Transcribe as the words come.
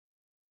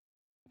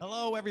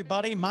Hello,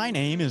 everybody. My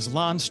name is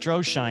Lon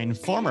Stroshine,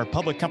 former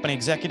public company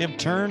executive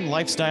turned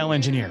lifestyle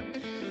engineer.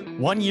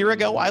 1 year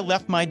ago, I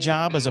left my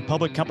job as a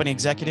public company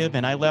executive,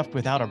 and I left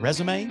without a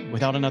resume,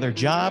 without another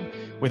job,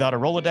 without a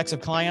Rolodex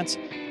of clients,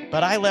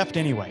 but I left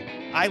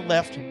anyway. I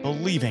left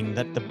believing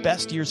that the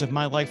best years of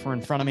my life were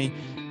in front of me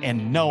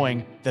and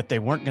knowing that they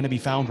weren't going to be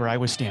found where I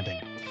was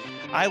standing.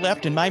 I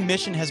left, and my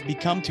mission has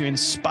become to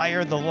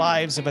inspire the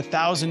lives of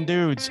 1,000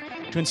 dudes,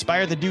 to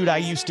inspire the dude I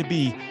used to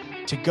be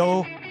to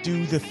go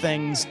do the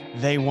things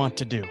they want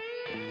to do.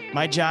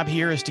 My job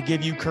here is to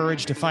give you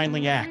courage to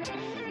finally act.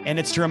 And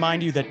it's to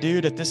remind you that,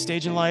 dude, at this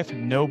stage in life,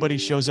 nobody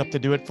shows up to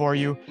do it for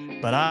you,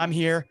 but I'm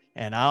here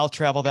and I'll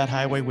travel that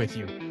highway with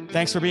you.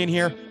 Thanks for being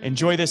here.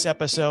 Enjoy this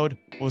episode.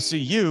 We'll see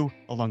you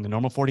along the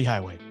Normal 40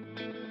 highway.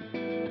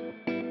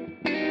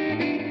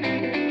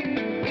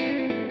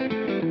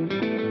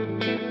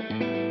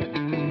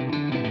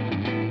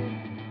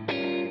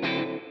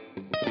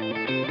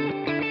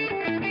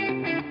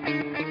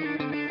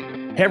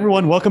 Hey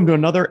everyone, welcome to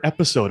another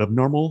episode of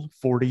Normal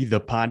 40,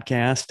 the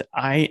podcast.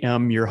 I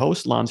am your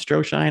host, Lon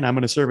Stroshine. I'm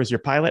going to serve as your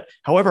pilot.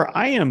 However,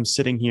 I am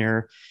sitting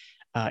here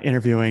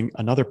interviewing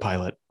another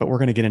pilot, but we're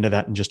going to get into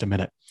that in just a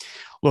minute.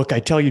 Look, I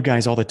tell you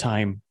guys all the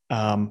time,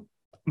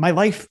 my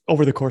life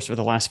over the course of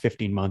the last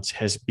 15 months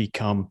has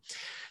become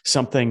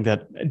something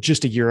that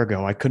just a year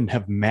ago, I couldn't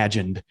have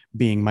imagined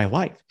being my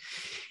life.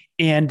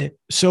 And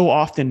so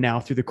often now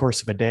through the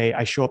course of a day,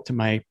 I show up to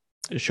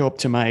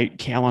my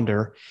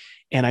calendar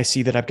and I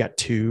see that I've got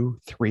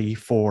 2, 3,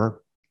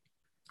 4,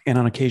 and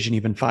on occasion,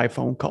 even 5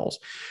 phone calls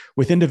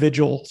with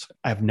individuals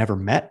I've never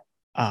met.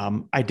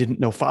 I didn't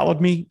know followed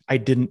me. I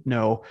didn't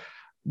know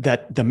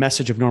that the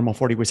message of Normal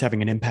 40 was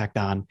having an impact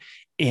on.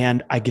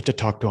 And I get to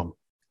talk to them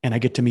and I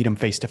get to meet them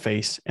face to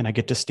face and I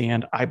get to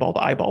stand eyeball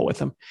to eyeball with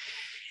them.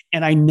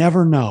 And I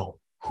never know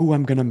who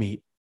I'm going to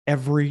meet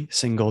every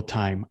single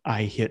time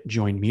I hit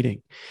join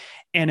meeting.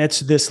 And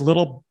it's this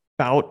little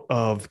bout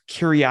of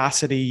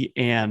curiosity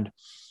and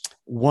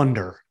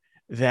wonder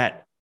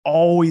that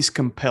always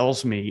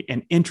compels me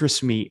and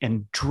interests me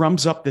and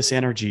drums up this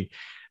energy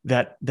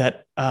that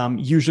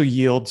usually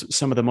yields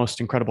some of the most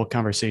incredible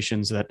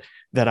conversations that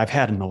I've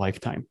had in a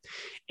lifetime.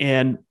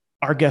 And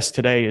our guest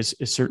today is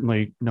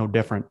certainly no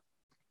different.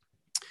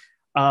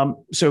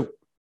 So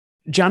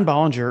John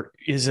Bollinger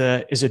is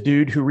a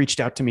dude who reached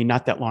out to me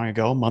not that long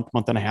ago,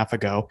 month and a half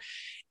ago.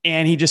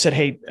 And he just said,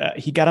 hey,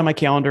 he got on my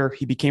calendar.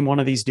 He became one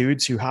of these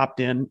dudes who hopped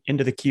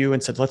into the queue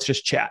and said, let's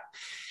just chat.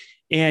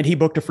 And he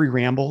booked a free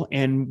ramble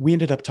and we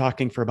ended up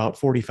talking for about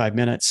 45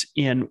 minutes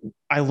and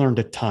I learned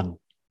a ton.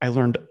 I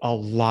learned a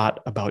lot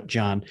about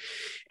John.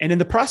 And in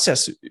the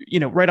process,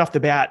 right off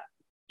the bat,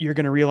 you're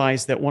going to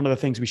realize that one of the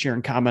things we share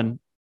in common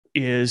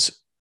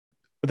is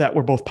that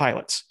we're both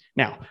pilots.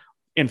 Now,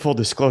 in full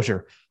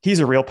disclosure,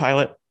 he's a real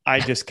pilot. I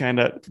just kind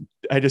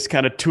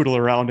of tootle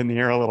around in the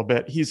air a little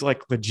bit. He's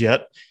like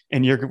legit.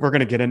 And we're going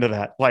to get into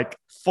that, like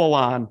full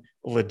on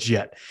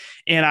legit.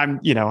 And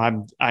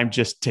I'm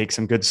just take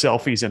some good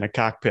selfies in a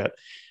cockpit.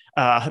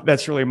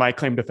 That's really my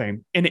claim to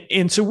fame.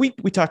 And so we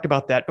talked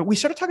about that, but we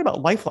started talking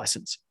about life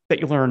lessons that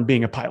you learn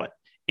being a pilot.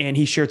 And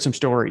he shared some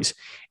stories.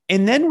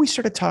 And then we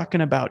started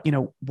talking about,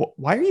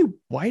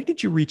 why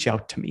did you reach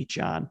out to me,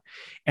 John?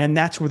 And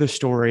that's where the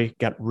story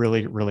got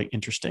really, really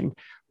interesting,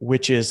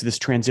 which is this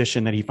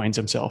transition that he finds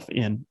himself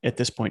in at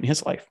this point in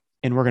his life.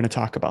 And we're going to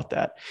talk about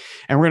that.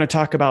 And we're going to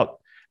talk about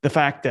the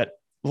fact that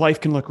life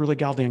can look really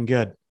goddamn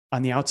good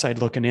on the outside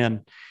looking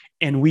in.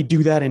 And we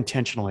do that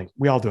intentionally.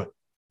 We all do it.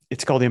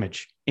 It's called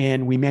image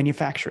and we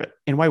manufacture it.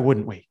 And why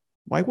wouldn't we?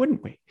 Why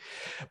wouldn't we?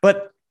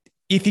 But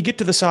if you get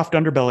to the soft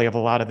underbelly of a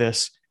lot of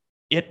this,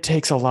 it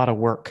takes a lot of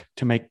work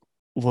to make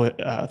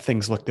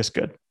things look this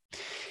good.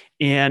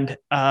 And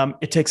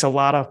it takes a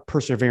lot of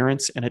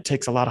perseverance and it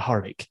takes a lot of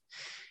heartache.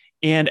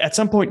 And at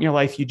some point in your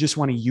life, you just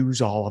want to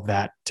use all of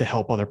that to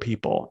help other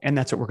people. And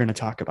that's what we're going to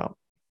talk about.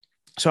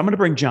 So I'm going to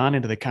bring John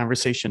into the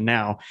conversation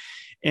now.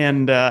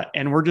 And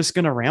we're just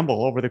going to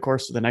ramble over the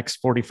course of the next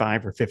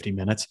 45 or 50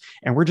 minutes.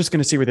 And we're just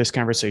going to see where this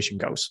conversation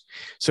goes.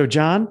 So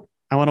John,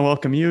 I want to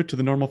welcome you to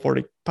the Normal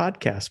 40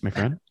 podcast, my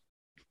friend.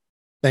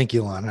 Thank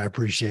you, Lon. I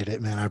appreciate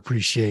it, man. I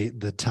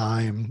appreciate the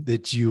time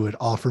that you would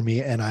offer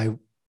me. And I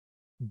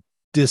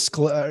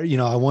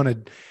want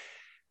to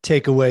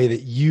take away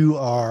that you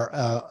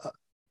are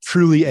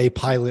truly a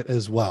pilot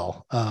as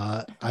well.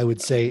 I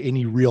would say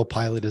any real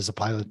pilot is a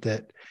pilot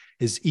that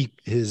his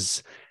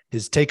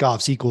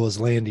takeoffs equal his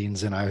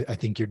landings. And I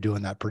think you're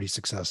doing that pretty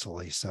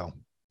successfully. So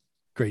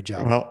great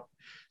job. Well,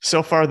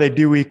 so far they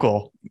do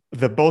equal.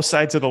 Both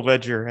sides of the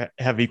ledger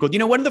have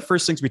equaled. One of the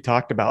first things we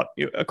talked about,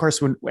 of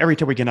course, every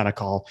time we get on a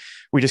call,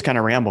 we just kind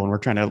of ramble and we're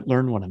trying to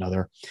learn one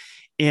another.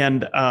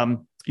 And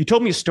you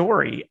told me a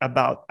story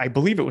about, I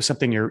believe it was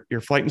something your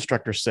flight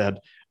instructor said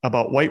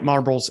about white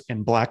marbles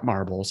and black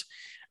marbles.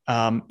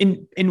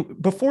 And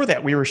before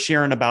that, we were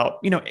sharing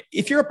about,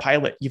 if you're a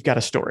pilot, you've got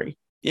a story.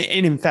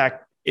 And in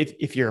fact,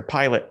 if you're a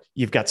pilot,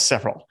 you've got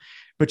several,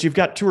 but you've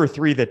got 2 or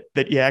 3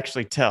 that you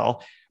actually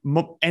tell,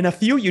 and a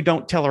few you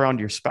don't tell around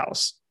your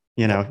spouse.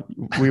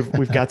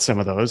 We've got some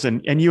of those,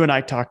 and you and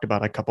I talked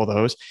about a couple of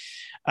those.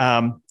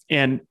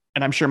 And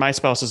I'm sure my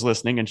spouse is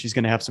listening, and she's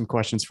going to have some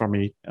questions for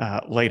me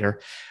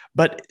later.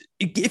 But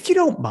if you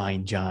don't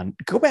mind, John,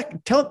 go back,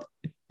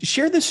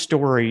 share this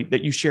story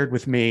that you shared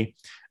with me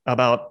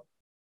about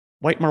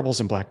white marbles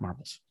and black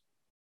marbles.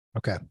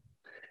 Okay.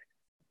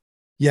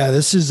 Yeah,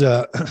 this is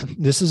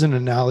an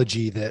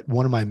analogy that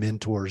one of my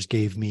mentors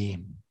gave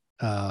me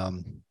a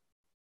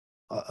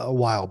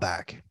while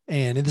back.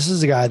 And this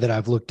is a guy that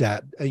I've looked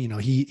at.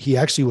 He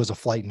actually was a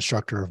flight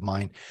instructor of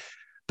mine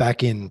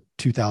back in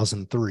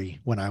 2003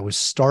 when I was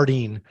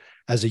starting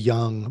as a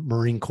young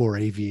Marine Corps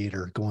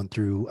aviator going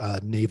through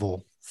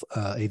naval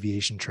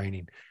aviation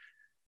training.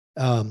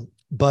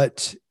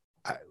 But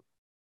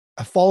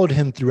I followed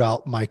him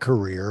throughout my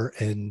career,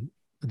 and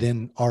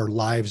then our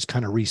lives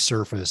kind of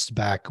resurfaced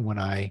back when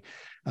a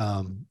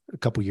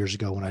couple of years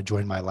ago when I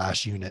joined my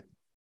last unit.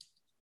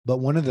 But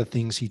one of the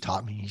things he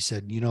taught me, he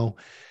said,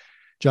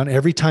 John,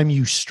 every time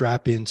you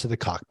strap into the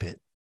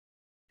cockpit,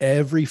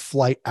 every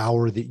flight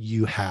hour that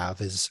you have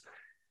is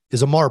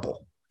a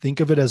marble. Think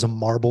of it as a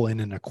marble in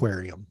an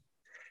aquarium.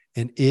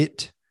 And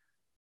it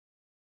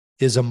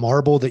is a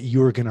marble that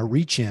you are going to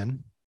reach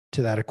in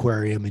to that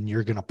aquarium and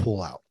you're going to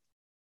pull out.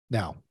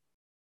 Now,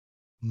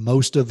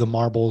 most of the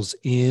marbles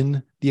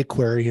in the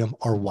aquarium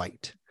are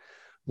white.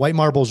 White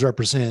marbles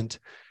represent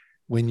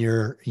when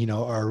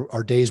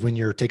our days when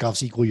your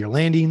takeoffs equal your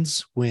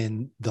landings,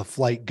 when the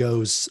flight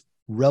goes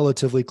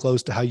relatively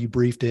close to how you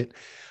briefed it,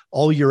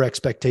 all your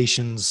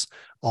expectations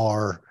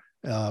are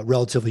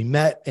relatively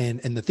met, and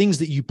the things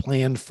that you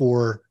planned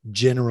for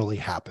generally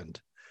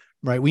happened,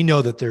 right? We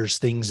know that there's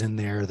things in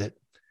there that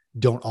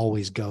don't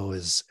always go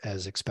as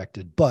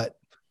expected, but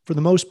for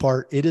the most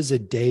part, it is a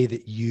day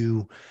that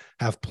you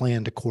have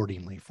planned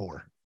accordingly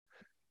for.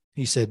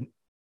 He said,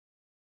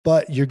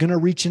 but you're going to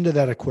reach into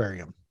that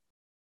aquarium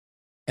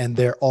and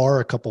there are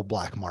a couple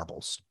black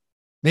marbles,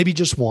 maybe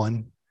just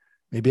one,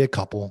 maybe a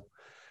couple.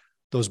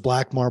 Those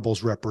black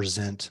marbles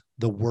represent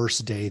the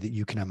worst day that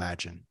you can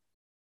imagine.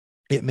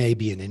 It may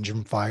be an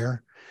engine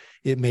fire.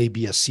 It may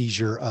be a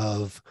seizure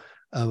of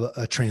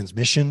a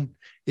transmission.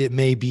 It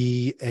may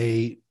be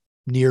a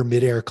near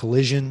midair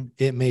collision.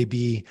 It may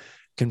be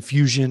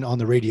confusion on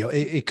the radio.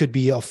 It could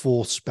be a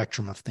full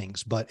spectrum of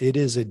things, but it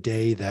is a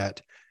day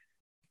that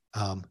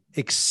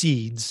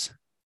exceeds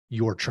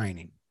your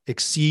training,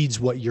 exceeds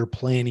what you're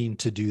planning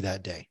to do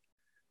that day.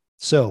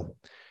 So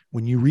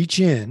when you reach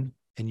in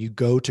and you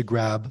go to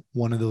grab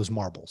one of those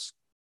marbles,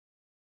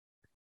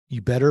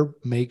 you better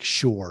make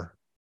sure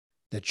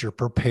that you're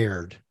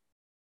prepared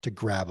to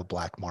grab a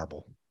black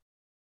marble.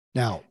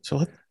 Now,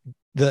 so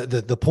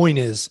the point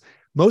is,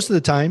 most of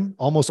the time,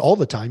 almost all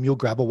the time, you'll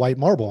grab a white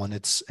marble, and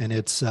it's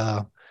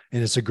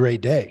a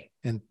great day.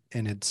 And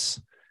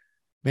it's,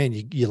 man,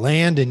 you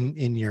land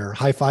and you're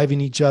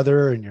high-fiving each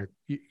other and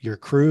your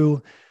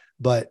crew,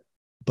 but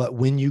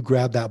when you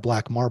grab that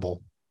black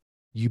marble,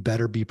 you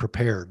better be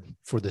prepared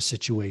for the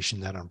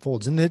situation that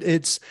unfolds. And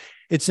it's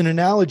an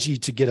analogy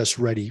to get us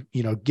ready,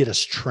 get us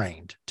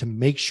trained to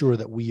make sure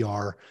that we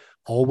are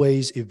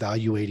always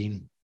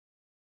evaluating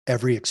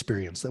every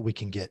experience that we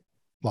can get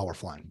while we're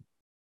flying.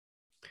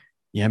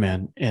 Yeah,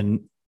 man.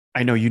 And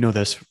I know you know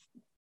this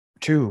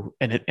too,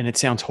 and it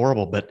sounds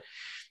horrible, but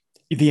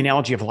the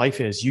analogy of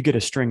life is you get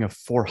a string of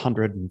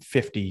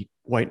 450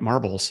 white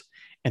marbles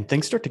and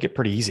things start to get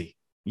pretty easy.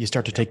 You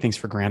start to take things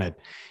for granted,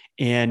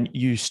 and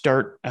you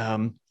start,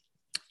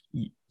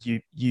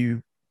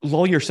 you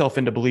lull yourself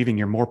into believing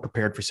you're more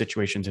prepared for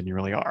situations than you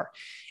really are.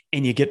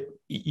 And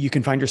you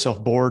can find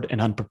yourself bored and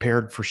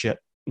unprepared for shit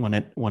when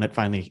it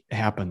finally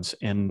happens.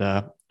 And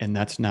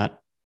that's not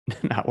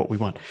what we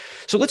want.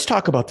 So let's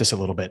talk about this a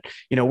little bit.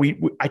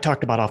 I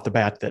talked about off the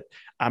bat that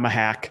I'm a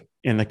hack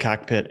in the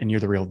cockpit and you're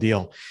the real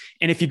deal.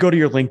 And if you go to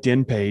your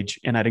LinkedIn page,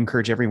 and I'd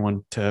encourage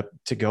everyone to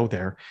go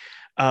there,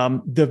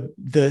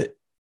 the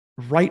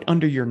right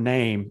under your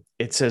name,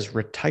 it says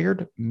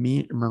retired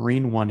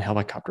Marine One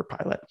helicopter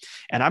pilot.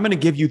 And I'm going to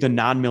give you the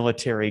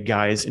non-military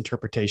guy's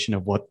interpretation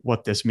of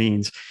what this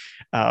means,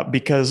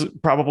 because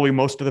probably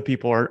most of the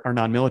people are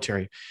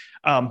non-military.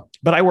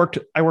 But I worked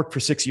for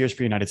 6 years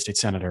for United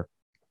States Senator,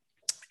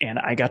 and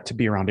I got to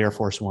be around Air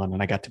Force One,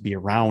 and I got to be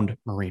around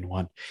Marine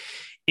One.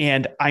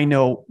 And I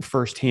know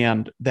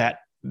firsthand that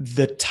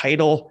the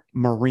title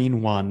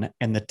Marine One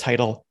and the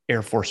title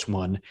Air Force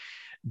One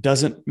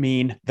doesn't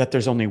mean that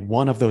there's only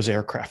one of those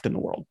aircraft in the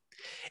world.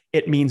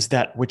 It means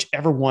that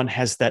whichever one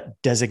has that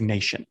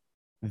designation,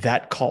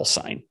 that call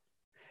sign,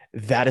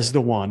 that is the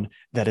one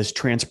that is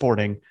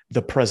transporting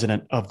the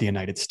President of the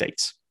United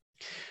States.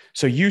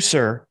 So you,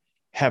 sir,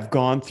 have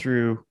gone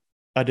through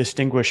a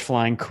distinguished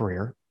flying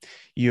career.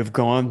 You've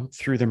gone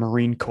through the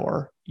Marine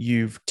Corps.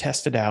 You've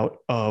tested out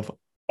of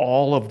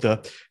all of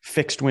the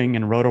fixed wing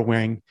and rotor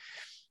wing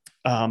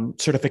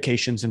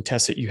certifications and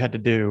tests that you had to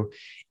do.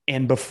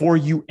 And before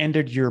you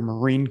ended your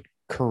Marine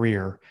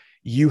career,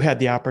 you had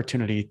the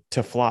opportunity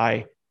to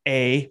fly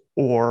a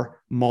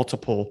or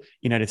multiple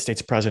United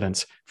States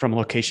presidents from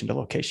location to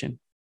location.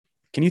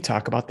 Can you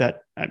talk about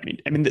that? I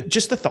mean,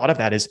 just the thought of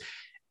that is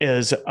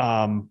is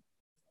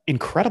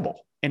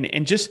incredible.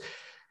 And just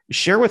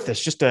share with us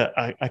just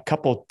a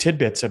couple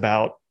tidbits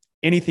about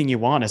anything you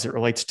want as it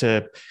relates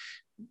to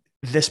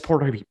this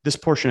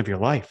portion of your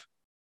life.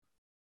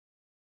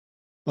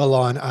 Well,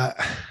 Lon,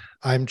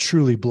 I'm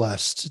truly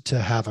blessed to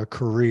have a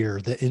career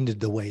that ended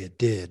the way it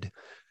did.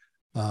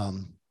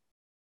 Um,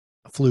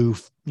 Flew,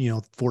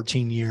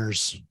 14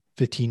 years,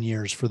 15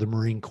 years for the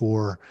Marine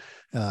Corps,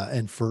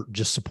 and for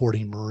just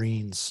supporting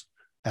Marines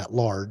at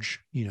large,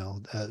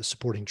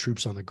 supporting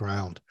troops on the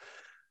ground.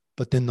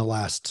 But then the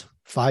last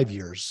 5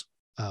 years,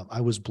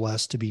 I was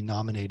blessed to be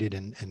nominated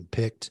and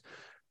picked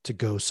to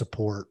go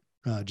support,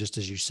 just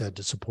as you said,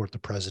 to support the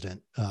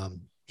president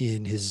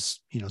in his,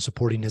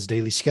 supporting his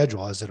daily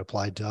schedule as it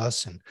applied to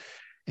us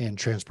and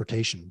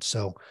transportation.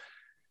 So,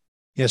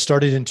 yeah,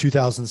 started in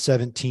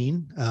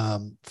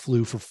 2017,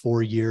 flew for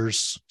 4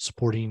 years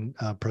supporting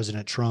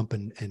President Trump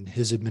and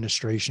his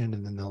administration.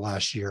 And then the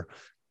last year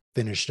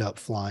finished up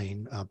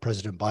flying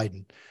President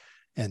Biden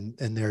and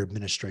their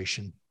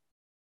administration.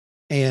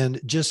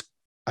 And just,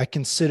 I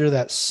consider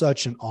that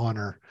such an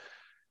honor,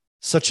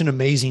 such an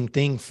amazing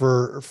thing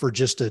for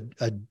just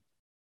a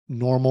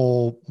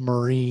normal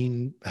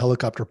Marine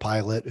helicopter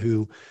pilot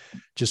who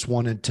just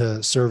wanted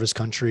to serve his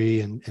country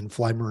and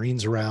fly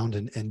Marines around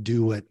and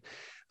do what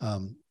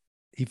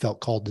he felt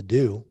called to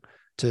do,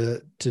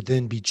 to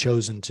then be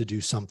chosen to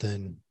do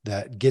something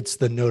that gets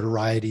the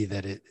notoriety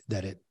that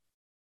it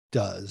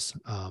does.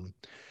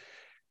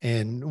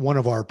 And one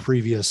of our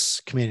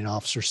previous commanding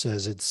officers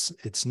says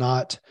it's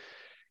not,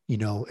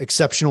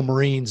 exceptional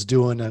Marines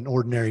doing an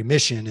ordinary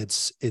mission.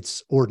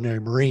 It's ordinary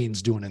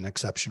Marines doing an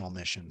exceptional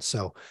mission.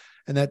 So,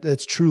 and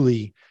that's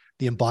truly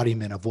the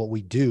embodiment of what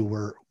we do.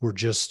 We're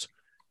just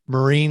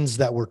Marines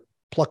that were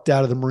plucked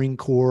out of the Marine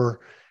Corps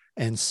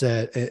and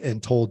said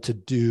and told to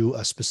do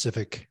a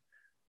specific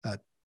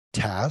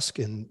task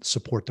and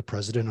support the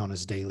president on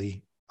his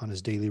daily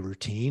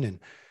routine. And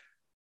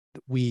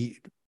we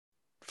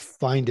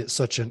find it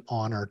such an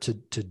honor to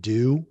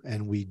do,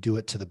 and we do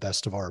it to the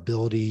best of our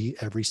ability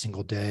every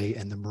single day.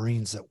 And the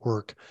Marines that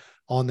work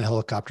on the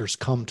helicopters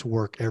come to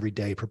work every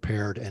day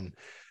prepared and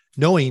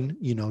knowing,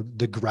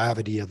 the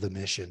gravity of the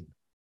mission.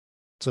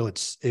 So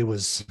it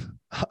was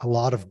a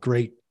lot of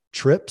great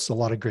trips, a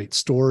lot of great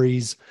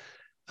stories,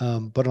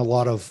 but a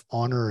lot of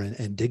honor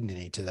and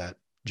dignity to that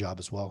job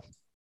as well.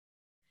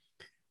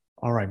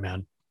 All right,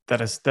 man.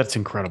 That's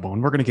incredible.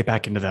 And we're going to get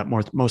back into that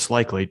most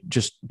likely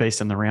just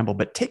based on the ramble,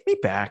 but take me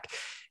back,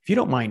 if you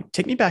don't mind,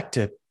 take me back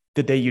to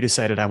the day you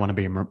decided I want to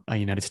be a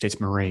United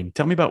States Marine.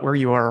 Tell me about where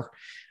you are,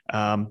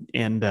 and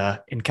kind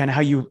of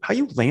how you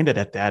landed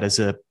at that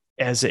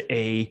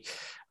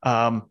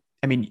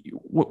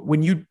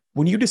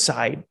when you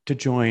decide to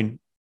join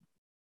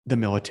the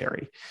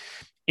military,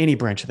 any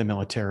branch of the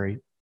military,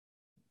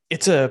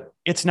 it's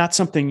not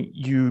something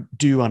you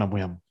do on a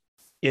whim.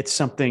 It's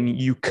something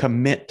you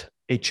commit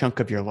a chunk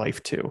of your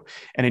life to.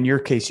 And in your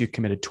case, you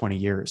committed 20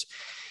 years.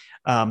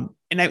 And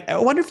I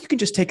wonder if you can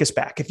just take us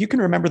back, if you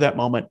can remember that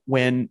moment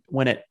when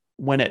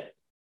it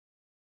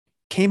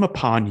came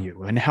upon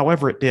you, and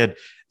however it did,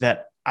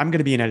 that I'm going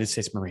to be a United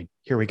States Marine.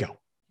 Here we go.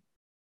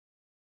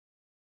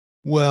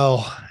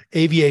 Well,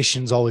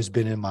 aviation's always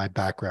been in my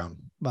background.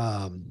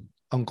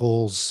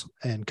 Uncles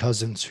and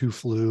cousins who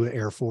flew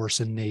Air Force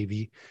and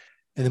Navy.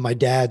 And then my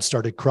dad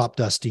started crop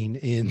dusting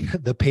in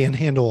the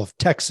panhandle of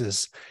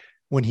Texas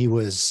when he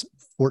was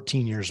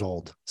 14 years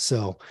old.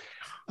 So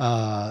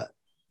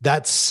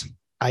that's,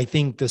 I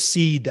think, the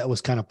seed that was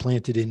kind of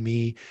planted in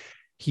me.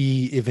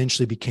 He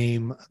eventually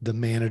became the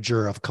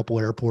manager of a couple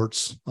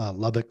airports,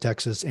 Lubbock,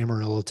 Texas,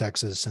 Amarillo,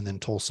 Texas, and then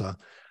Tulsa,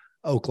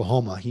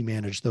 Oklahoma. He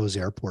managed those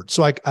airports.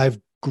 So I've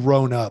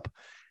grown up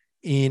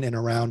in and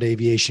around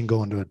aviation,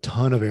 going to a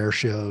ton of air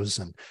shows.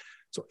 And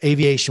so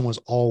aviation was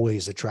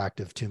always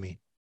attractive to me.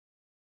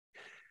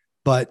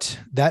 But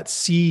that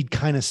seed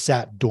kind of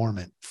sat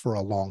dormant for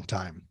a long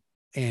time.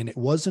 And it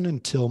wasn't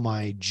until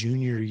my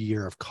junior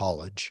year of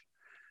college,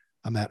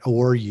 I'm at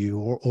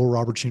ORU, or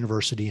Roberts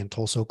University in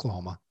Tulsa,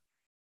 Oklahoma.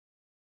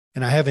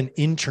 And I have an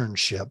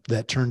internship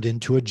that turned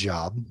into a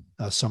job,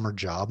 a summer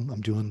job.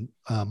 I'm doing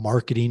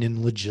marketing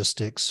and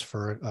logistics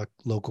for a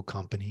local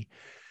company.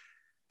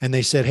 And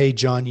they said, "Hey,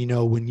 John,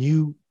 when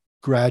you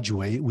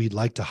graduate, we'd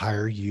like to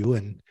hire you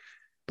and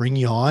bring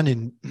you on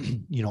and,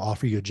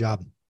 offer you a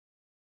job."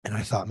 And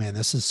I thought, man,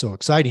 this is so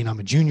exciting. I'm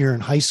a junior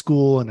in high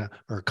school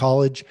or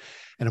college,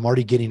 and I'm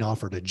already getting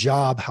offered a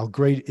job. How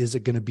great is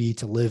it going to be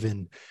to live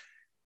in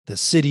the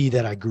city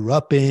that I grew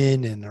up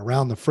in and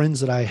around the friends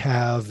that I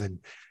have and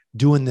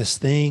doing this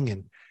thing?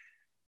 And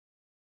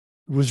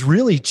was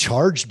really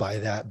charged by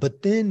that.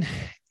 But then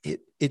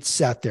it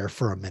sat there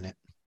for a minute,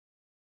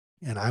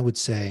 and I would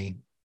say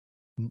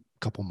a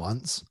couple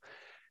months.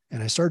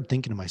 And I started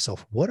thinking to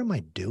myself, what am I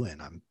doing?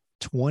 I'm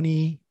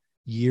 20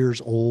 years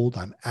old.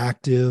 I'm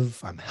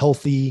active. I'm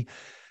healthy.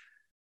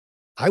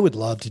 I would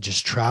love to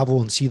just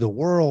travel and see the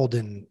world.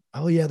 And,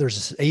 oh yeah, there's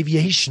this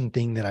aviation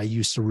thing that I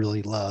used to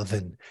really love.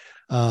 And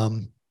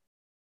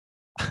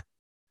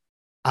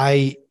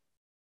I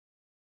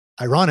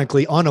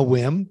ironically, on a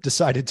whim,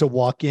 decided to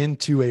walk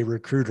into a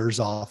recruiter's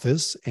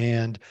office,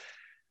 and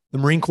the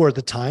Marine Corps at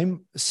the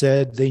time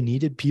said they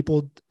needed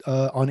people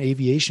on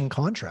aviation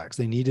contracts.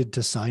 They needed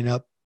to sign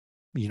up,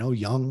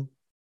 young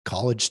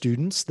college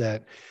students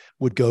that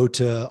would go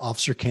to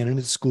officer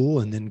candidate school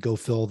and then go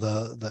fill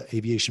the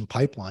aviation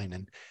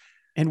pipeline.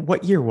 And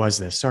what year was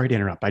this? Sorry to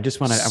interrupt. I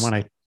want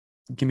to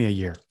give me a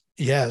year.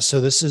 Yeah. So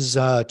this is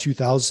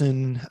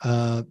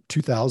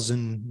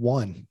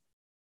 2001,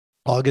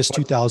 August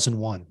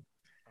 2001.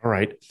 All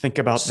right. Think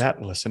about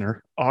that,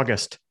 listener.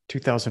 August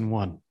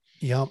 2001.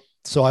 Yep.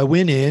 So I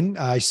went in,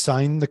 I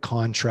signed the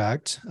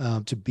contract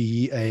to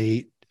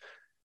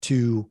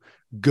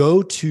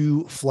go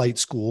to flight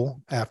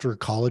school after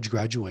college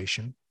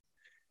graduation.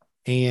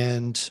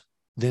 And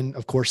then,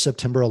 of course,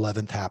 September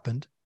 11th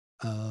happened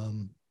a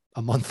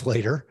month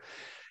later.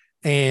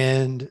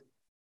 And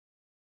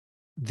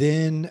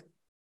then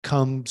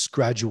comes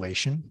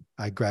graduation.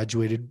 I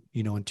graduated,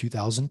 in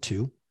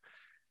 2002.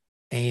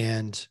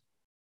 And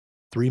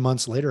 3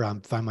 months later, I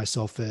find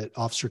myself at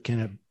officer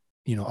candidate,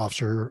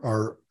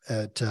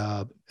 at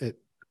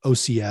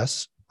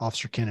OCS,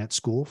 officer candidate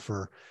school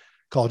for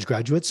college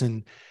graduates.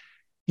 And,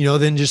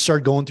 then just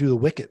started going through the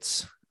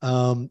wickets.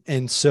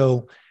 And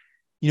so,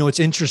 it's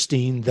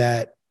interesting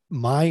that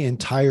my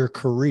entire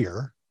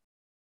career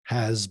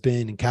has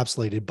been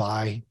encapsulated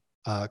by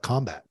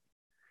combat.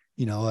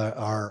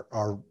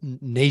 Our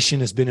nation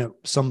has been at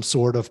some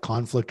sort of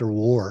conflict or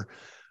war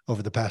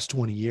over the past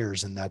 20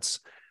 years. And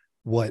that's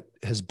what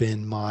has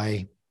been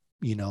my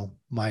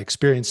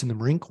experience in the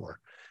Marine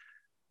Corps.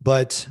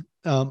 But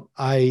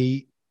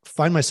I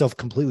find myself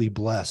completely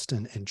blessed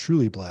and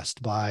truly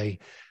blessed by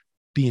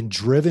being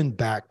driven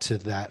back to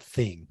that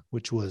thing,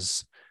 which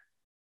was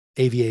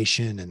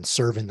aviation and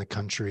serving the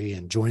country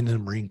and joining the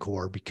Marine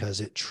Corps, because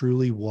it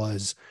truly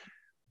was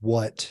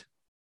what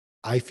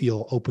I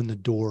feel opened the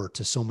door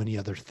to so many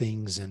other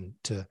things, and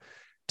to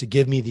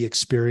give me the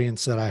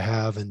experience that I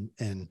have, and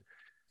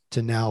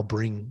to now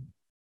bring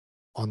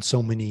on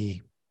so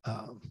many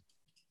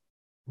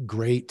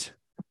great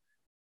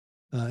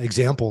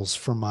examples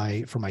for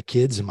my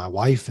kids and my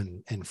wife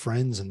and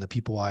friends and the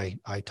people I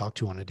talk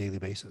to on a daily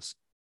basis.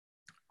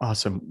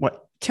 Awesome.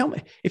 Tell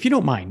me, if you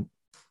don't mind,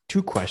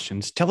 2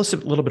 questions. Tell us a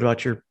little bit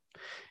about your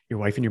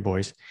wife and your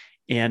boys,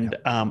 and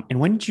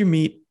when did you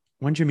meet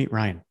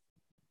Ryan?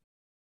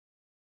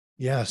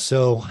 Yeah.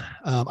 So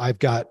I've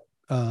got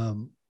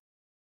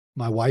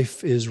my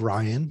wife is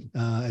Ryan,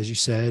 as you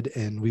said,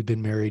 and we've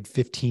been married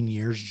 15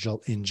 years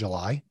in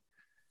July.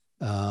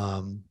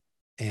 And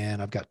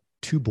I've got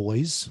 2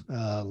 boys,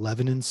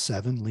 11 and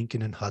 7,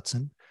 Lincoln and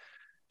Hudson.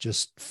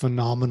 Just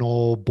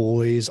phenomenal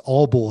boys,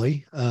 all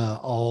boy,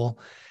 all,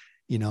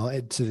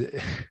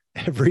 to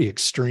every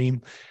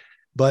extreme.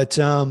 But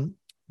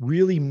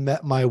really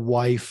met my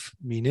wife.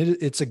 I mean,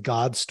 it's a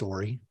God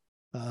story,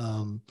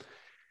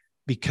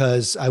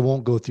 because I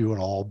won't go through it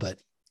all, but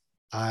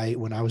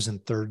when I was in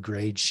 3rd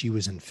grade, she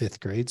was in 5th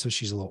grade. So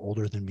she's a little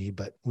older than me,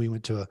 but we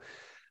went to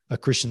a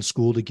Christian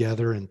school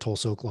together in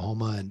Tulsa,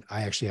 Oklahoma. And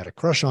I actually had a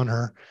crush on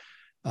her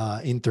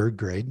in 3rd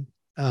grade.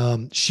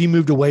 She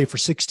moved away for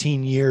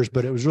 16 years,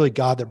 but it was really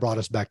God that brought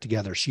us back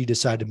together. She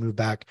decided to move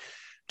back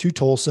to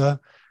Tulsa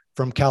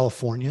from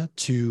California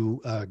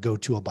to go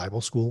to a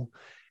Bible school.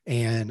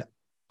 And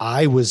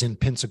I was in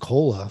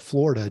Pensacola,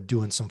 Florida,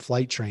 doing some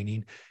flight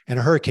training, and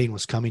a hurricane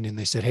was coming. And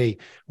they said, "Hey,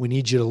 we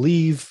need you to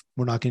leave.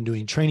 We're not going to do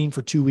any training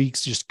for 2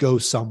 weeks. Just go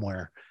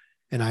somewhere."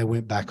 And I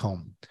went back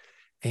home.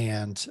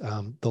 And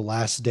the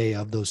last day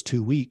of those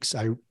 2 weeks,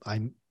 I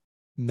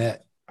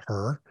met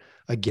her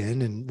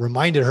again and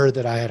reminded her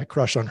that I had a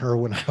crush on her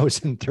when I was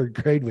in 3rd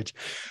grade, which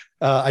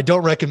I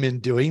don't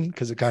recommend doing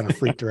because it kind of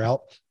freaked her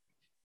out.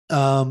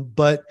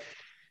 But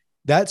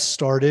that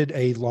started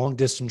a long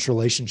distance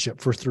relationship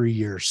for 3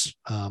 years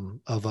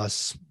of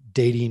us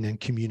dating and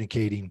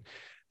communicating,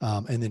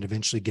 and then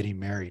eventually getting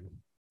married.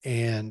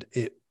 And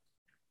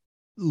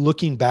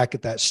looking back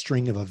at that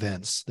string of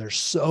events, there's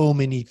so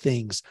many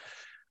things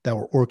that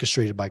were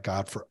orchestrated by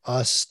God for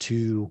us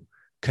to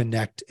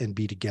connect and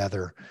be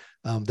together,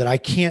 that I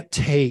can't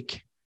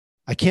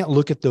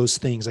look at those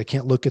things. I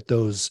can't look at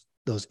those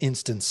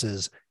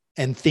instances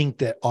and think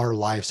that our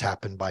lives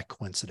happened by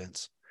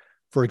coincidence.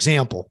 For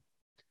example,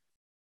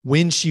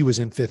 when she was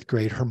in 5th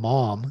grade, her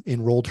mom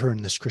enrolled her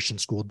in this Christian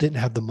school, didn't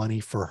have the money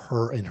for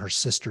her and her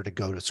sister to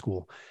go to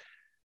school.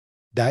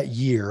 That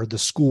year, the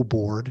school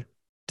board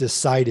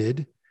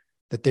decided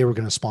that they were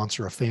going to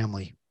sponsor a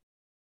family.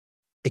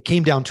 It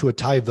came down to a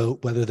tie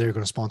vote whether they were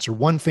going to sponsor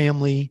 2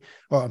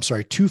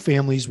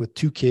 families with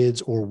 2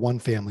 kids or 1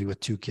 family with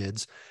 2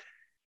 kids.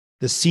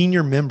 The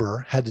senior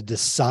member had to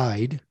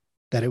decide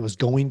that it was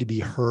going to be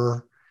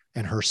her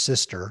and her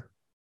sister.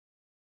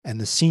 And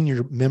the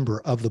senior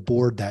member of the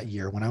board that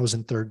year, when I was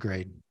in 3rd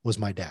grade, was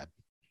my dad.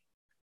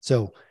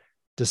 So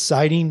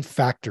deciding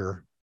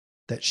factor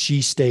that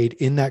she stayed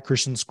in that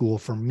Christian school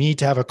for me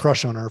to have a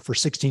crush on her for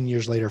 16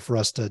 years later, for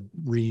us to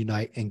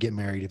reunite and get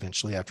married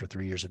eventually after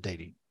 3 years of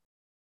dating.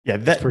 Yeah.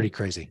 That's pretty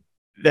crazy.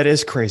 That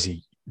is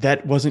crazy.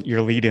 that wasn't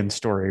your lead-in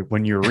story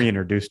when you were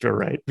reintroduced to her,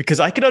 right? Because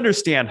I could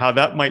understand how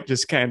that might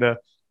just kind of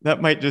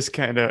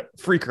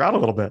freak her out a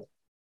little bit.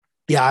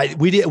 Yeah,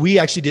 we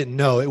actually didn't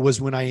know. It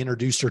was when I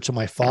introduced her to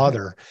my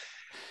father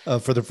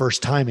for the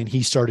first time, and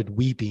he started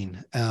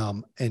weeping.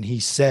 And he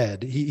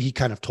said, he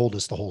kind of told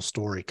us the whole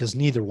story, because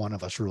neither one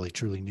of us really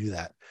truly knew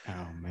that.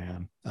 Oh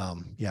man.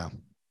 Yeah,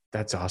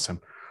 that's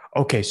awesome.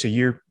 Okay. So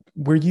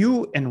were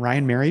you and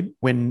Ryan married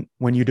when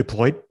you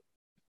deployed?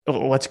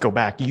 Oh, let's go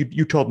back.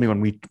 You told me when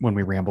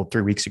we rambled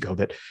 3 weeks ago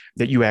that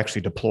you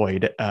actually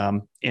deployed.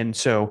 And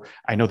so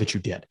I know that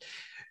you did.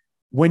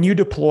 When you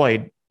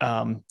deployed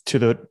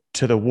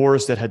to the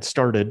wars that had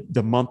started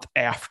the month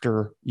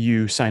after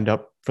you signed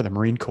up for the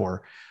Marine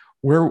Corps,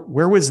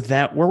 where was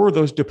that? Where were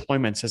those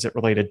deployments as it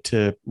related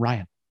to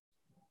Ryan?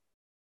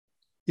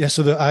 Yeah,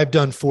 so I've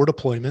done 4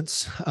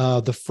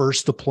 deployments. The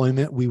first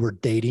deployment, we were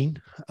dating,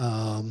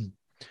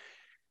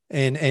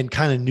 and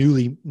kind of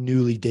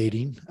newly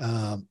dating.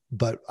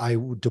 But I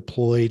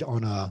deployed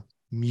on a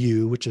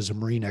MEU, which is a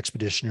Marine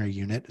Expeditionary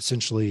Unit.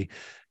 Essentially,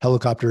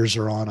 helicopters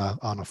are on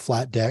a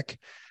flat deck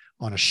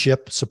on a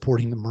ship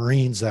supporting the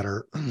Marines that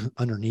are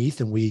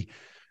underneath, and we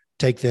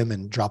take them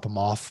and drop them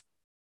off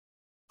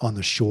on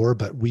the shore.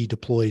 But we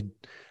deployed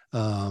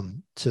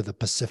to the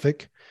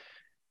Pacific,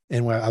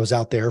 and I was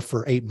out there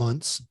for 8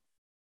 months,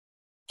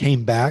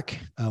 came back,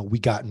 we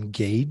got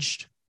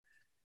engaged.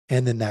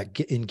 And then that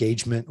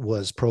engagement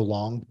was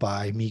prolonged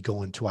by me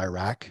going to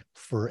Iraq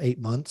for 8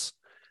 months,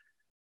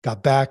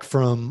 got back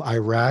from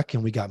Iraq,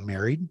 and we got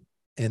married.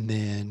 And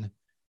then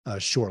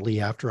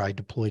shortly after, I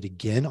deployed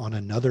again on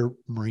another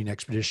Marine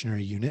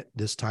Expeditionary Unit.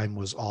 This time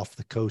was off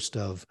the coast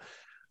of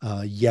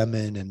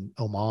Yemen and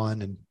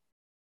Oman and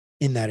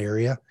in that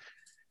area.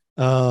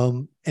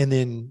 And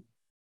then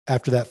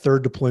after that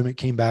third deployment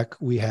came back,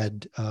 we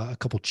had a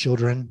couple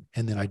children,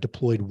 and then I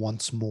deployed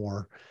once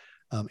more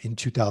in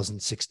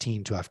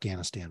 2016 to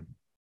Afghanistan.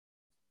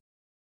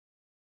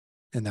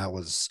 And that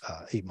was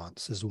 8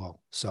 months as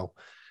well. So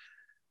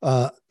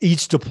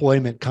each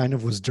deployment kind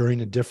of was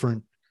during a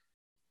different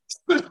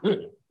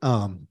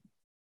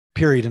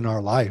period in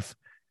our life.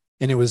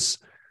 And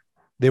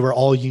they were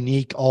all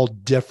unique, all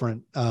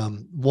different,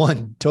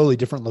 one, totally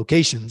different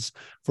locations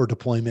for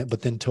deployment,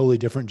 but then totally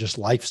different just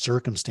life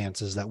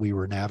circumstances that we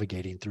were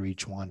navigating through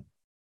each one.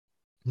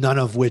 None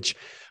of which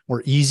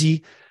were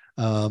easy,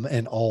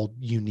 and all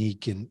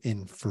unique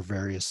in for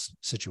various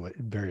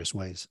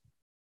ways.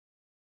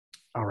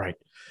 All right.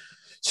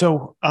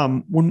 So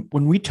when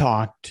we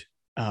talked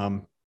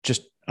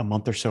just a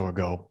month or so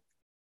ago,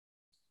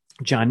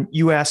 John,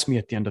 you asked me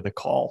at the end of the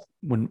call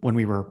when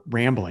we were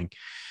rambling,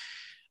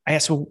 I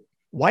asked, well,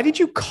 why did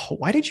you call?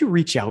 Why did you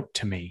reach out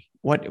to me?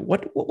 What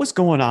was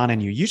going on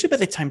in you? Usually by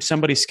the time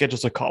somebody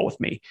schedules a call with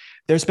me,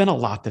 there's been a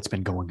lot that's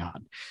been going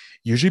on.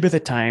 Usually by the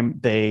time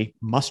they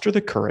muster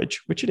the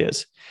courage, which it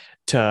is,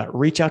 to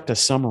reach out to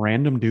some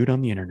random dude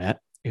on the internet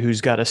who's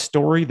got a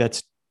story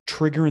that's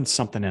triggering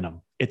something in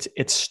them.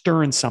 It's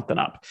stirring something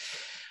up.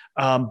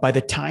 By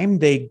the time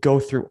they go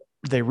through,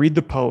 they read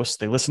the post,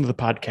 they listen to the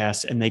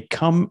podcast, and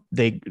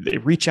they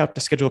reach out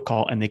to schedule a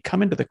call, and they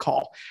come into the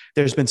call,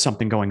 there's been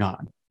something going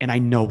on. And I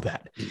know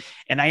that.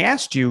 And I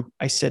asked you,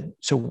 I said,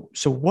 so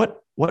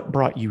what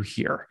brought you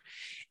here?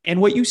 And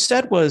what you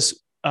said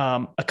was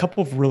a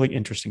couple of really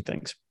interesting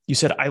things. You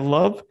said,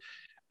 I'm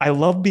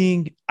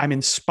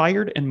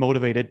inspired and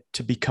motivated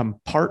to become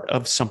part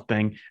of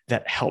something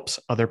that helps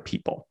other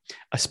people,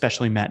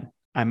 especially men.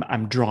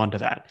 I'm drawn to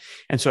that.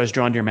 And so I was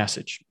drawn to your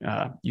message.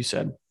 You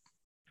said,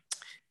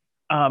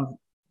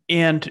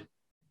 and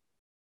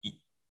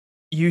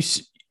you,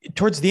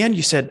 towards the end,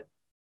 you said,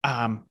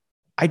 I'm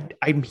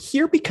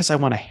here because I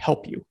want to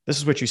help you. This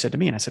is what you said to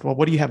me. And I said, well,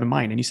 what do you have in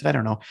mind? And you said, I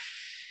don't know.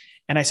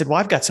 And I said, well,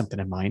 I've got something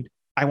in mind.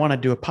 I want to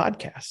do a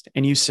podcast.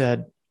 And you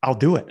said, I'll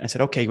do it. I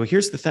said, okay, well,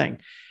 here's the thing.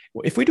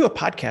 If we do a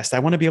podcast, I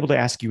want to be able to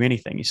ask you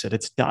anything. You said,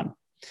 it's done.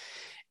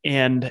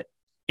 And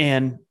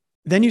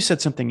then you said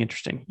something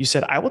interesting. You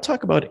said, I will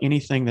talk about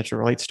anything that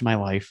relates to my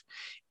life,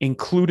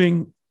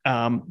 including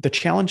the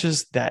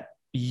challenges that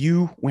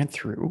you went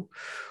through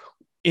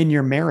in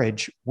your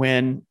marriage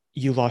when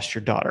you lost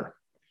your daughter.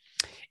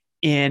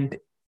 And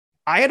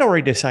I had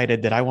already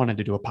decided that I wanted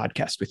to do a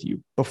podcast with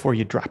you before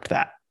you dropped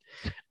that.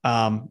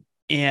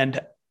 And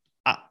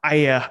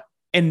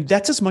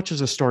that's as much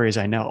as a story as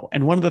I know.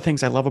 And one of the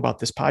things I love about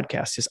this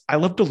podcast is I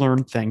love to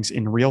learn things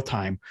in real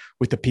time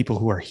with the people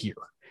who are here.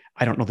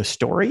 I don't know the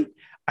story.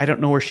 I don't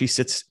know where she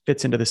fits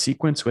into the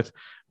sequence with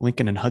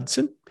Lincoln and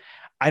Hudson.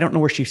 I don't know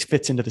where she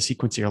fits into the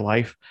sequence of your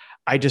life.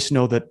 I just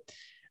know that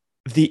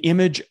the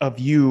image of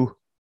you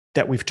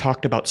that we've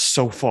talked about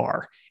so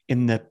far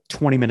in the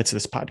 20 minutes of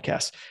this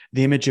podcast,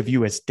 the image of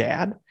you as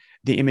dad,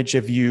 the image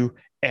of you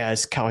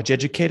as college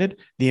educated,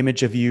 the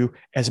image of you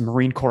as a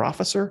Marine Corps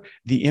officer,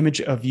 the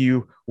image of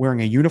you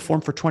wearing a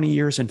uniform for 20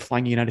 years and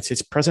flying a United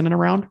States president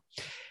around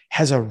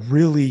has a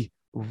really,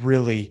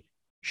 really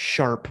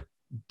sharp,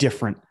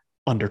 different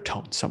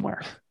undertone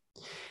somewhere.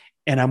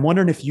 And I'm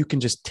wondering if you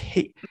can just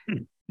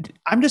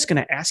I'm just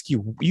going to ask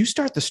you, you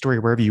start the story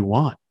wherever you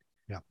want.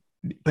 Yeah.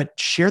 but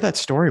share that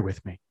story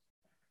with me.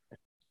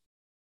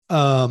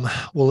 Well,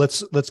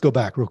 let's go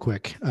back real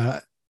quick.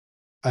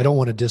 I don't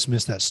want to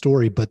dismiss that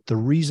story, but the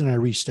reason I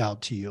reached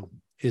out to you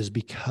is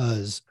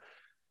because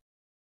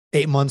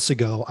 8 months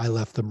ago, I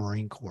left the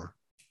Marine Corps,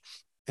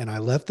 and I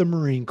left the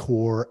Marine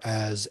Corps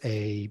as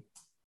a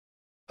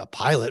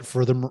pilot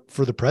for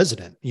the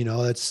president. You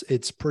know,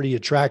 it's pretty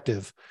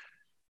attractive,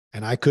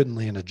 and I couldn't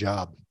land a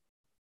job.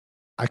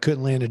 I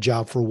couldn't land a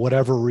job for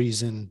whatever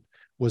reason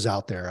was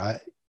out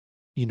there.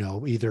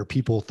 Either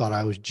people thought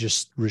I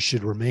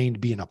should remain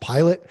being a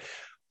pilot,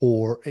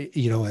 or,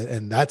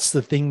 and that's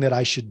the thing that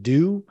I should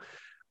do,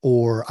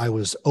 or I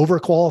was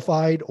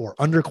overqualified or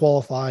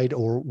underqualified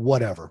or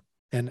whatever.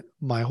 And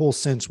my whole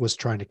sense was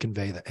trying to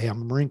convey that, hey,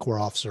 I'm a Marine Corps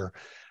officer.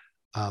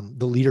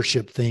 The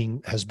leadership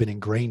thing has been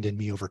ingrained in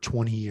me over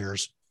 20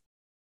 years.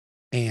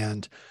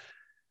 And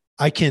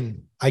I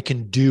can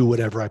do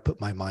whatever I put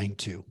my mind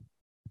to,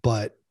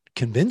 but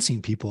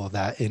convincing people of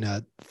that in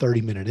a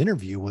 30-minute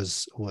interview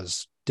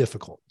was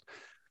difficult.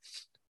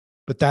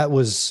 But that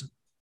was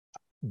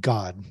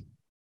God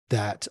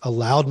that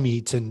allowed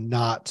me to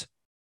not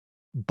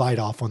bite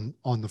off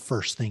on the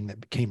first thing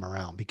that came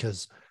around,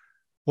 because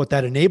what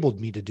that enabled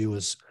me to do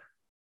is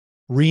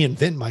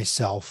reinvent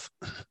myself,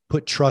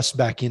 put trust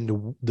back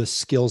into the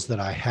skills that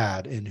I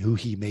had and who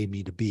he made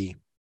me to be,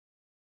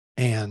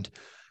 and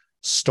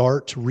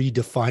start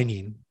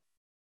redefining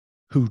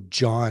who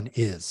John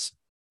is.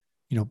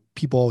 You know,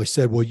 people always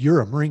said, well,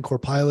 you're a Marine Corps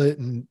pilot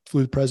and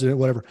flew the president,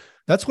 whatever.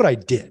 That's what I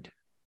did.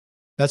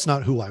 That's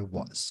not who I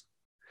was.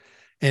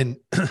 And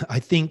I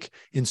think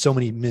in so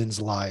many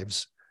men's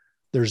lives,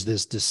 there's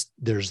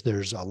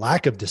a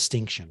lack of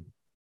distinction.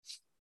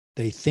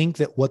 They think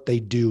that what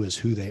they do is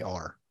who they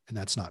are, and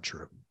that's not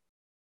true.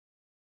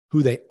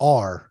 Who they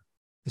are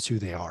is who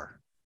they are.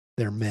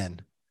 They're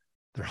men,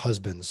 they're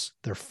husbands,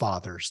 they're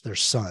fathers, they're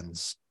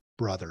sons,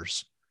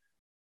 brothers,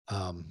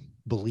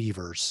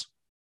 believers.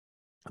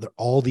 They're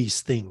all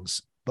these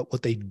things, but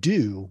what they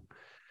do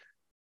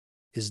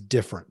is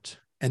different.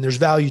 And there's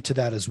value to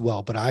that as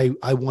well. But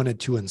I wanted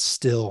to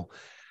instill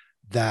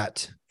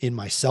that in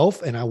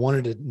myself, and I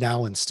wanted to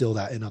now instill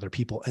that in other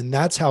people. And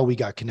that's how we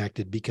got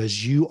connected,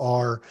 because you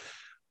are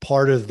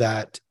part of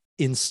that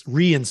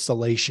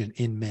reinstallation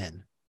in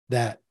men,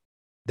 that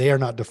they are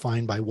not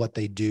defined by what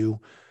they do,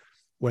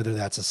 whether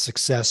that's a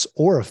success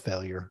or a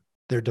failure.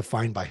 They're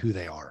defined by who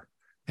they are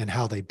and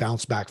how they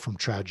bounce back from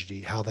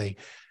tragedy, how they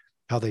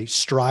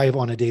strive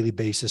on a daily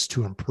basis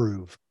to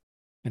improve,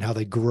 and how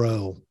they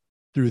grow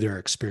through their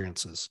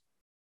experiences.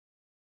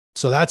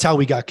 So that's how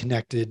we got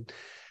connected.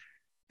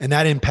 And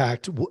that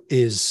impact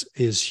is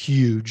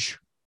huge.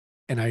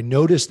 And I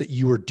noticed that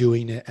you were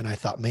doing it. And I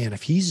thought, man,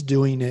 if he's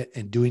doing it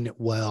and doing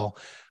it well,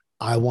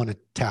 I want to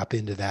tap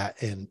into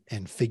that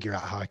and figure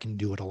out how I can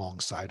do it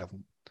alongside of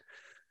him.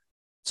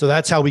 So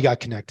that's how we got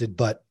connected.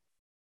 But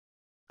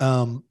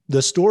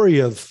the story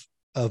of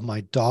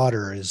my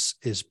daughter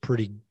is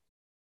pretty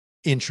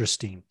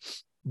interesting,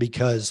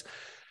 because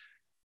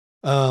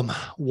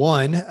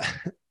one,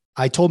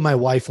 I told my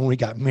wife when we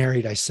got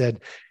married, I said,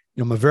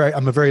 you know,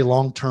 I'm a very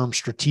long-term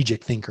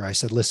strategic thinker. I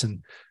said,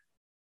 listen,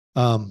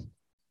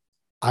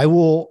 I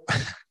will,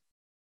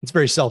 it's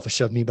very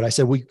selfish of me, but I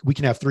said, we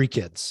can have 3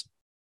 kids.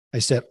 I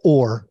said,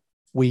 or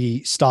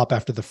we stop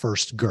after the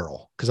first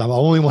girl, because I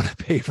only want to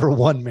pay for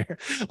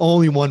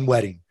only one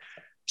wedding.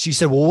 She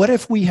said, well, what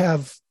if we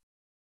have,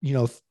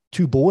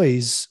 2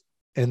 boys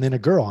and then a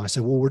girl? And I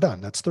said, well, we're done.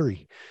 That's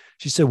 3.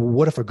 She said, well,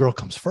 what if a girl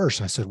comes first?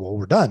 And I said, well,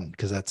 we're done,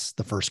 because that's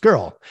the first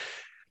girl.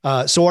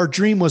 So our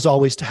dream was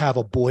always to have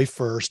a boy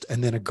first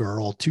and then a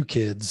girl, 2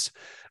 kids,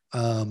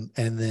 and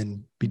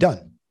then be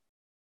done.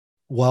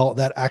 Well,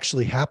 that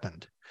actually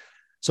happened.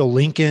 So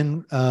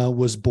Lincoln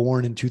was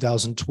born in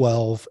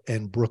 2012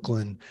 and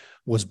Brooklyn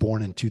was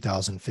born in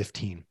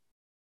 2015.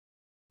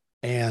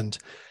 And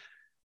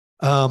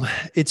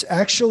it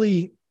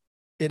actually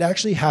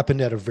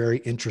happened at a very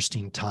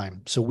interesting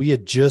time. So we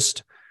had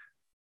just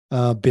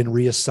been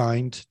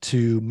reassigned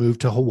to move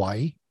to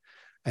Hawaii.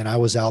 And I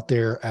was out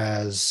there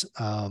as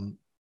kind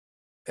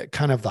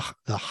of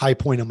the high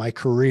point of my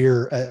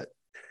career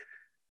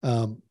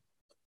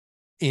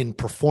in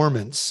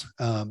performance,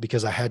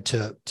 because I had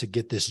to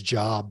get this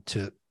job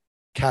to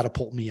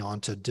catapult me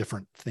onto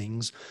different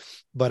things.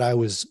 But I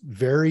was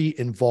very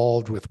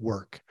involved with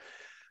work,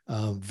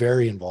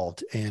 very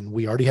involved. And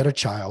we already had a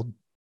child.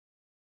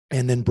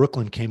 And then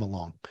Brooklyn came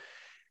along.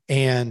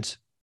 And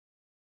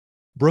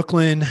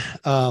Brooklyn,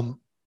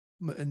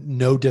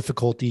 no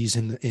difficulties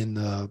in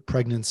the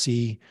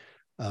pregnancy,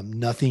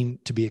 nothing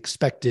to be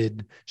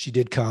expected. She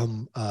did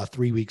come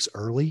 3 weeks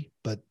early,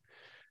 but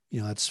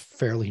that's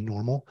fairly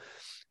normal.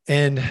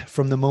 And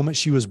from the moment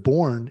she was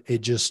born,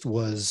 it just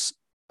was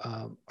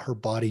her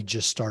body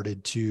just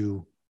started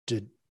to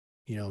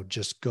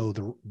just go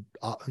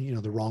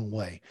the wrong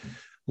way.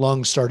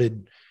 Lungs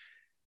started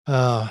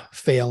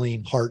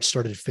failing, heart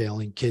started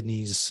failing,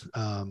 kidneys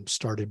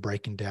started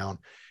breaking down.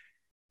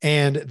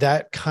 And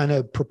that kind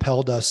of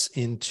propelled us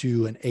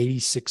into an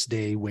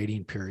 86-day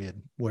waiting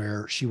period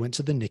where she went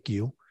to the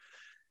NICU.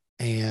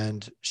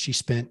 and she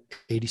spent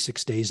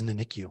 86 days in the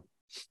NICU.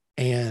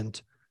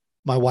 And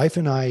my wife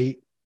and I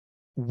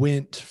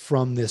went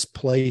from this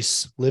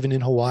place living in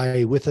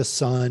Hawaii with a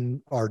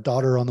son, our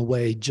daughter on the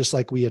way, just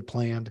like we had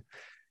planned,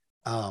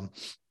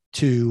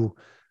 to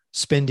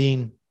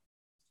spending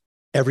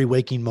every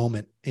waking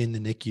moment in the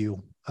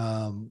NICU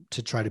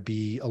to try to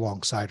be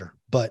alongside her.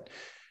 But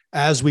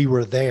as we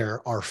were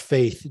there, our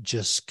faith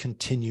just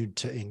continued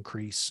to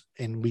increase,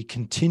 and we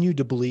continued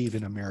to believe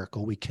in a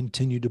miracle. We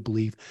continued to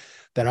believe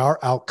that our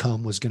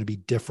outcome was going to be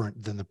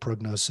different than the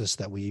prognosis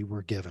that we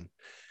were given.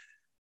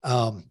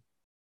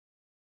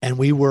 And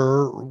we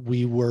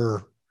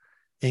were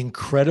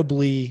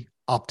incredibly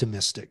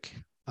optimistic.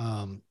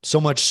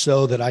 So much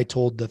so that I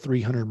told the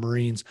 300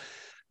 Marines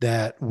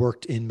that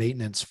worked in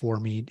maintenance for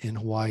me in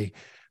Hawaii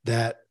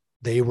that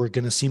they were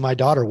going to see my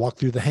daughter walk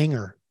through the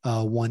hangar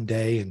one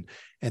day,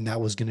 and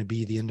that was going to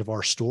be the end of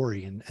our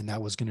story, and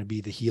that was going to be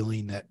the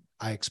healing that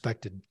I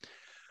expected.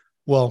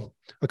 Well,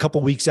 a couple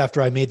of weeks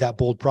after I made that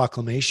bold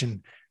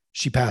proclamation,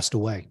 she passed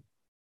away.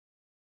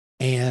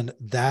 And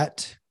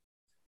that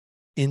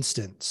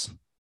instance,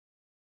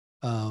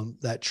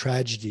 that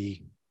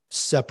tragedy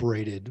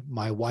separated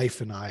my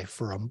wife and I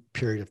for a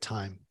period of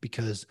time,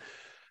 because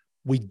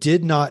we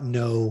did not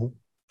know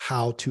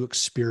how to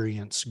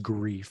experience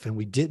grief, and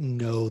we didn't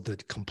know the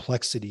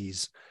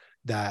complexities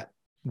that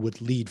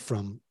would lead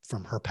from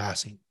her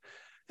passing.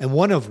 And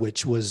one of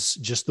which was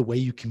just the way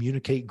you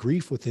communicate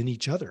grief within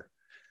each other.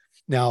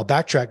 Now,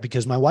 backtrack,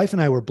 because my wife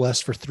and I were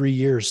blessed for 3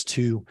 years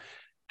to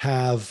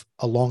have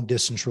a long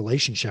distance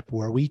relationship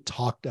where we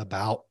talked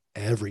about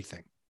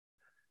everything.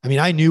 I mean,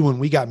 I knew when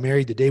we got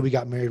married, the day we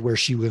got married, where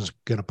she was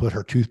going to put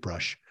her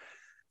toothbrush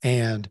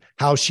and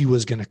how she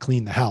was going to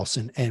clean the house.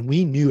 And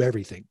we knew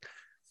everything,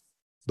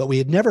 but we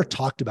had never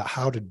talked about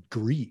how to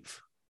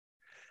grieve.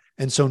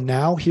 And so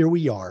now here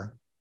we are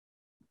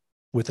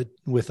with a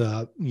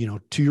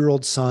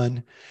 2-year-old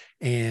son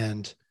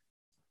and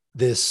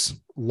this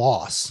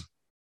loss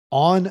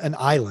on an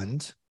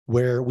island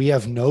where we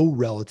have no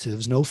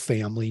relatives, no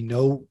family,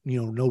 no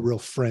real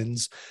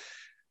friends,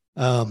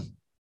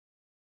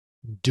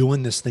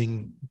 doing this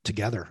thing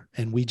together.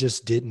 And we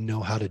just didn't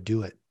know how to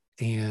do it.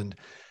 And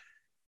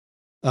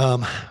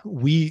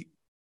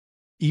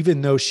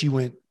even though she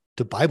went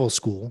to Bible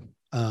school,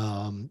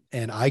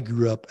 and I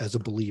grew up as a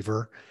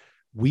believer,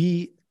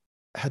 we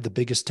had the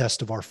biggest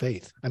test of our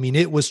faith. I mean,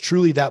 it was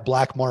truly that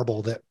black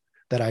marble that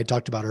I had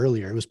talked about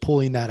earlier. It was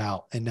pulling that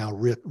out and now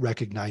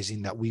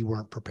recognizing that we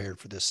weren't prepared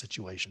for this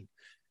situation.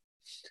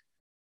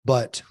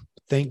 But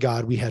thank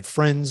God we had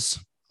friends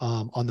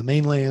on the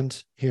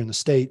mainland here in the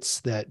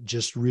States that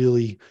just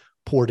really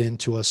poured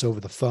into us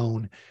over the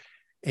phone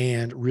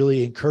and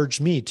really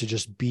encouraged me to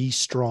just be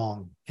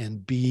strong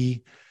and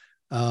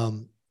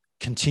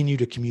continue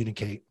to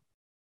communicate.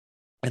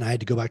 And I had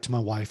to go back to my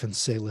wife and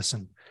say,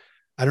 listen,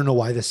 I don't know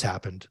why this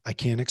happened. I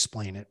can't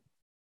explain it,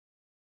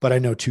 but I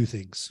know 2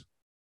 things.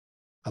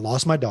 I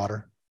lost my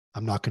daughter.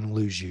 I'm not going to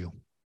lose you.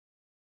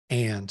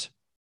 And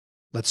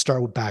let's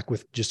start back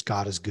with just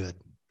God is good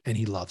and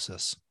he loves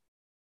us.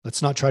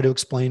 Let's not try to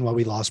explain why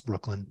we lost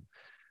Brooklyn,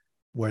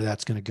 where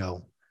that's going to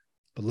go,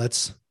 but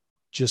let's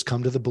just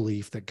come to the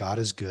belief that God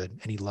is good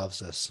and he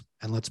loves us,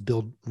 and let's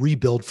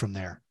rebuild from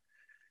there.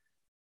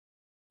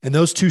 And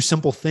those 2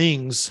 simple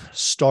things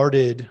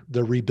started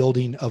the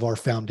rebuilding of our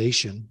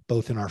foundation,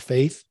 both in our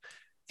faith,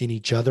 in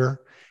each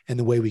other, and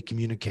the way we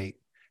communicate.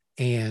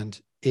 And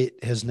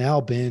it has now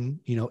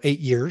been, 8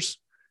 years.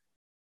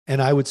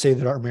 And I would say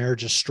that our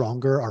marriage is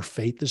stronger. Our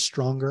faith is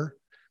stronger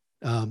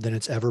than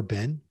it's ever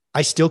been.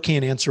 I still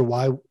can't answer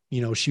why,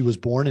 she was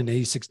born and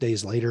 86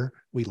 days later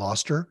we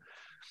lost her.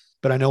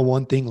 But I know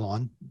one thing,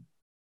 Lon.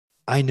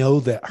 I know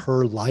that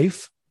her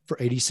life for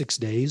 86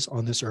 days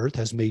on this earth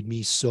has made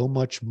me so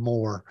much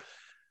more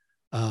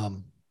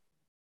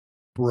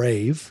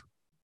brave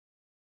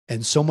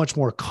and so much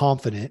more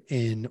confident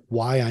in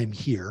why I'm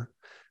here,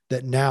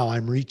 that now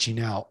I'm reaching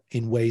out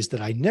in ways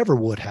that I never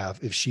would have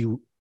if she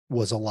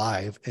was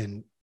alive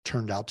and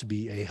turned out to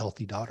be a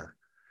healthy daughter.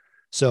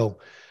 So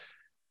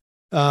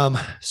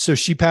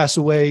she passed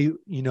away,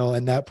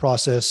 and that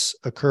process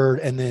occurred.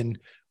 And then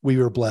we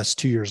were blessed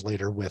 2 years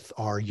later with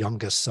our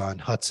youngest son,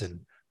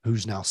 Hudson,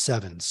 who's now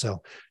 7.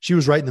 So she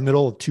was right in the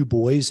middle of 2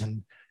 boys.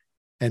 And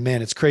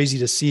man, it's crazy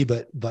to see,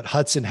 but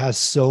Hudson has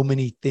so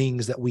many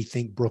things that we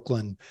think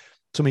Brooklyn,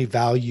 so many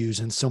values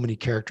and so many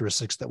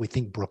characteristics that we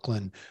think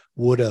Brooklyn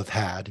would have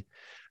had,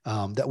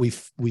 that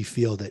we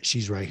feel that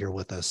she's right here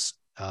with us,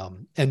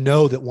 and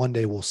know that one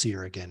day we'll see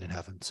her again in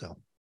heaven. So,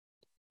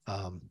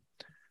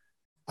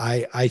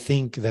 I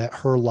think that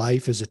her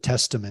life is a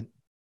testament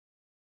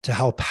to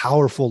how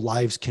powerful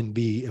lives can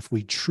be if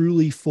we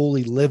truly,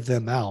 fully live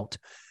them out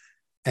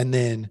and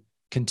then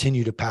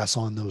continue to pass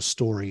on those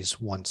stories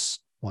once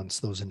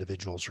those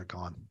individuals are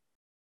gone.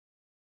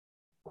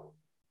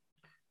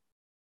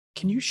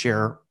 Can you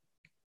share,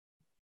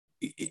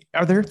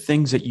 are there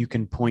things that you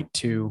can point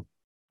to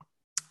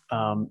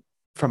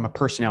from a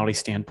personality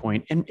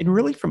standpoint and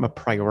really from a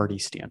priority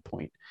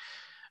standpoint?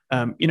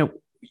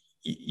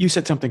 You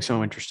said something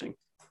so interesting.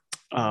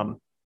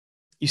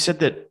 You said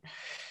that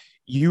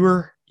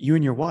you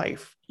and your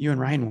wife, you and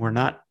Ryan were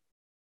not,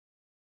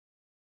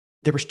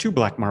 there was two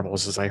black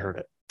marbles as I heard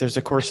it. There's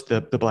of course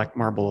the black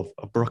marble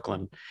of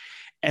Brooklyn.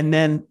 And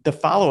then the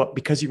follow-up,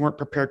 because you weren't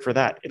prepared for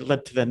that, it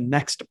led to the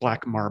next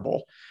black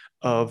marble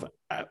of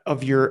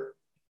your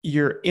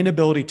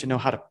inability to know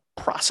how to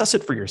process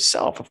it for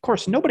yourself. Of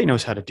course, nobody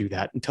knows how to do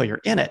that until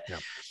you're in it. Yeah.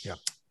 Yeah.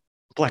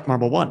 Black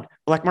marble one.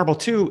 Black marble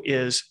two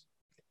is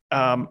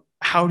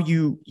how do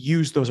you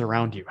use those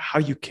around you? How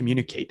you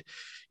communicate?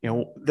 You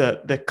know,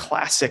 the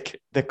classic.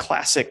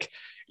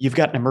 You've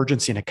got an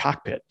emergency in a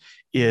cockpit.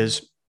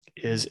 Is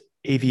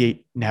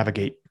aviate,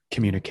 navigate,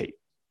 communicate.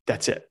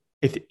 That's it.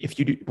 If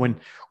you do,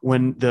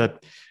 when the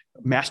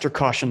master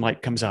caution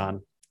light comes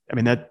on, I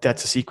mean,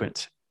 that's a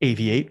sequence.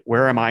 Aviate,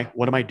 where am I?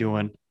 What am I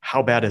doing?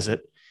 How bad is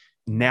it?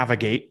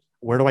 Navigate,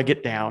 where do I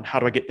get down? How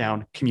do I get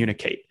down?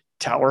 Communicate.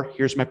 Tower,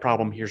 here's my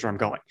problem. Here's where I'm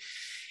going.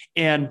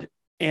 And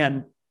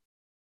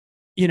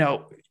you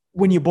know,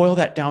 when you boil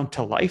that down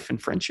to life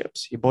and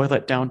friendships, you boil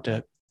it down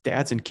to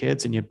dads and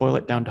kids, and you boil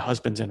it down to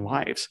husbands and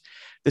wives,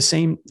 the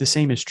same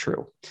is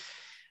true.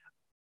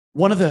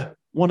 One of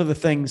the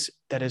things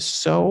that is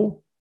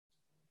so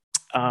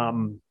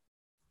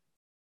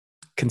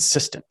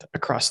consistent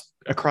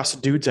across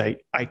dudes I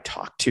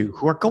talk to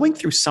who are going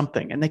through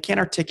something and they can't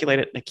articulate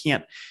it,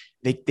 and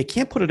they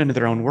can't put it into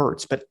their own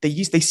words, but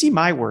they see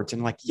my words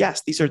and like,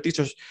 yes, these are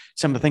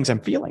some of the things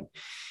I'm feeling,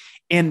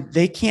 and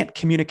they can't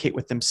communicate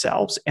with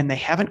themselves, and they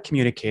haven't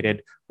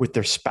communicated with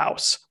their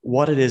spouse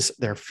what it is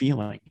they're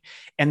feeling,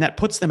 and that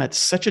puts them at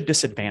such a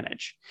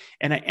disadvantage.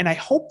 And I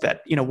hope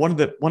that, you know, one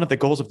of the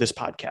goals of this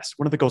podcast,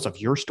 one of the goals of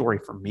your story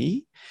for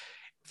me,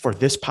 for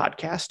this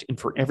podcast, and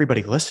for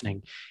everybody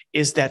listening,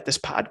 is that this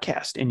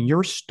podcast and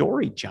your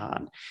story,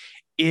 John,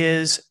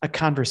 is a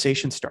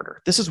conversation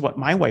starter. This is what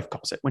my wife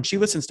calls it. When she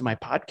listens to my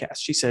podcast,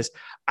 she says,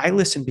 I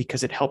listen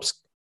because it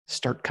helps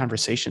start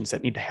conversations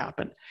that need to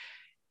happen.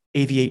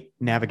 Aviate,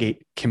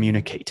 navigate,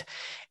 communicate.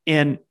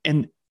 And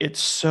it's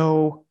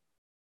so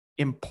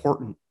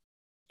important,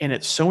 and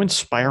it's so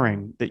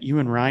inspiring that you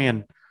and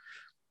Ryan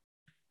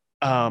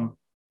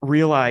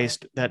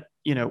realized that,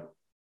 you know,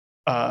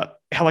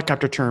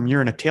 helicopter term,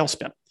 you're in a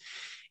tailspin,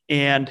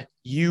 and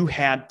you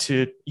had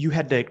to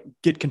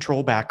get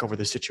control back over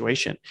the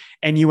situation,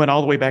 and you went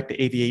all the way back to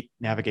aviate,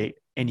 navigate,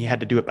 and you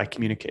had to do it by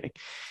communicating.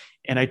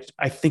 And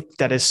I think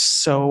that is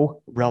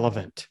so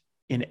relevant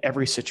in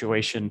every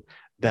situation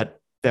that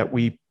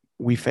we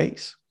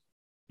face.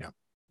 Yeah.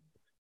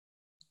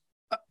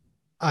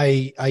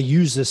 I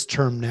use this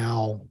term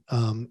now,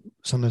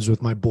 sometimes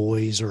with my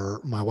boys, or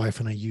my wife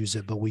and I use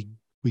it, but we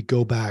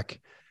go back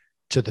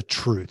to the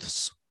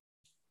truths.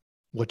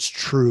 What's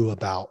true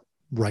about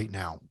right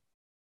now.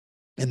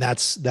 And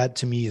that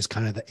to me is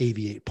kind of the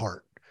aviate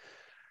part.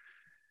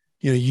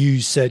 You know,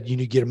 you said you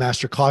need to get a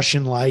master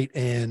caution light,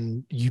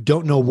 and you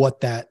don't know what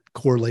that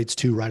correlates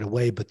to right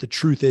away, but the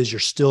truth is you're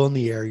still in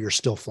the air, you're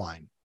still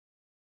flying.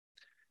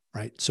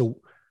 Right? So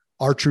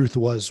our truth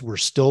was, we're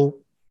still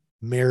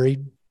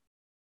married.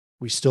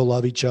 We still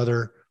love each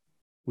other.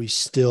 We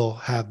still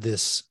have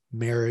this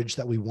marriage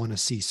that we want to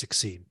see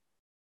succeed.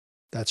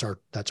 That's our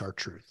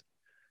truth.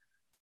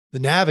 The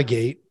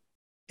navigate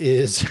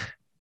is,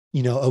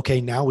 you know,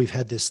 okay, now we've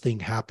had this thing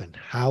happen.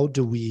 How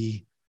do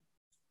we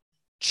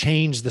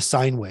change the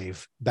sine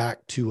wave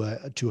back to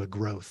a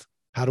growth?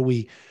 How do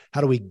we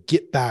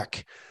get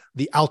back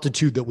the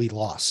altitude that we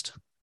lost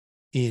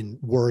in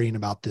worrying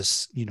about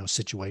this, you know,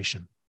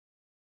 situation?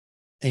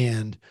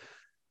 And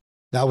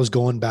that was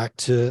going back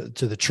to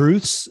the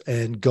truths,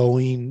 and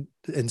going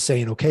and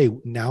saying, okay,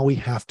 now we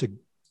have to,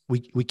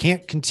 we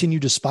can't continue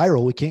to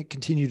spiral. We can't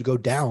continue to go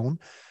down.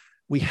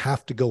 We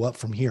have to go up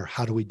from here.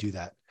 How do we do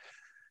that?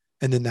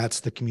 And then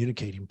that's the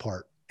communicating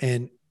part.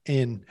 And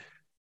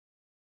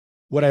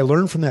what I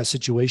learned from that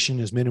situation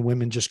is men and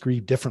women just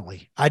grieve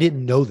differently. I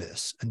didn't know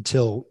this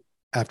until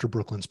after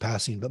Brooklyn's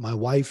passing, but my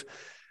wife,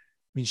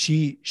 I mean,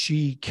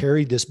 she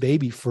carried this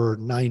baby for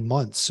 9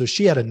 months. So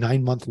she had a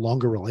 9-month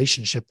longer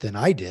relationship than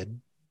I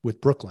did with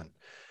Brooklyn.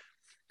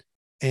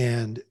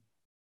 And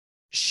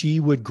she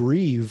would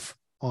grieve,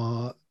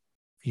 on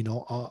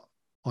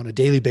a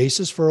daily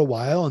basis for a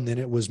while. And then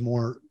it was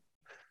more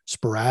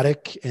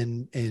sporadic.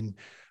 And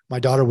my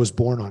daughter was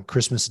born on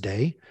Christmas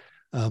Day.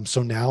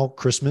 So now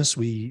Christmas,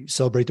 we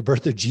celebrate the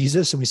birth of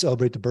Jesus, and we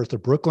celebrate the birth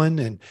of Brooklyn.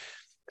 And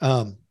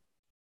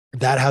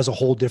that has a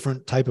whole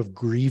different type of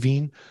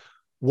grieving.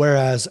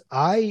 Whereas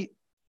I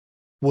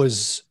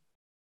was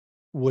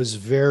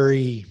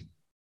very,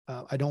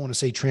 I don't want to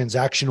say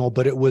transactional,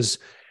 but it was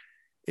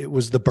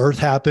the birth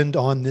happened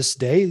on this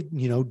day,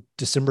 you know,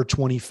 December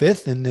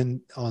 25th. And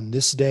then on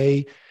this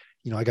day,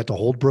 you know, I got to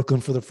hold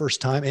Brooklyn for the first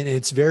time, and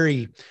it's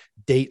very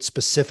date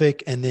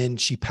specific. And then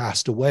she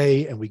passed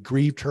away, and we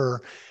grieved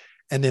her.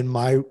 And then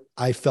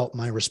I felt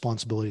my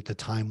responsibility at the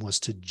time was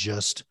to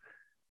just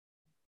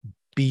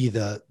be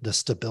the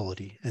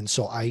stability. And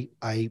so I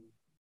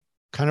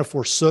kind of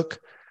forsook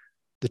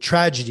the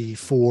tragedy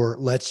for,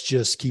 let's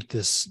just keep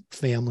this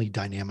family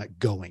dynamic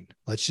going.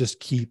 Let's just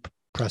keep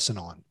pressing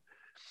on.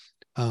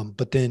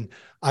 But then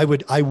I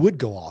would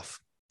go off.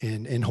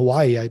 And in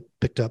Hawaii, I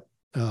picked up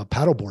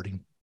paddle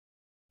boarding,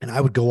 and I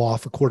would go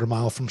off a quarter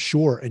mile from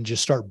shore and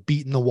just start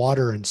beating the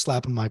water and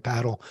slapping my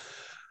paddle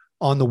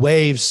on the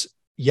waves,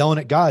 yelling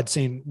at God,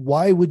 saying,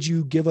 "Why would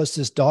you give us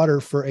this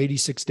daughter for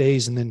 86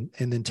 days and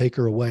then take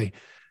her away?"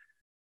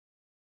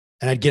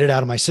 And I'd get it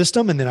out of my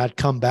system, and then I'd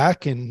come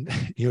back and,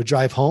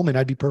 drive home, and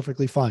I'd be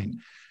perfectly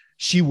fine.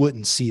 She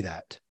wouldn't see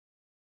that.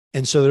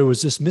 And so there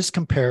was this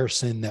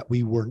miscomparison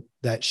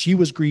that she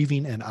was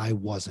grieving and I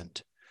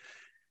wasn't.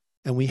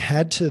 And we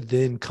had to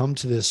then come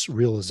to this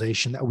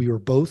realization that we were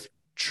both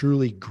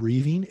truly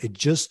grieving. It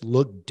just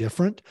looked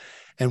different.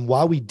 And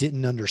while we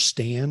didn't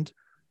understand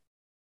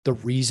the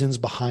reasons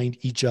behind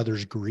each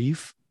other's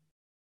grief,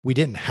 we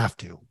didn't have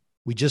to.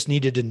 We just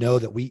needed to know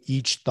that we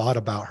each thought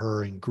about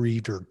her and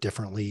grieved her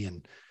differently.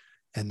 And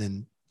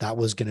then that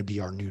was going to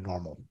be our new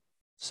normal.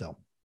 So.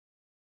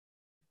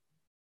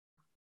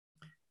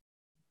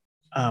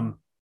 I'm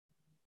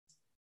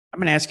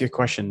going to ask you a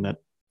question that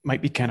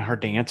might be kind of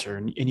hard to answer.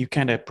 And you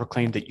kind of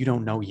proclaimed that you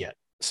don't know yet.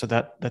 So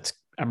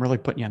I'm really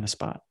putting you on the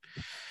spot.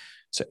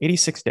 So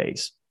 86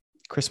 days,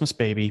 Christmas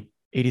baby,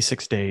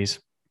 86 days,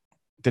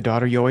 the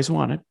daughter you always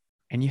wanted,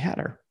 and you had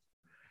her.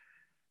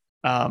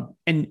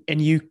 And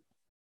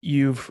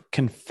you've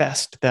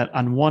confessed that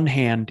on one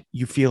hand,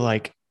 you feel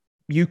like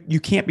you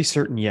can't be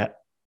certain yet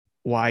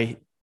why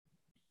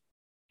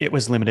it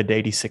was limited to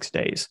 86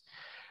 days.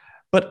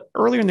 But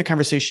earlier in the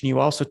conversation, you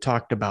also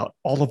talked about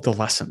all of the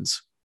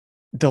lessons,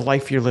 the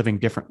life you're living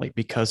differently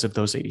because of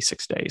those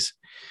 86 days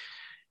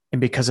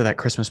and because of that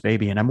Christmas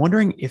baby. And I'm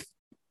wondering if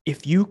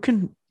you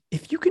can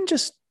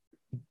just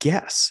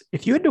guess,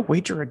 if you had to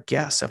wager a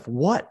guess of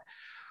what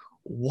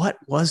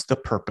was the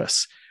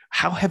purpose,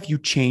 how have you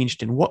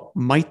changed, and what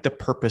might the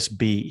purpose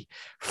be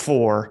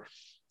for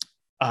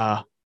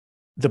the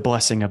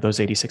blessing of those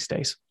 86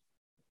 days?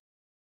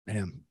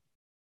 Man.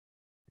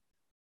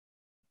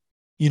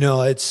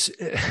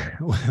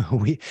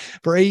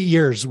 For 8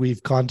 years,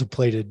 we've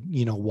contemplated,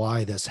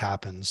 why this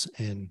happens.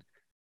 And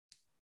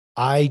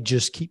I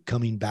just keep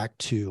coming back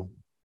to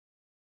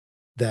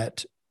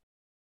that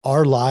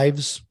our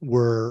lives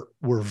were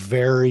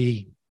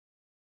very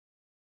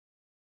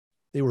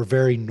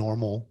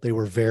normal. They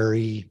were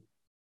very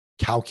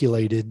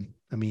calculated.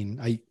 I mean,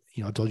 I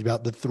told you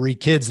about the 3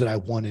 kids that I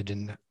wanted,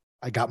 and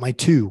I got my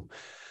 2.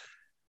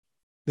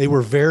 They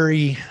were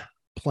very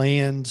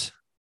planned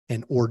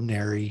and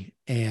ordinary.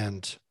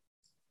 And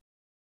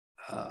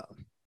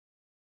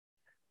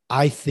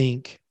I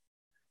think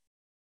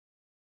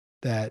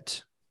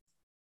that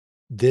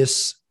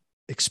this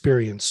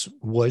experience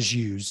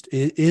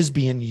is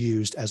being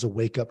used as a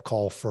wake-up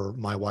call for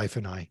my wife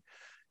and I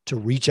to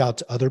reach out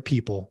to other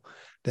people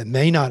that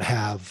may not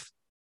have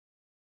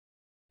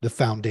the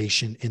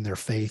foundation in their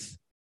faith,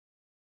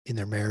 in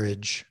their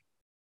marriage,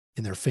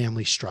 in their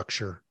family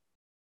structure,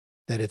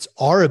 that it's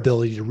our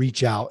ability to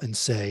reach out and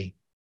say,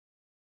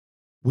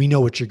 "We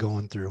know what you're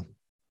going through.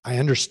 I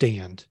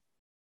understand.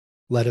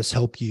 Let us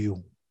help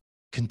you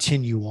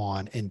continue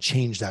on and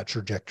change that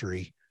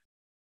trajectory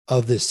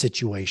of this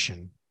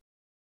situation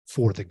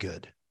for the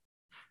good."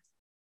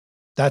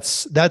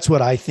 That's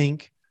what I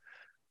think.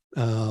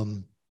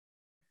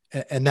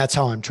 And that's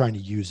how I'm trying to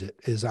use it,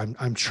 is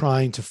I'm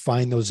trying to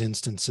find those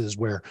instances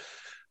where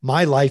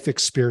my life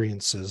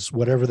experiences,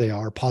 whatever they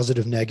are,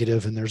 positive,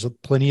 negative, and there's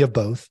plenty of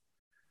both,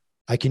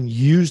 I can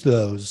use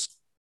those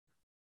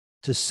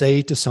to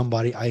say to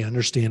somebody, "I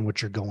understand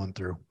what you're going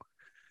through.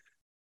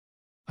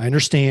 I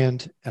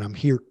understand, and I'm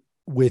here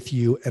with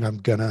you, and I'm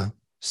going to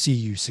see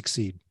you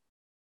succeed."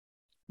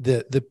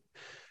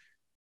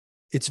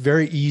 It's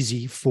very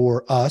easy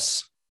for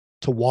us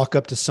to walk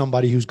up to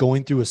somebody who's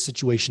going through a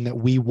situation that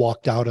we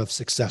walked out of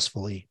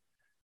successfully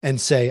and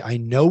say, "I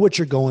know what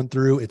you're going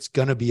through. It's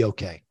going to be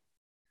okay."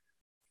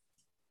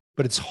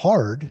 But it's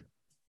hard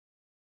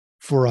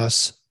for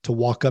us to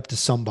walk up to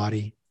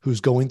somebody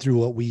who's going through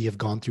what we have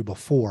gone through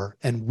before,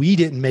 and we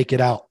didn't make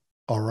it out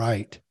all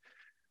right.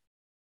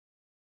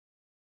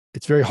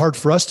 It's very hard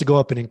for us to go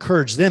up and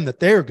encourage them that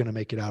they're going to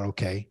make it out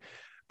okay.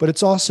 But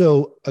it's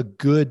also a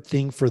good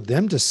thing for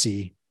them to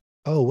see,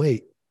 oh,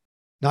 wait,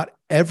 not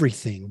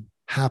everything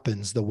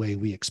happens the way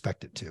we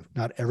expect it to.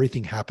 Not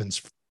everything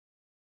happens,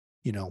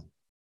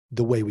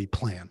 the way we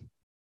plan.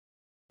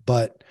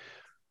 But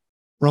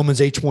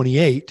Romans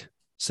 8:28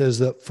 says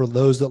that for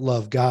those that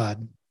love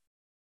God,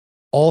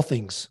 all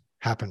things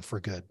happen for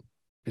good.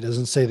 It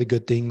doesn't say the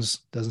good things,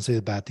 doesn't say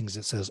the bad things.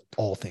 It says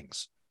all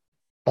things.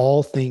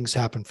 All things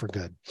happen for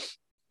good.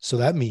 So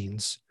that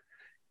means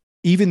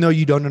even though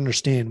you don't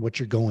understand what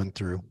you're going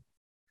through,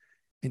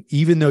 and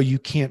even though you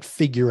can't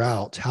figure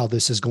out how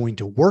this is going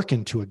to work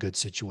into a good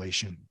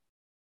situation,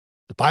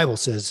 the Bible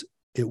says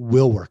it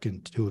will work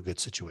into a good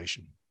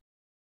situation.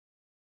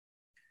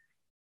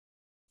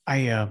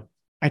 I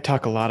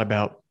talk a lot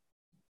about,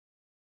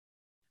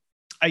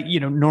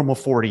 normal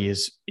 40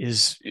 is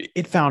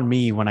it found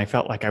me when I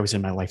felt like I was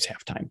in my life's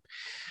halftime.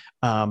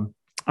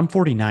 I'm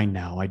 49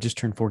 now. I just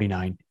turned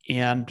 49,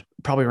 and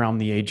probably around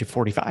the age of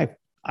 45,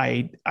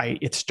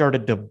 it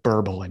started to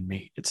burble in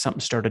me.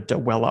 Something started to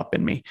well up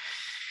in me.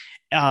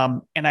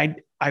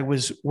 And I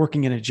was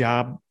working in a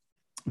job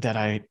that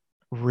I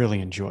really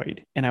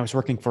enjoyed, and I was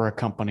working for a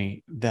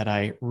company that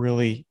I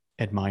really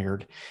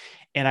admired,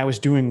 and I was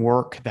doing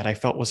work that I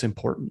felt was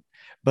important.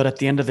 But at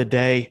the end of the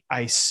day,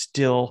 I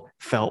still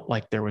felt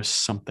like there was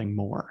something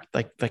more,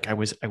 like I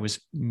was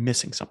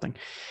missing something.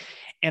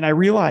 And I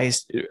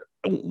realized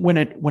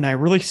when I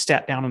really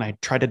sat down and I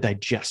tried to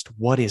digest,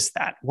 what is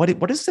that?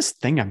 What is this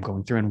thing I'm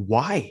going through, and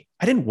why?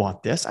 I didn't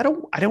want this. I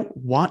don't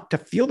want to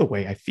feel the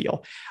way I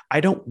feel.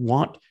 I don't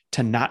want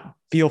to not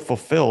feel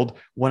fulfilled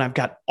when I've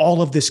got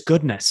all of this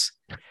goodness,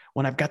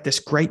 when I've got this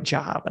great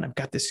job, and I've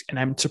got this, and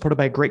I'm supported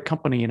by a great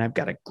company, and I've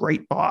got a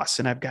great boss,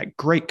 and I've got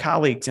great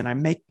colleagues, and I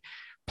make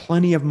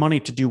plenty of money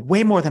to do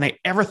way more than I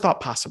ever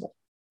thought possible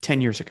 10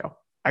 years ago.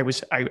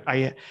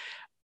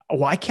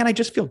 Why can't I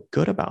just feel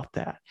good about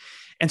that?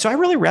 And so I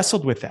really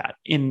wrestled with that.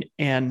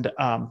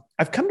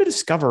 I've come to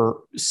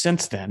discover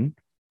since then,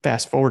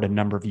 fast forward a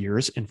number of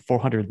years in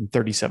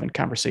 437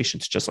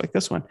 conversations, just like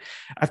this one,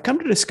 I've come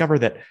to discover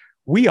that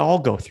we all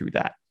go through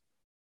that.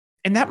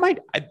 And that might,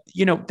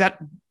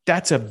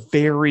 that's a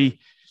very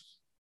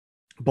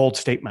bold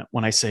statement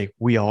when I say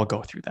we all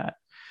go through that.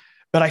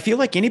 But I feel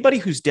like anybody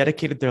who's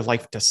dedicated their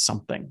life to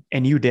something,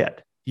 and you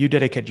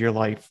dedicated your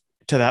life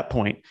to that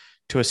point,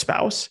 to a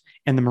spouse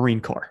and the Marine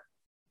Corps.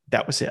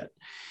 That was it.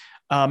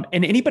 And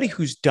anybody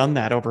who's done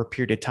that over a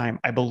period of time,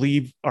 I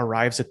believe,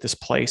 arrives at this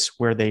place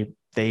where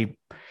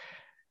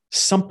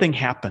something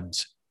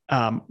happens,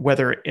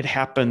 whether it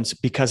happens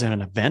because of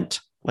an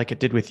event like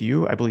it did with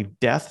you, I believe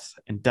death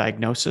and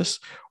diagnosis,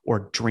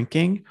 or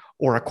drinking,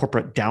 or a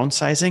corporate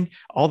downsizing.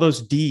 All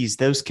those D's,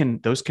 those can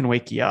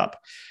wake you up.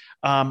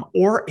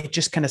 Or it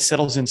just kind of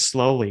settles in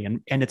slowly,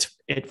 and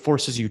it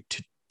forces you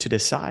to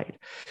decide.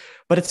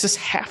 But it's this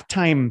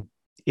halftime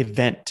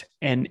event.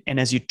 And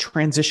as you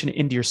transition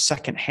into your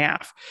second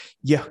half,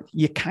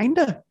 you kind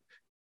of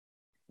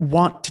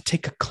want to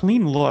take a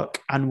clean look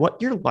on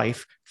what your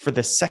life for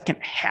the second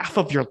half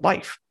of your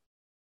life.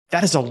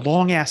 That is a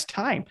long ass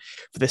time.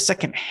 For the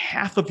second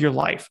half of your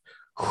life,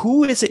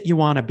 who is it you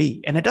want to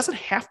be? And it doesn't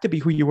have to be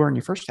who you were in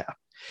your first half.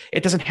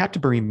 It doesn't have to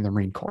be in the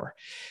Marine Corps.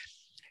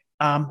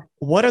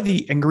 What are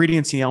the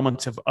ingredients and the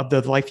elements of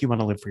the life you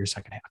want to live for your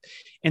second half?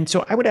 And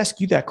so I would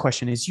ask you that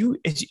question: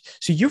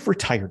 so you've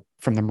retired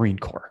from the Marine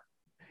Corps.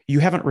 You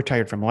haven't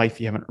retired from life.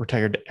 You haven't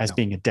retired as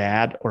being a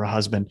dad or a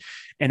husband.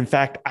 And in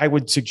fact, I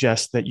would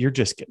suggest that you're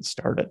just getting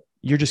started.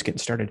 You're just getting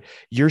started.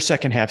 Your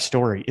second half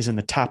story is in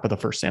the top of the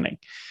first inning.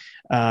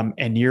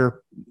 And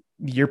you're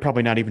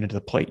probably not even into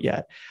the plate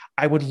yet.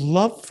 I would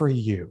love for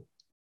you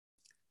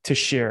to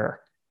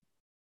share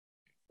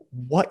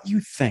what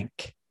you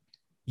think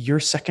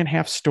your second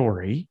half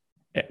story,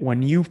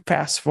 when you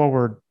fast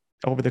forward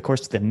over the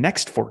course of the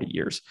next 40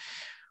 years,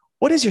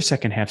 what is your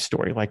second half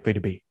story likely to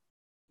be?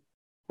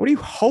 What do you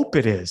hope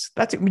it is?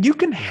 That's it. You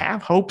can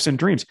have hopes and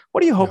dreams.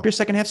 What do you hope your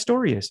second half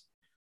story is?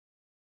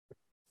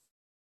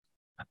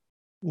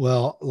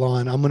 Well,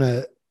 Lon, I'm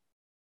going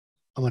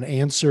to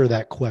answer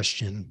that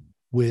question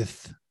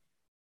with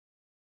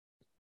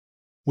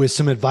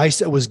some advice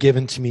that was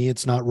given to me.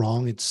 It's not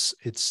wrong. It's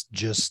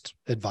just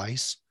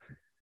advice.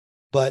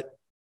 But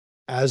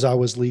as I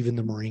was leaving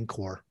the Marine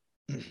Corps,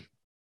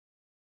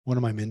 one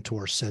of my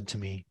mentors said to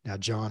me, "Now,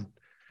 John,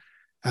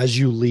 as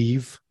you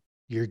leave,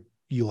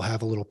 you'll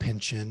have a little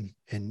pension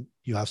and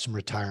you'll have some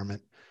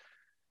retirement.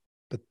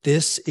 But you're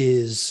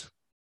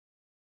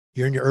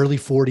in your early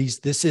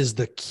 40s. This is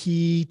the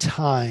key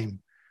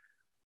time.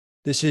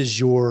 This is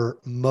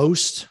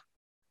the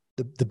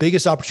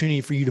biggest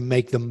opportunity for you to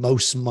make the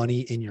most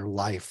money in your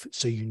life.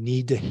 So you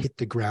need to hit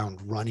the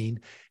ground running,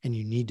 and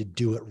you need to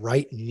do it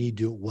right, and you need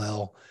to do it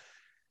well.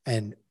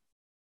 And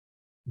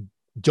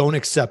don't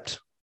accept,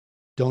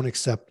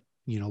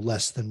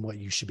 less than what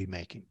you should be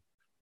making."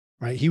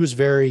 Right? He was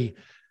very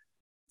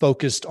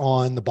focused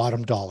on the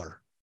bottom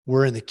dollar.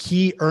 We're in the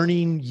key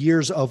earning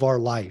years of our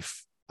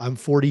life. I'm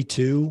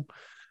 42.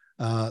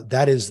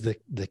 That is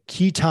the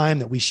key time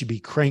that we should be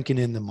cranking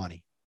in the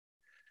money.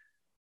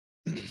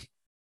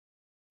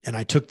 And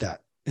I took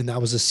that, and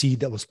that was a seed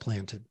that was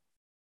planted.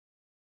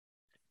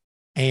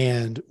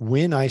 And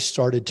when I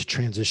started to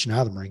transition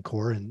out of the Marine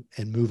Corps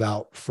and move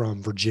out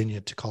from Virginia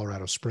to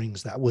Colorado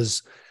Springs, that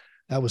was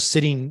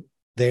sitting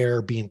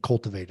there being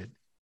cultivated.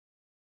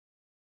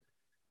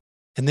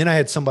 And then I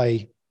had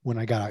somebody, when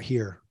I got out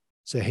here,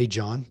 say, "Hey,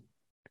 John,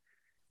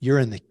 you're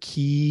in the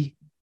key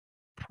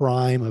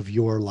prime of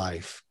your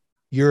life.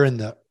 You're in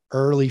the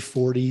early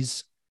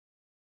 40s.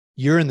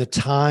 You're in the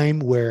time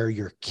where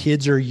your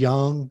kids are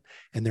young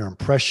and they're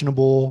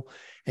impressionable,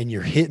 and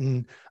you're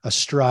hitting a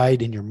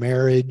stride in your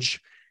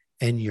marriage,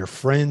 and your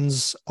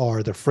friends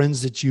are the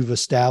friends that you've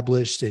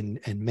established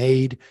and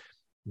made.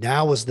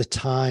 Now is the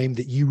time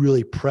that you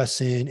really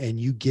press in and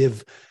you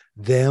give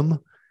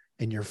them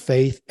and your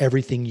faith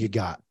everything you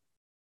got."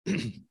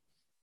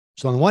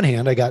 So on the one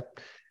hand,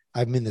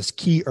 I'm in this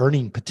key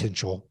earning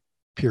potential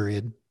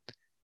period.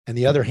 And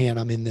the other hand,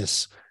 I'm in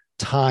this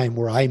time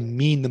where I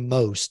mean the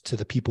most to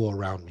the people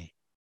around me.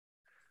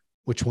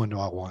 Which one do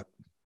I want?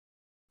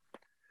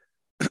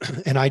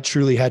 And I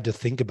truly had to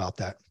think about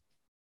that.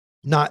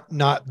 Not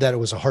that it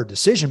was a hard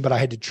decision, but I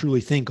had to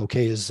truly think,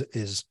 okay, is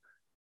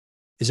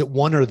it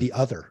one or the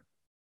other?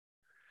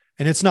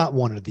 And it's not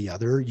one or the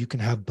other. You can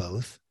have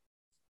both,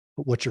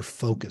 but what's your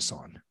focus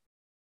on?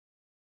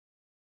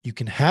 You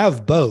can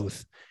have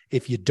both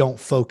if you don't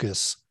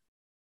focus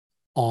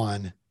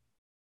on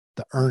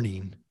the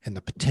earning and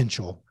the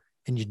potential,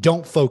 and you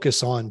don't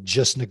focus on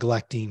just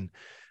neglecting,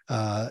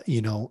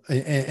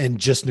 and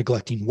just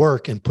neglecting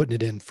work and putting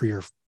it in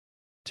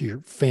to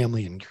your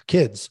family and your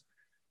kids.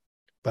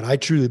 But I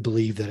truly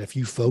believe that if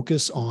you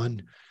focus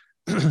on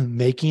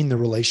making the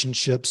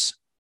relationships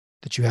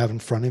that you have in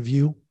front of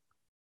you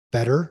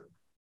better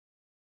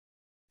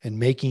and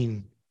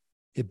making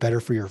it better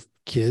for your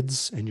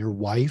kids and your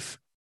wife,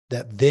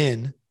 that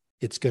then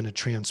it's going to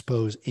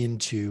transpose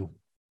into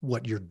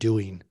what you're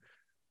doing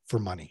for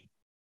money,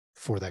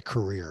 for that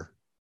career,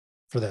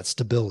 for that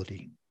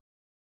stability.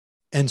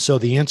 And so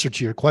the answer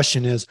to your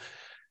question is,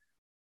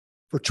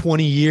 for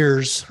 20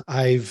 years,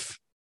 I've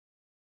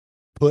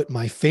put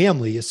my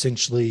family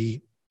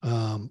essentially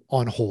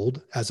on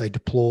hold as I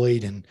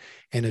deployed and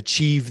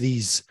achieved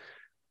these,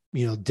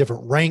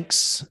 different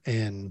ranks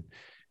and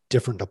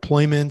different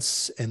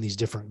deployments and these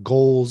different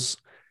goals.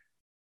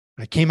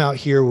 I came out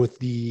here with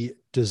the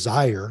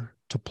desire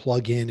to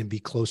plug in and be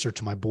closer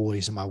to my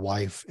boys and my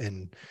wife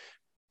and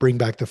bring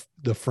back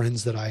the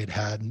friends that I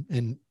had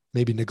and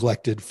maybe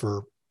neglected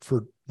for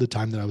the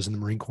time that I was in the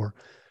Marine Corps.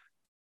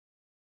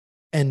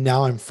 And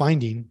now I'm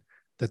finding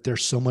that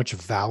there's so much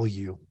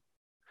value,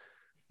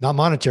 not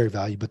monetary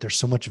value, but there's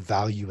so much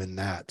value in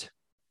that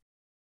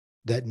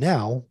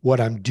now what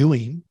I'm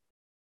doing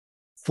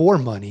for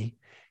money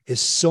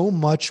is so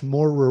much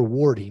more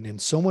rewarding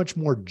and so much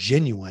more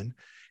genuine.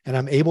 And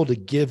I'm able to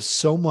give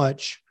so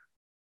much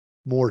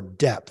more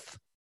depth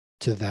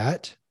to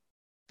that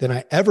than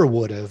I ever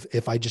would have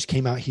if I just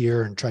came out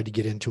here and tried to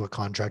get into a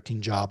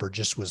contracting job or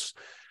just was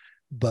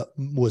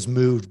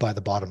moved by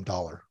the bottom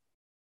dollar.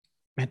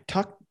 Man,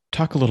 talk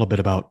a little bit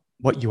about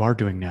what you are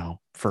doing now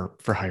for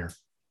hire.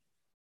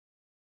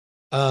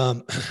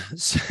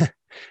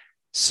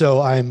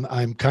 So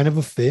I'm kind of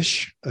a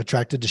fish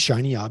attracted to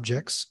shiny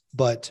objects,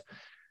 but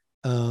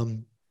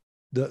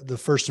the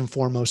first and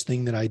foremost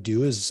thing that I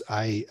do is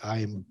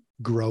I'm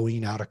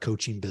growing out a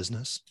coaching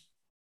business,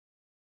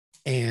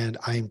 and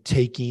I'm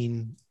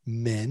taking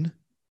men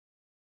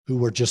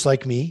who are just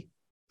like me,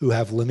 who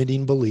have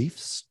limiting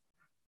beliefs,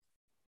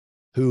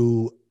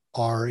 who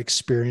are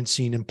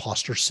experiencing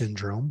imposter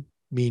syndrome,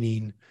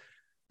 meaning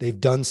they've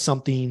done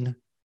something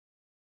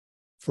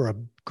for a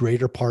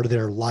greater part of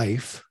their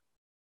life.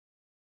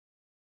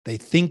 They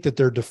think that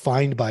they're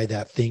defined by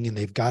that thing and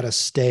they've got to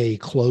stay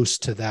close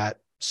to that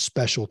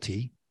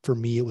specialty. For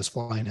me, it was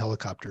flying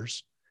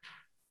helicopters.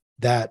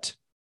 That's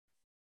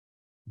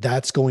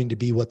going to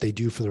be what they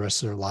do for the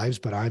rest of their lives.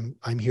 But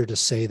I'm here to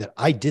say that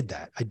I did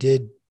that.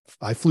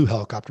 I flew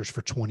helicopters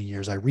for 20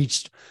 years. I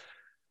reached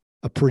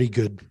a pretty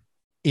good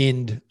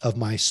end of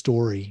my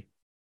story.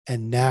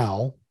 And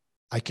now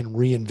I can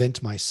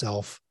reinvent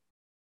myself.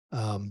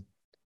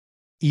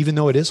 Even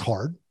though it is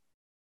hard,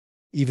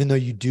 even though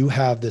you do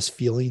have this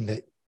feeling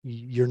that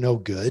you're no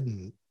good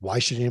and why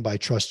should anybody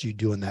trust you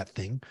doing that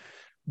thing?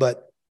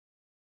 But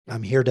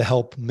I'm here to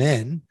help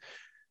men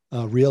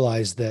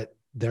realize that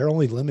they're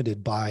only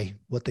limited by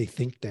what they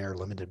think they're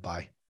limited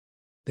by.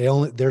 They're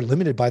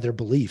limited by their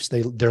beliefs.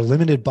 They're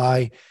limited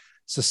by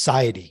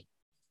society,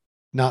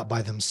 not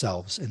by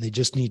themselves. And they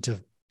just need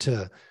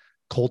to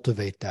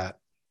cultivate that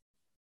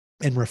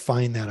and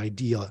refine that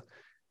idea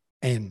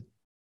and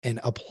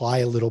apply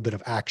a little bit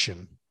of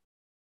action.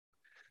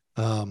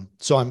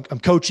 So I'm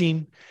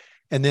coaching,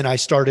 and then I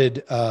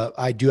started,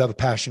 I do have a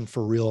passion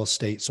for real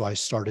estate. So I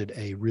started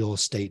a real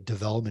estate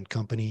development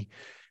company,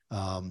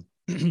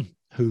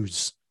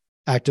 who's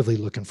actively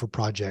looking for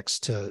projects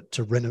to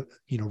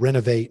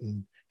renovate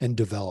and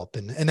develop.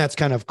 And that's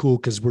kind of cool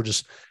because we're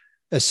just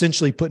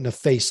essentially putting a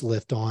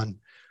facelift on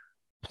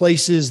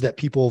places that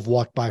people have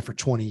walked by for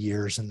 20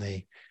 years and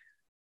they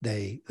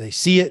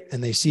see it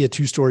and they see a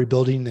 2-story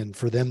building. And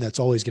for them, that's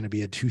always going to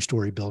be a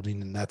 2-story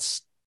building. And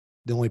that's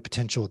the only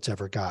potential it's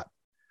ever got.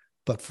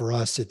 But for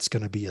us, it's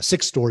going to be a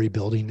 6-story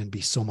building and be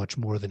so much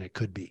more than it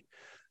could be.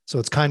 So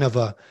it's kind of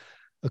a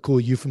cool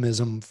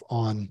euphemism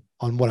on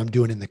what I'm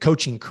doing in the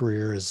coaching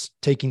career, is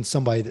taking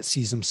somebody that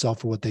sees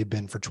themselves for what they've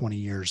been for 20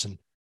 years and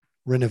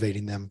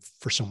renovating them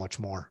for so much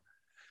more.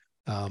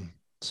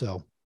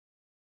 So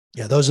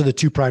yeah, those are the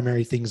 2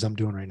 primary things I'm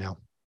doing right now.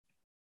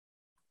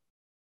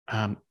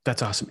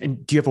 That's awesome.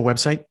 And do you have a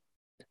website?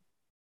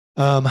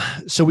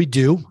 So we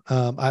do.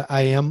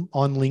 I am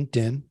on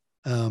LinkedIn.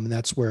 And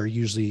that's where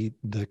usually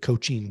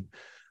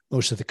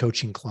most of the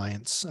coaching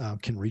clients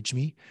can reach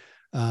me.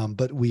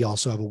 But we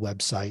also have a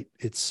website.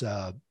 It's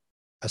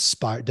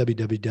Aspire,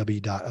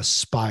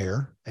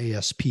 www.aspire,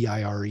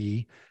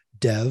 ASPIRE,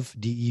 dev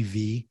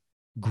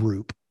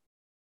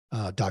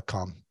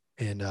group.com.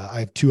 And I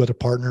have 2 other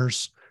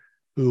partners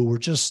who were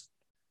just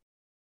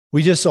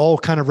we just all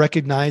kind of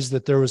recognized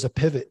that there was a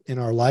pivot in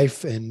our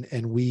life, and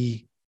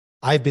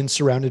I've been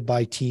surrounded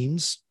by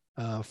teams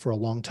for a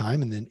long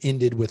time, and then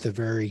ended with a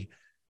very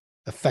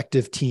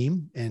effective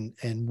team, and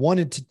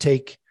wanted to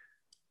take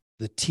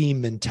the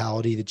team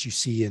mentality that you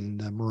see in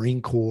the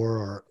Marine Corps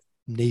or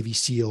Navy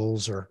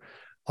SEALs or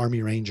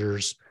Army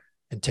Rangers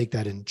and take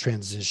that and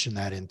transition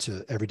that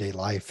into everyday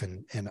life.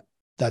 And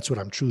that's what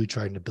I'm truly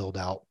trying to build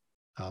out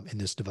in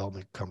this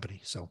development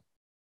company. So.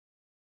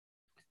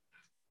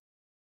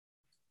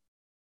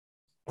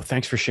 Well,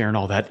 thanks for sharing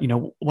all that.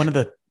 One of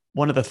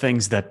the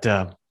things that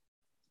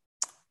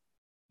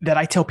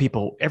I tell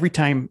people every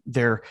time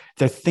they're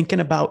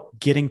thinking about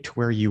getting to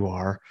where you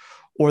are,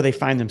 or they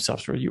find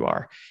themselves where you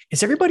are,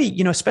 is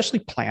everybody, especially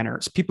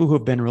planners, people who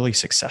have been really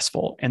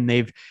successful, and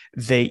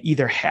they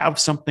either have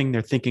something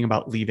they're thinking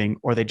about leaving,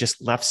 or they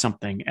just left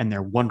something and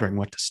they're wondering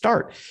what to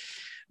start.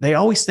 They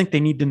always think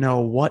they need to know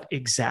what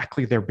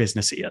exactly their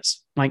business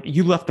is. Like,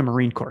 you left the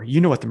Marine Corps,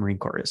 you know what the Marine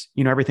Corps is,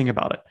 you know everything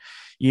about it.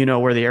 You know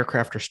where the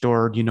aircraft are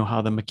stored, you know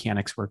how the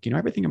mechanics work, you know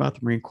everything about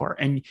the Marine Corps.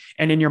 And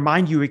in your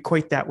mind, you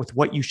equate that with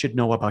what you should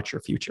know about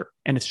your future.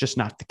 And it's just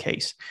not the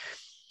case.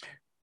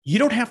 You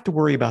don't have to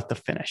worry about the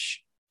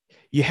finish.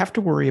 You have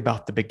to worry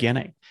about the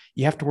beginning.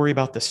 You have to worry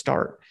about the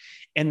start.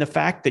 And the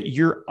fact that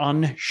you're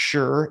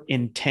unsure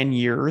in 10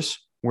 years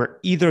where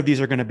either of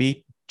these are going to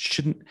be,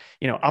 I'm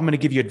going to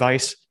give you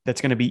advice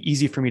that's going to be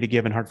easy for me to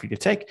give and hard for you to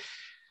take.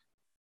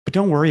 But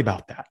don't worry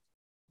about that.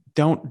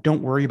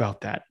 Don't worry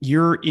about that.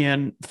 You're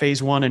in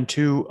phase 1 and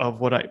 2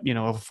 of of a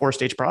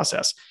 4-stage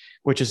process,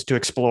 which is to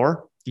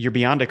explore. You're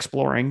beyond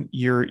exploring.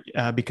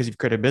 Because you've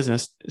created a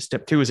business.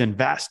 Step 2 is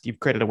invest. You've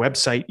created a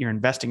website. You're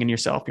investing in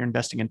yourself. You're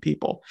investing in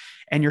people,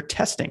 and you're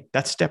testing.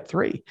 That's step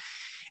 3.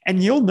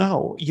 And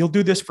you'll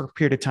do this for a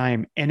period of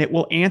time, and it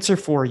will answer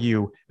for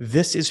you.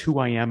 This is who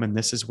I am, and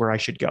this is where I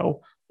should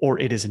go, or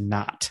it is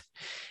not.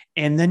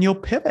 And then you'll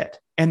pivot,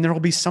 and there'll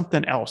be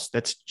something else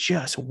that's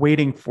just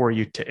waiting for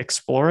you to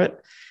explore it,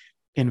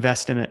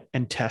 invest in it,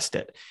 and test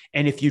it.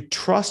 And if you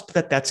trust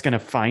that that's going to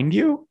find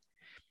you,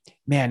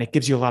 man, it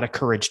gives you a lot of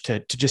courage to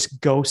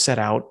just go set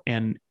out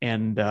and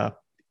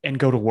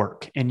go to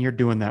work. And you're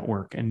doing that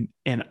work. And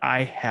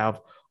I have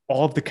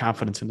all of the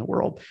confidence in the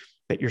world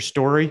that your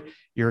story,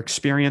 your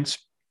experience,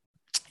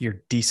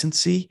 your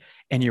decency,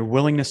 and your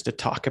willingness to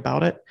talk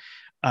about it,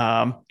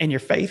 and your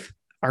faith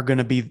are going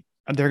to be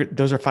there.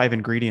 Those are 5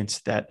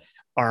 ingredients that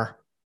are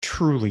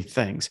truly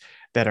things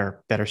that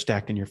are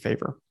stacked in your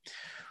favor.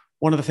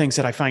 One of the things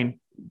that I find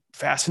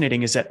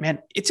fascinating is that, man,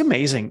 it's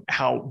amazing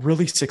how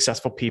really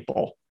successful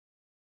people,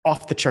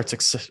 off the charts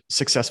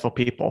successful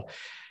people,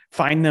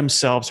 find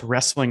themselves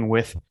wrestling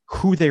with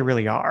who they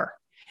really are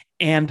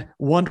and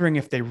wondering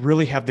if they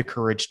really have the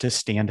courage to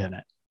stand in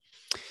it.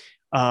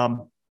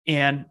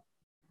 And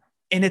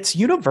it's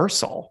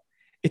universal.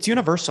 It's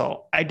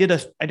universal. I did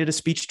a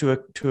speech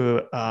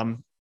to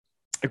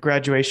a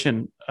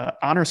graduation,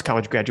 honors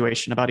college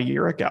graduation about a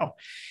year ago.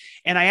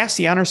 And I asked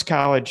the honors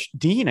college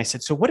dean, I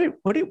said, so what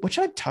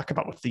should I talk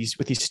about with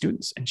these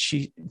students? And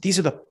these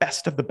are the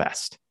best of the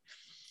best.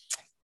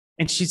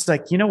 And she's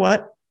like, you know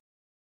what?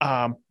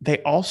 They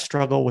all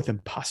struggle with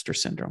imposter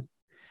syndrome.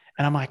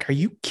 And I'm like, are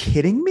you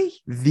kidding me?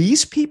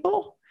 These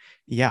people?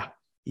 Yeah.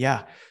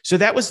 So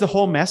that was the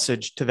whole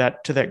message to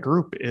that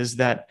group, is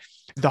that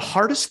the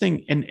hardest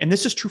thing, and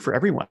this is true for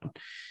everyone.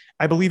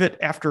 I believe it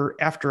after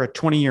a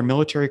 20-year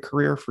military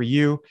career for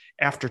you,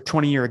 after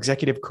 20-year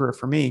executive career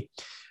for me,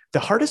 the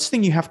hardest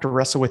thing you have to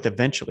wrestle with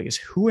eventually is,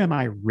 who am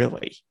I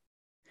really?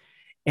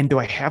 And do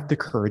I have the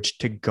courage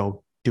to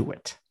go do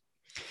it?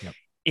 Yep.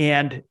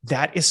 And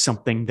that is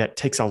something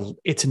that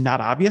it's not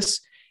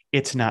obvious.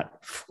 It's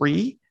not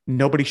free.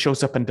 Nobody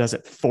shows up and does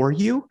it for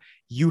you.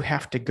 You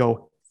have to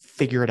go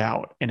figure it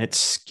out. And it's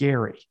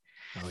scary.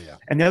 Oh yeah.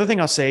 And the other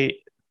thing I'll say,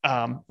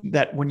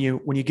 that when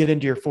you get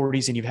into your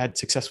 40s and you've had a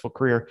successful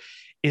career,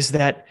 is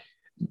that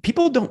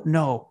people don't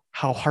know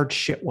how hard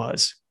shit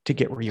was to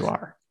get where you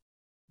are.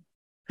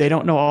 They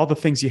don't know all the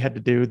things you had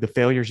to do, the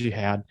failures you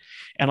had.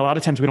 And a lot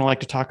of times we don't like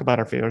to talk about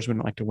our failures. We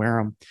don't like to wear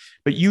them,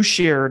 but you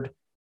shared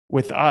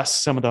with us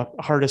some of the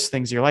hardest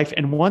things in your life.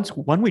 And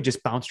one we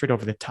just bounced right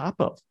over the top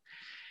of.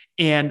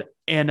 And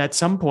at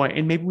some point,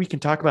 and maybe we can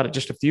talk about it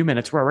just a few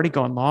minutes, we're already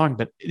going long,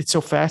 but it's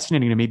so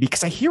fascinating to me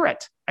because I hear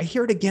it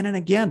again and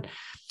again.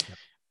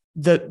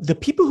 The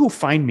people who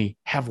find me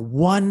have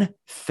one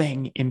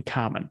thing in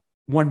common,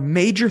 one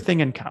major thing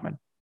in common.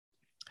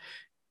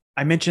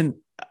 I mentioned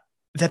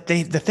that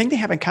the thing they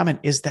have in common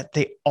is that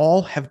they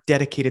all have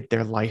dedicated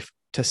their life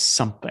to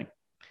something.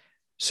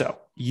 So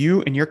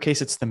in your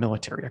case, it's the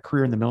military, a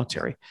career in the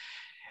military.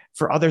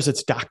 For others,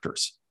 it's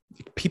doctors,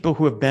 people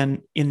who have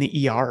been in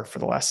the ER for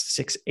the last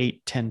 6,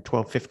 8, 10,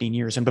 12, 15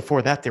 years. And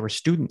before that, they were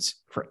students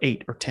for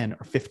 8 or 10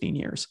 or 15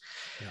 years.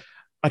 Yeah.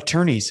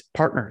 Attorneys,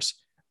 partners,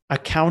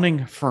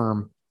 accounting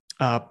firm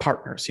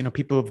partners,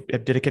 people who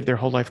have dedicated their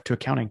whole life to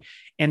accounting,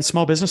 and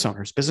small business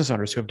owners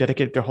who have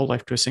dedicated their whole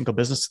life to a single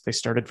business that they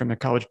started from their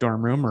college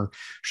dorm room or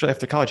shortly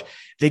after college.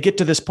 They get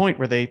to this point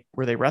where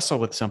they wrestle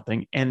with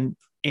something, and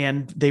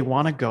and they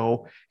want to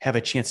go have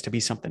a chance to be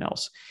something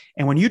else.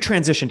 And when you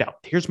transitioned out,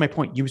 here's my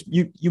point.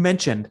 You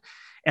mentioned,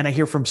 and I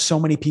hear from so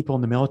many people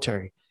in the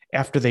military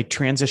after they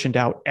transitioned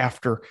out,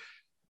 after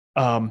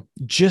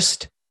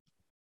just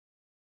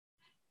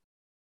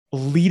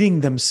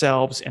leading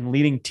themselves and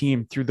leading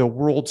team through the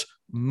world's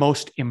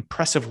most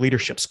impressive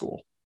leadership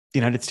school, the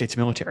United States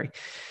military.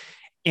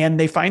 And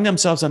they find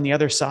themselves on the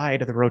other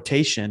side of the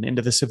rotation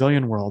into the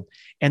civilian world,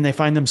 and they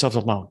find themselves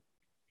alone.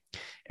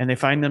 And they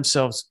find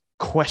themselves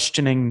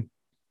questioning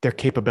their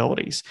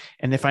capabilities.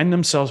 And they find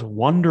themselves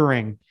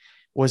wondering,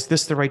 was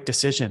this the right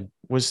decision?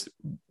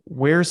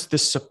 Where's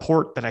this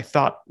support that I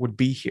thought would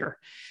be here?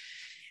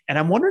 And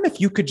I'm wondering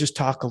if you could just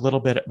talk a little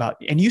bit about,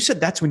 and you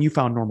said that's when you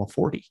found Normal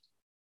 40.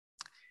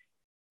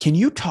 Can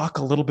you talk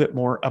a little bit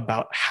more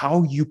about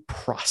how you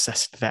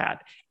processed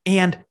that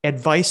and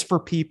advice for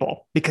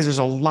people? Because there's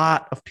a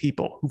lot of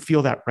people who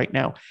feel that right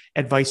now.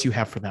 Advice you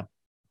have for them.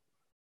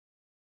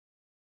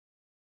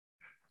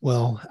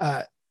 Well,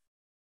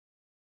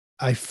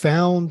 I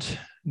found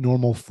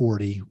Normal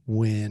 40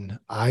 when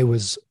I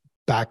was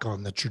back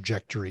on the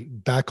trajectory,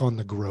 back on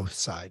the growth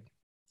side.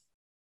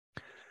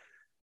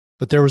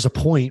 But there was a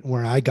point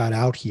where I got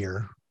out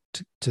here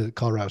to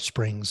Colorado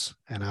Springs,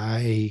 and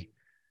I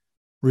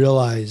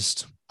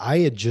realized I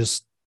had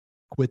just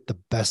quit the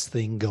best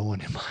thing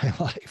going in my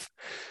life.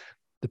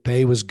 The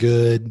pay was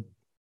good.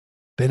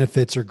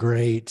 Benefits are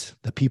great.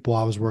 The people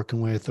I was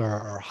working with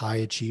are high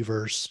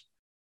achievers.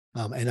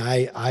 And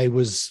I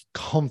was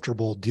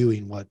comfortable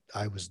doing what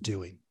I was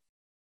doing.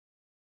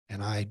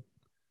 And I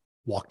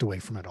walked away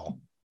from it all.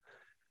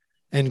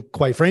 And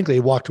quite frankly, I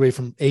walked away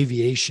from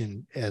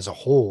aviation as a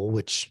whole,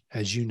 which,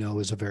 as you know,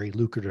 is a very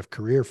lucrative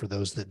career for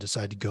those that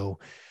decide to go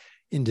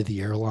into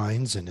the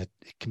airlines, and it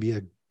can be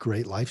a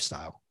great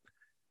lifestyle.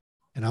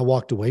 And I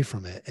walked away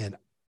from it. And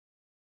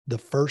the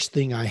first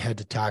thing I had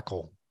to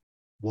tackle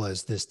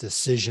was this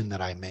decision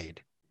that I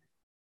made.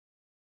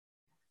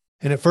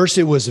 And at first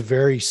it was a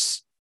very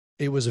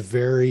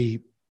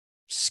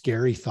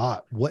scary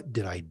thought. What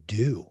did I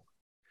do?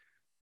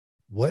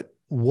 What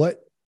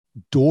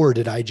door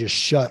did I just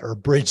shut, or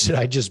bridge did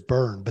I just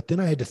burn? But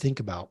then I had to think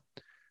about,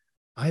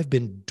 I've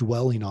been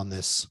dwelling on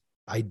this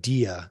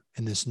idea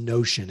and this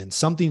notion, and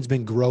something's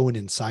been growing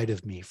inside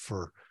of me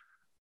for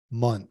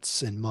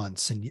months and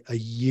months and a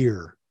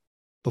year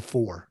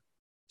before.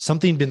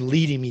 Something been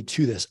leading me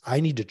to this. I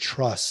need to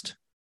trust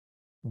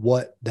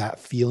what that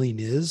feeling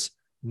is,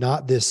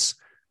 not this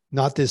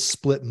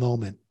split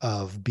moment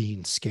of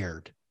being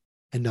scared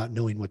and not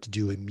knowing what to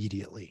do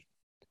immediately.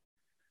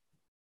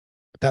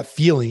 That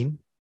feeling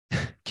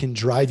can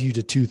drive you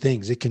to two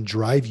things. It can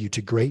drive you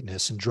to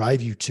greatness and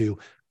drive you to,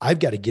 I've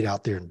got to get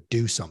out there and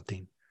do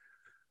something.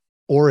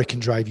 Or it can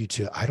drive you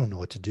to, I don't know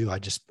what to do. I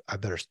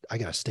got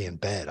to stay in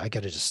bed. I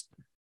got to just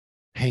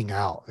hang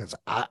out.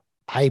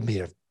 I may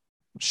have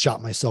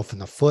shot myself in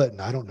the foot and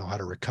I don't know how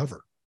to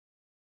recover.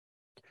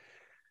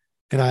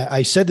 And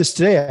I said this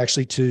today,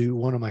 actually, to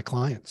one of my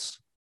clients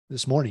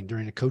this morning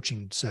during a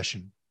coaching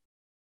session.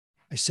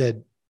 I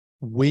said,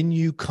 when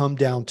you come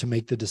down to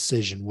make the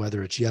decision,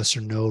 whether it's yes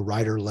or no,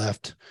 right or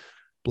left,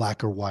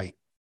 black or white,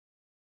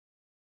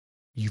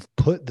 you've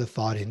put the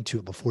thought into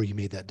it before you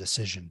made that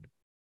decision.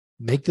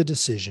 Make the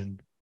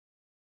decision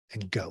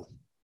and go.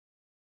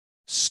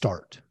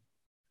 Start.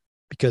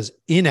 Because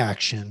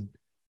inaction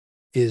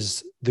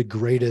is the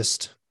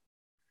greatest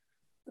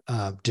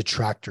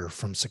detractor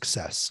from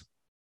success.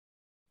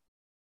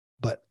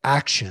 But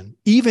action,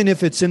 even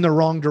if it's in the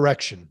wrong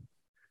direction,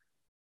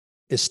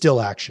 is still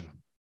action.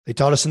 They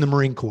taught us in the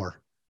Marine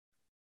Corps.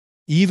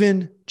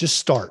 Even just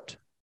start.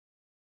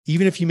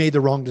 Even if you made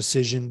the wrong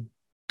decision,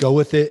 go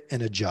with it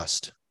and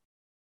adjust.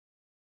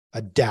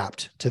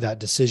 Adapt to that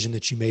decision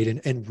that you made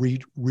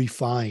and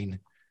refine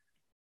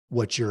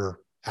what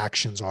your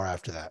actions are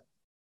after that.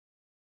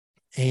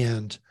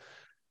 And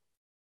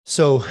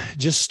so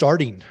just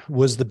starting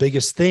was the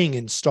biggest thing.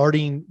 And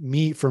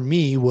starting for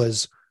me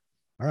was,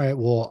 all right,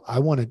 well,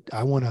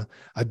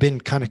 I've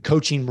been kind of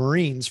coaching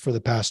Marines for the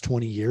past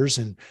 20 years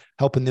and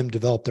helping them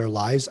develop their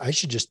lives.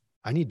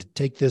 I need to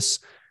take this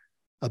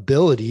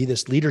ability,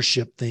 this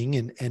leadership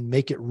thing, and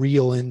make it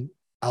real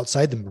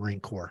outside the Marine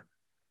Corps.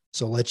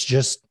 So let's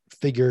just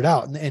figure it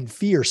out. And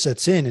fear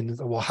sets in, and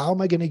well, how am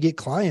I going to get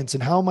clients?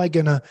 And how am I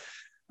going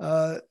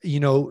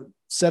to,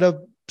 set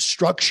up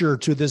structure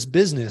to this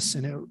business?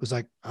 And it was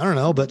like, I don't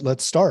know, but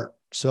let's start.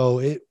 So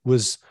it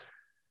was,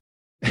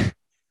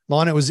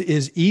 Lon, it was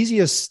as easy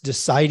as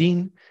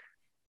deciding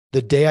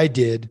the day I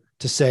did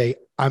to say,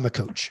 I'm a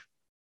coach.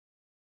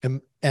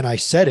 And I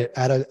said it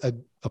at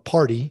a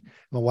party.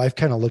 My wife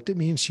kind of looked at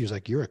me and she was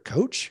like, you're a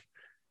coach?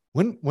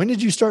 When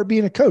did you start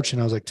being a coach?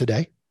 And I was like,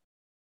 today.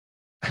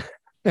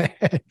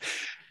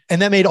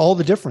 And that made all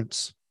the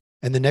difference.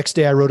 And the next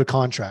day I wrote a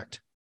contract.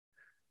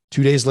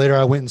 2 days later,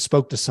 I went and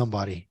spoke to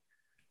somebody.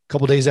 A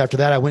couple of days after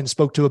that, I went and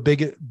spoke to a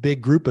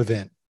big group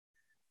event.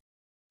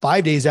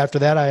 5 days after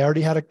that, I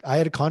already had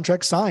a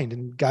contract signed,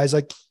 and guys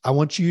like, I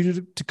want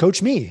you to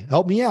coach me,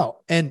 help me out.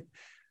 And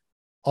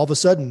all of a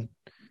sudden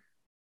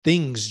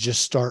things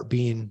just start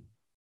being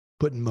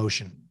put in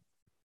motion.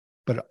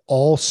 But it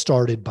all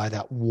started by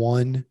that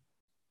one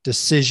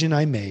decision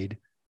I made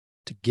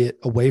to get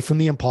away from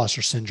the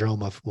imposter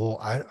syndrome of, well,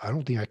 I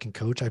don't think I can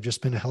coach. I've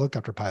just been a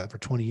helicopter pilot for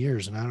 20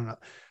 years and I don't know,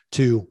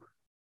 to,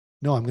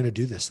 no, I'm going to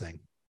do this thing.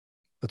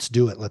 Let's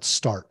do it. Let's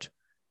start.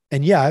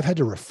 And yeah, I've had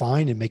to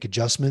refine and make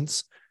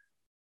adjustments,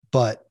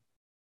 but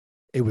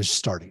it was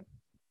starting.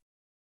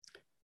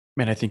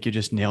 Man, I think you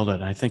just nailed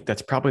it. I think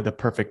that's probably the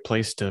perfect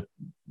place to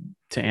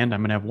end.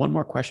 I'm going to have one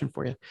more question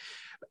for you.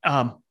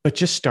 But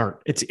just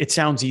start. It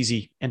sounds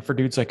easy. And for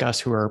dudes like us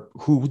who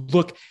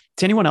look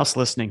to anyone else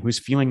listening, who's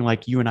feeling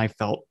like you and I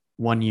felt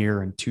 1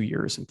 year and 2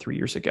 years and 3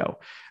 years ago,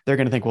 they're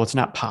going to think, well, it's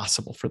not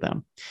possible for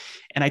them.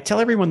 And I tell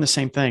everyone the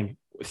same thing.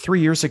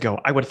 3 years ago,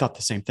 I would have thought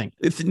the same thing.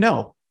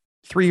 No,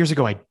 3 years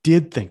ago, I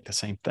did think the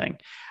same thing.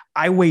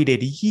 I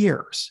waited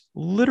years,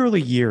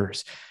 literally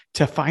years,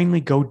 to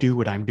finally go do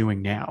what I'm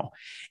doing now.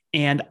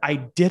 And I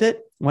did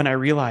it when I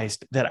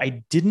realized that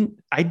I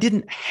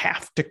didn't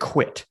have to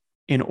quit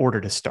in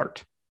order to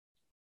start.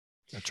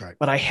 That's right.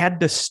 But I had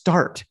to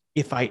start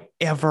if I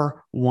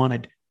ever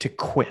wanted to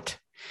quit.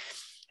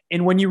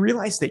 And when you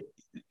realize that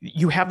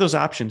you have those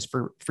options,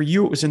 for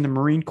you, it was in the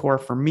Marine Corps.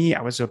 For me,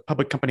 I was a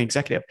public company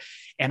executive.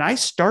 And I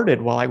started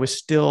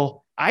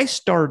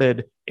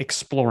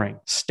exploring.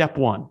 Step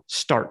one,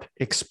 start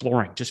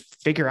exploring,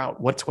 just figure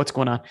out what's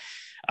going on.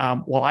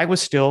 While I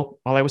was still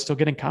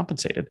getting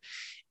compensated.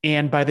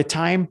 And by the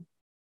time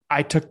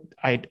I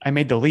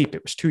made the leap,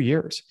 it was 2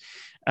 years.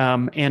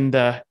 And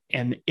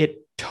it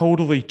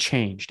totally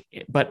changed,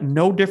 but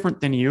no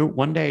different than you.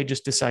 One day I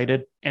just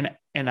decided, and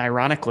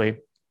ironically,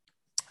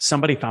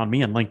 somebody found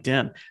me on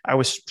LinkedIn. I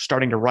was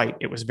starting to write.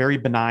 It was very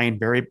benign,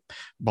 very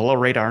below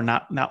radar,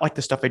 not like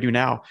the stuff I do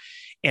now.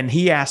 And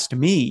he asked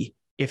me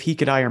if he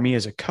could hire me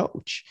as a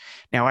coach.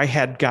 Now, I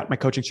had got my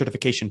coaching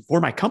certification for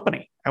my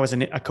company. I was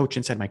a coach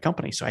inside my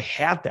company, so I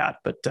had that.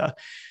 But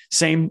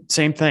same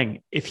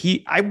thing.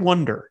 I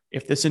wonder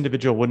if this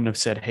individual wouldn't have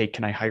said, "Hey,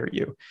 can I hire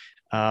you?"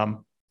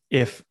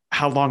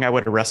 How long I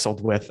would have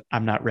wrestled with,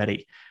 "I'm not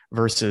ready,"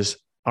 versus,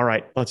 "All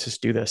right, let's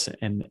just do this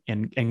and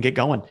get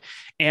going,"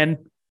 and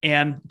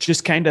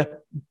just kind of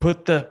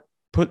put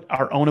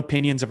our own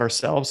opinions of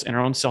ourselves and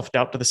our own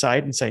self-doubt to the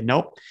side and say,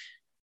 "Nope,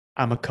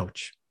 I'm a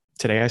coach.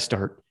 Today I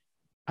start.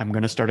 I'm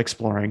going to start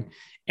exploring,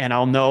 and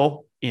I'll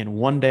know in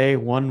 1 day,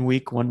 1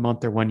 week, 1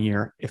 month, or 1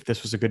 year if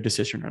this was a good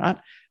decision or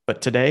not.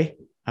 But today,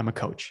 I'm a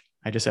coach."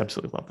 I just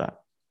absolutely love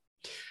that.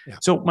 Yeah.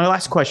 So my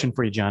last question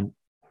for you, John.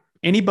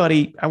 I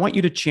want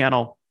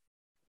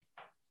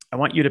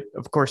you to,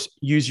 of course,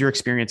 use your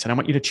experience, and I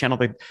want you to channel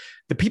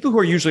the people who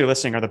are usually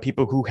listening are the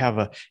people who have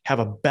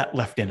a bet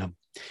left in them.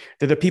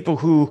 They're the people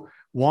who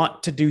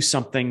want to do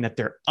something that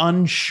they're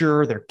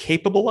unsure they're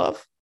capable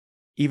of,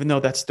 even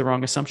though that's the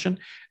wrong assumption.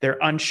 They're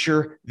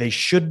unsure they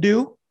should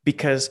do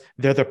because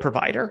they're the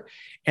provider,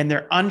 and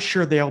they're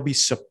unsure they'll be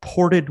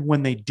supported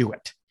when they do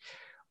it.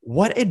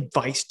 What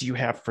advice do you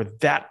have for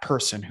that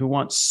person who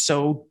wants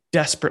so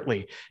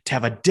desperately to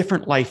have a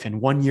different life in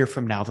 1 year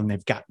from now than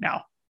they've got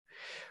now?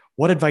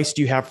 What advice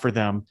do you have for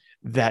them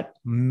that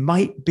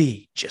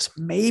just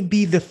may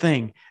be the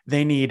thing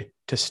they need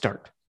to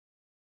start?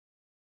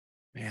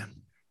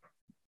 Man.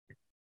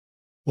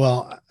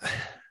 Well,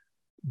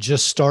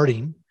 just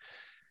starting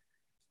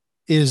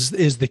is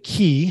the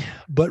key,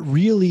 but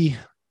really,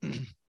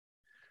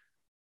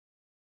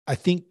 I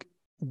think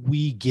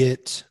we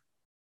get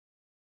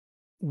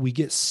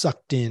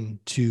sucked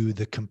into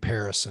the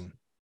comparison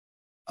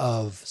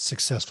of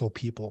successful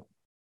people,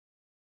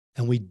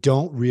 and we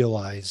don't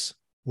realize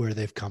where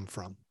they've come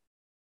from.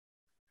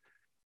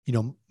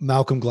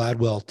 Malcolm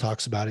Gladwell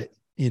talks about it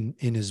in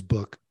his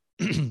book.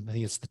 I think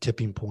it's The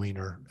Tipping Point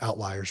or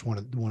Outliers, one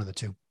of the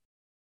two,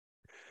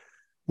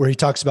 where he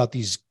talks about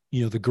these,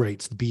 the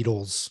greats, the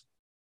Beatles,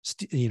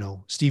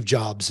 Steve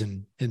Jobs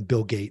and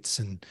Bill Gates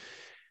and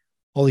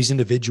all these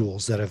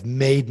individuals that have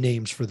made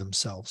names for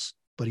themselves.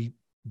 But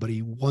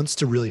he wants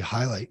to really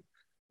highlight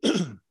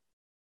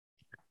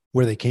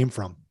where they came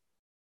from.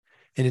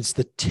 And it's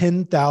the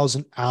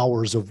 10,000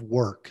 hours of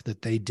work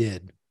that they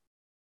did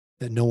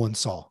that no one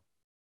saw.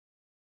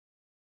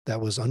 That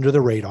was under the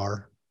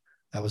radar.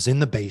 That was in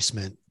the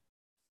basement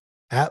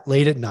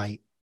late at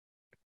night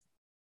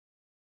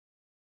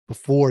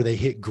before they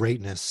hit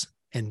greatness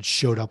and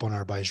showed up on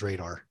everybody's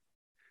radar.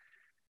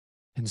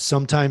 And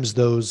sometimes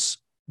those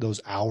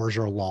hours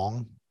are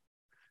long.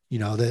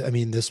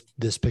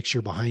 This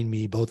picture behind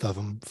me, both of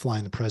them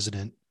flying the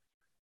president.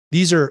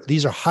 These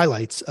are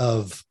highlights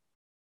of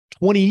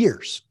 20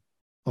 years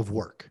of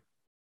work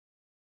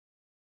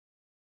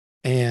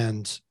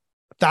and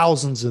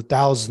thousands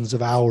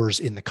of hours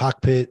in the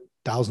cockpit,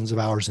 thousands of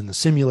hours in the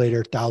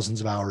simulator, thousands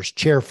of hours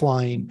chair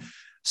flying,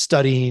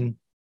 studying.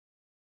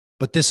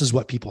 But this is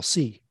what people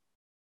see,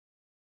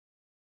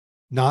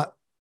 not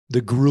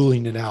the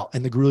grueling it out.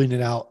 And the grueling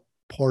it out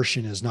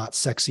portion is not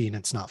sexy and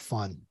it's not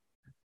fun.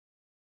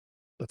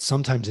 But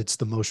sometimes it's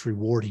the most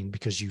rewarding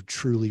because you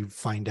truly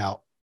find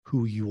out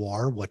who you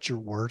are, what you're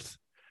worth,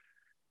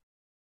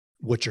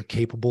 what you're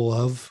capable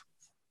of,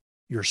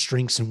 your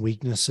strengths and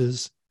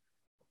weaknesses.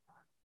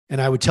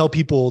 And I would tell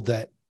people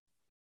that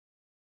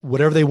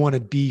whatever they want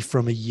to be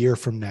from a year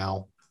from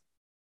now,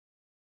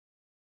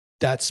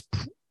 that's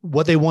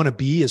what they want to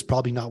be is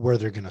probably not where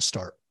they're going to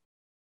start.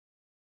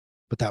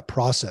 But that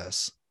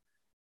process,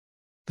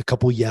 the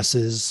couple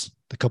yeses,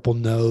 the couple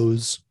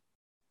no's,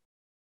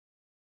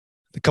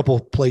 the couple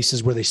of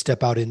places where they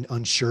step out in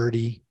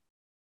unsurety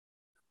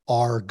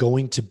are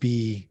going to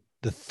be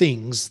the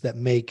things that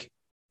make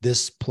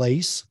this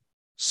place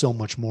so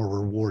much more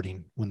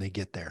rewarding when they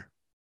get there.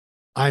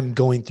 I'm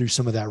going through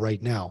some of that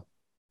right now.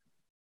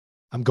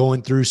 I'm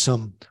going through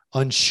some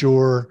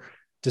unsure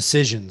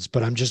decisions,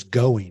 but I'm just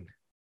going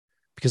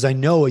because I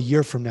know a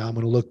year from now, I'm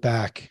going to look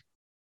back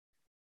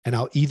and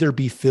I'll either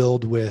be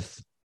filled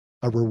with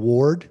a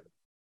reward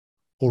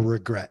or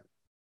regret.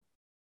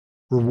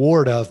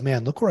 Reward of,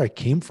 man, look where I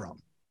came from.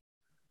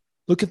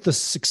 Look at the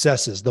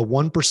successes, the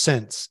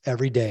 1%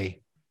 every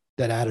day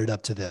that added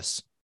up to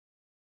this.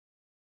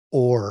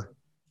 Or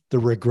the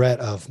regret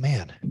of,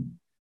 man,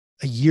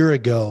 a year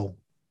ago,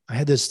 I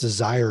had this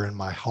desire in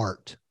my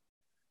heart,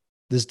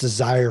 this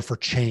desire for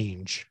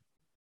change,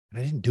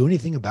 and I didn't do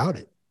anything about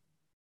it.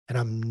 And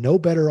I'm no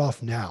better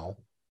off now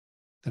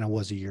than I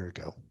was a year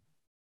ago.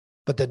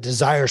 But the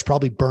desire is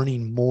probably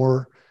burning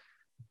more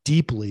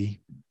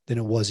deeply than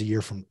it was a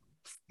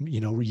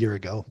year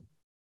ago.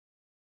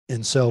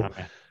 And so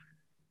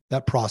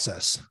that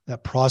process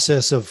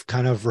of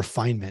kind of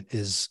refinement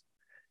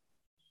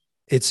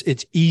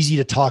it's easy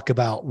to talk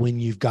about when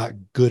you've got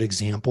good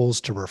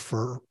examples to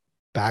refer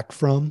back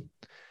from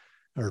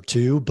or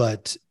to,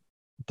 but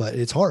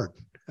it's hard.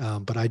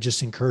 But I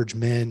just encourage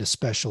men,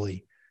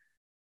 especially,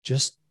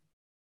 just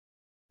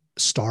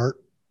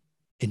start,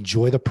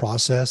 enjoy the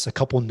process. A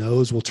couple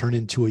no's will turn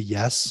into a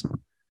yes. A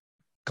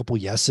couple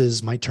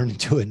yeses might turn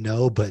into a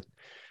no, but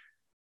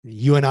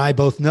you and I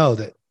both know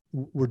that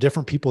we're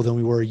different people than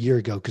we were a year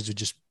ago because we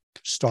just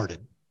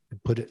started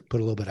and put a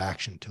little bit of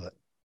action to it.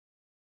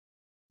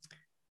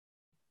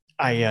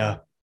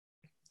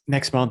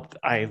 Next month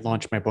I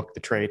launch my book, The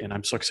Trade, and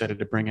I'm so excited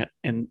to bring it.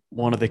 And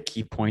one of the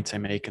key points I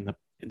make in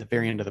the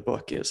very end of the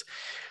book is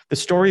the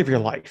story of your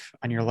life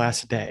on your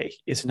last day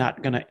is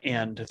not going to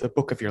end. The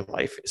book of your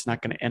life is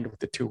not going to end with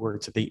the two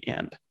words at the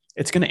end.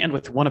 It's going to end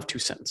with one of two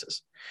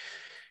sentences.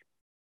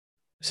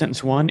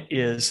 Sentence one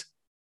is,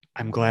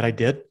 I'm glad I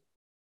did.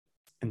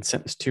 And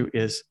sentence two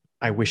is,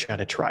 I wish I'd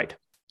have tried.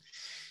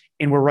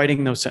 And we're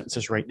writing those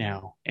sentences right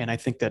now. And I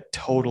think that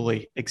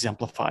totally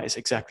exemplifies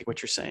exactly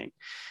what you're saying.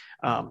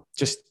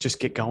 Just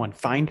get going.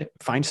 Find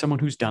someone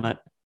who's done it,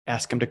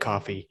 ask them to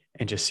coffee,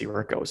 and just see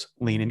where it goes.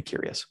 Lean and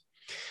curious.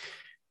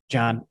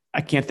 John,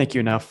 I can't thank you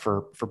enough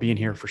for being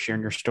here, for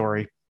sharing your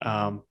story,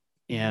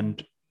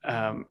 and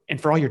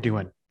for all you're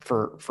doing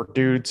for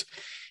dudes.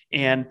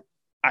 And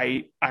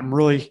I'm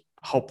really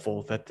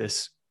hopeful that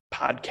this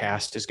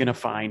podcast is going to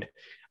find,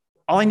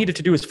 all I needed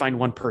to do is find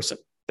one person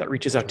that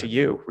reaches out to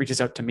you,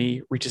 reaches out to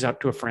me, reaches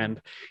out to a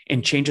friend,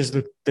 and changes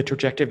the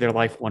trajectory of their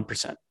life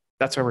 1%.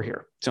 That's why we're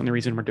here. It's the only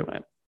reason we're doing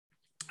it.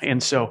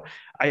 And so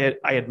I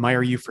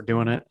admire you for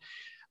doing it.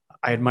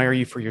 I admire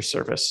you for your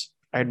service.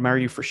 I admire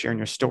you for sharing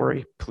your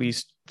story.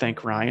 Please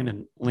thank Ryan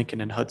and Lincoln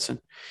and Hudson.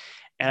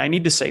 And I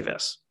need to say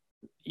this.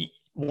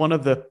 One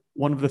of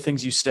the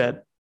things you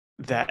said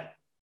that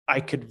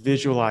I could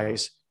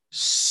visualize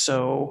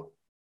so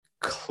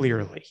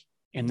clearly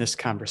in this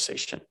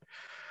conversation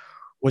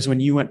was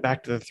when you went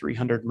back to the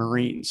 300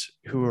 Marines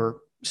who were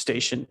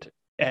stationed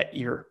at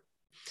your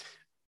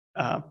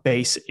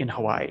base in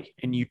Hawaii,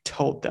 and you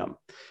told them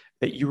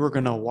that you were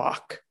going to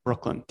walk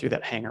Brooklyn through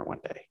that hangar one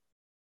day.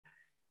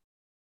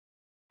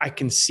 I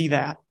can see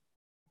that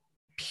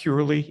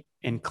purely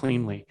and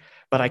cleanly,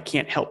 but I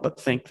can't help but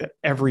think that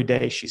every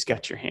day she's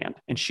got your hand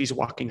and she's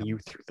walking you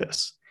through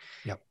this.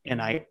 Yep.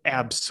 And I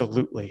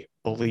absolutely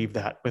believe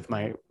that with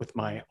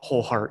my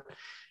whole heart.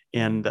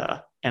 And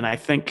I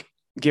think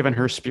given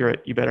her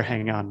spirit, you better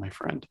hang on, my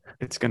friend.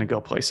 It's going to go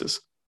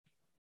places.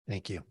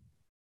 Thank you.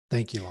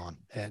 Thank you, Lon.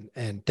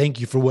 And thank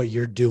you for what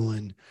you're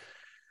doing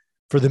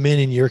for the men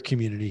in your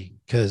community,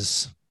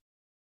 because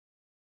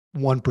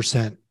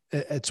 1%,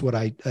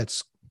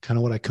 that's kind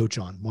of what I coach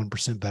on.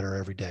 1% better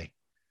every day.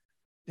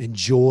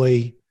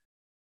 Enjoy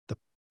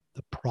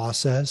the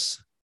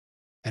process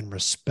and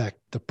respect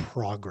the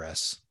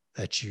progress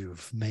that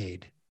you've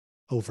made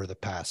over the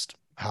past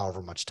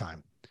however much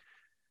time.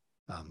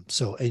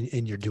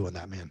 And you're doing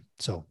that, man.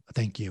 So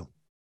thank you.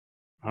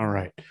 All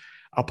right.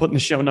 I'll put in the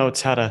show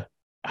notes how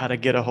to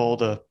get a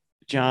hold of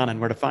John and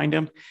where to find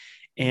him.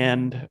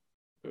 And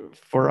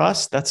for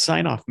us, that's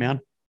sign off, man.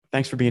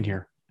 Thanks for being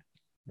here.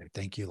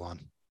 Thank you, Lon.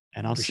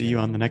 And I'll see you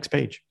on the next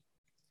page.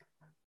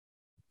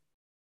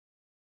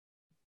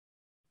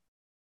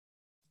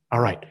 All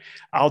right.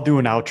 I'll do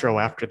an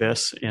outro after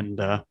this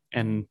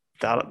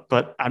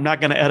but I'm not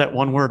going to edit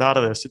one word out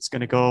of this. It's going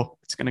to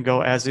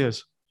go as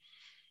is.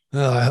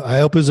 I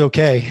hope it's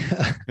okay.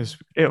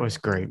 It was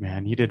great,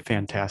 man. You did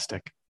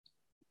fantastic.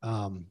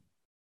 I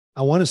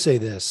want to say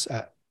this,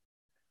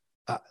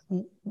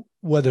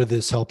 whether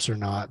this helps or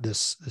not,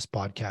 this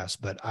podcast,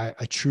 but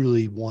I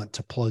truly want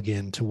to plug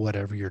into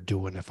whatever you're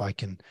doing. If I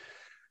can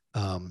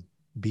Um,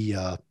 be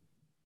a,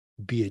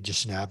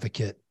 just an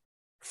advocate,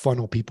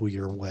 funnel people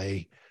your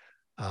way,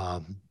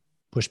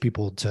 push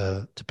people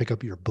to pick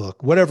up your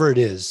book, whatever it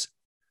is.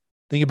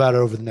 Think about it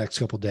over the next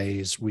couple of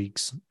days,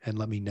 weeks, and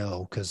let me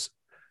know. Cause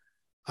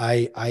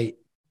I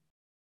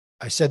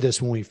said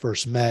this when we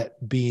first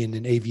met, being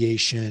in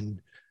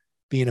aviation,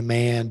 being a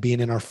man, being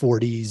in our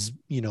 40s,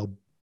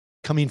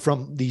 coming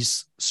from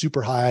these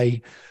super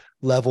high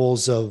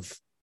levels of,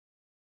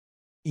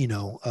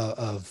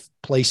 of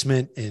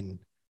placement and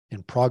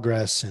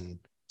progress and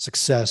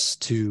success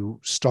to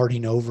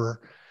starting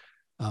over.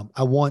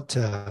 I want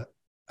to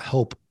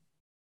help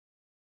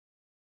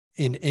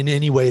in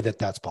any way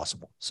that's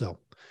possible. So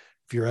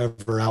if you're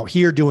ever out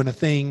here doing a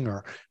thing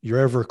or you're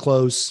ever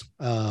close,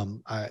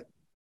 I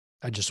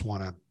just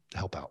want to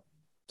help out.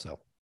 So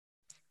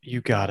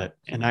You got it.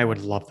 And I would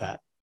love that.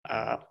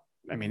 I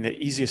mean, the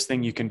easiest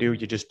thing you can do,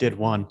 you just did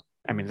one.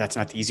 I mean, that's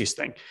not the easiest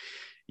thing.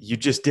 You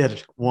just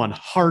did one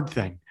hard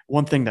thing,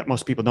 one thing that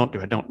most people don't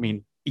do. I don't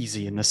mean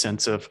easy in the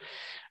sense of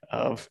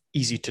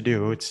easy to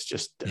do. It's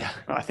just,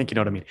 I think you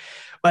know what I mean.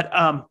 But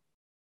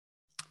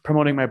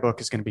promoting my book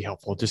is going to be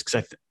helpful just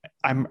because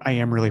I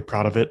am really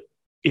proud of it.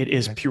 It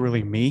is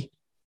purely me.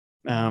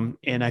 And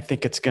I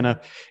think it's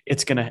gonna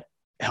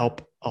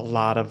help a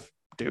lot of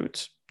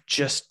dudes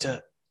just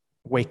to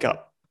wake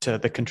up to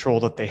the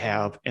control that they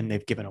have and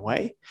they've given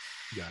away.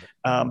 Got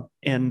it.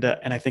 And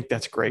I think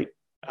that's great.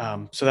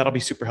 So that'll be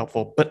super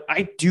helpful. But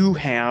I do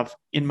have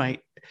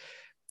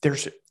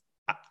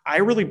I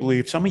really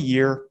believe, so I'm a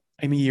year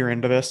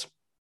into this.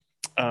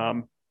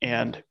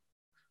 And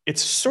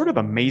it's sort of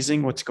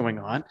amazing what's going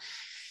on.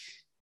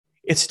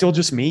 It's still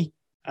just me.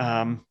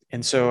 And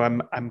so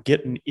I'm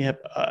getting,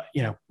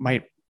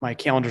 my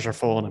calendars are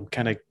full and I'm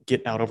kind of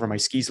getting out over my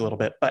skis a little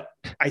bit, but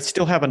I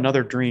still have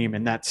another dream.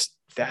 And that's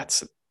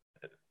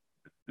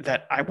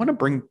that I want to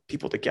bring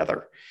people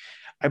together.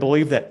 I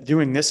believe that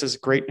doing this is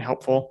great and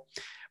helpful,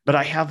 but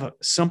I have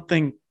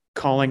something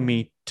calling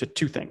me to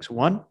two things.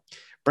 One,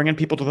 bringing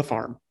people to the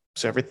farm.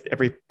 So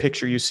every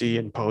picture you see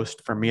and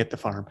post from me at the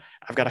farm,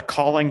 I've got a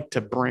calling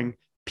to bring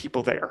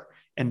people there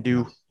and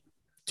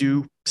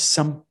do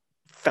some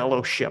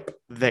fellowship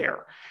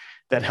there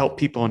that help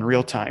people in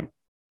real time.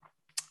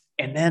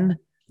 And then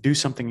do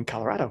something in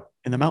Colorado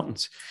in the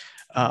mountains.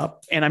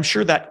 And I'm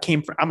sure that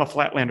came from, I'm a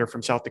flatlander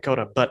from South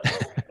Dakota, but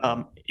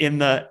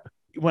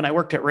when I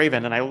worked at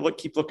Raven, and I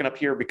keep looking up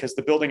here because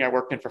the building I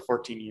worked in for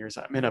 14 years,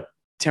 I'm in a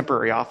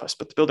temporary office,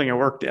 but the building I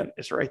worked in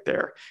is right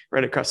there,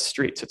 right across the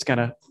street. So it's kind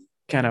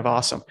of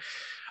awesome.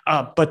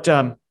 But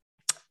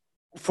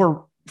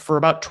for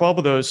about 12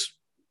 of those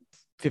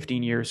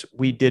 15 years,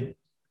 we did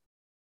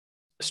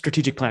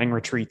strategic planning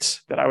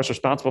retreats that I was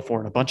responsible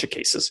for in a bunch of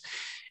cases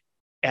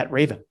at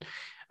Raven,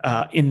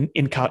 in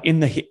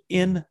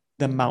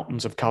the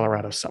mountains of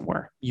Colorado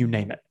somewhere, you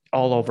name it,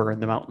 all over in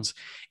the mountains.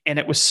 And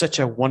it was such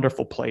a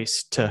wonderful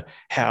place to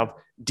have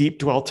deep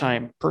dwell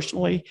time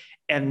personally,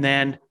 and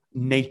then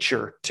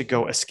nature to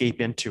go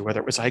escape into, whether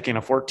it was hiking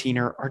a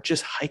 14er or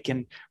just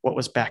hiking what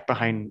was back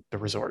behind the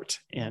resort.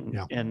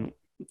 And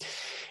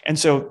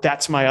so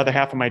that's my other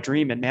half of my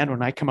dream. And man,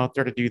 when I come out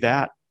there to do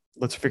that,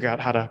 let's figure out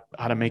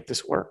how to make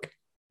this work.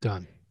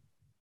 Done.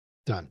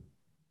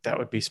 That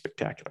would be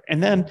spectacular.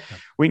 And then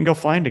we can go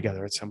flying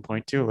together at some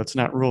point too. Let's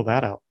not rule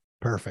that out.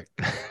 Perfect.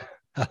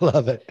 I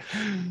love it.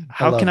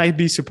 How can I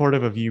be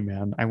supportive of you,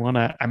 man?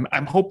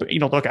 I'm hoping,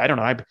 look, I don't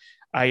know.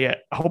 I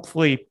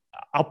hopefully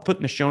I'll put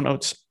in the show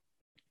notes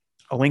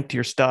a link to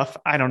your stuff.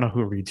 I don't know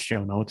who reads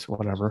show notes,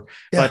 whatever,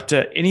 but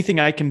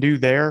anything I can do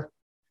there,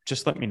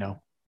 just let me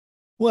know.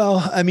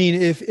 Well, I mean,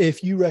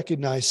 if you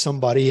recognize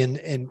somebody,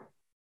 and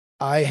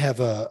I have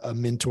a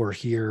mentor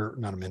here,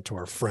 not a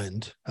mentor, a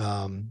friend.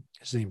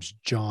 His name's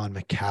John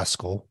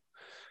McCaskill,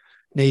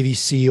 Navy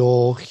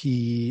SEAL.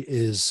 He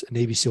is a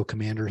Navy SEAL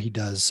commander. He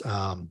does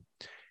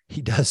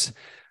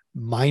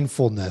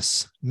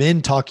mindfulness.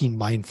 Men Talking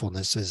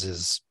Mindfulness is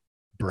his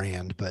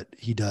brand, but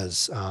he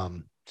does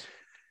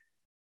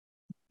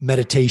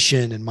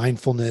meditation and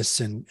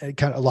mindfulness and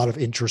kind of a lot of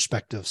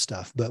introspective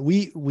stuff. But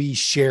we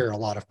share a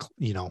lot of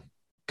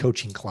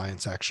coaching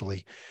clients.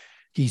 Actually,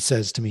 he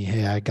says to me,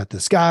 "Hey, I got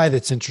this guy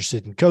that's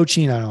interested in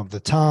coaching. I don't have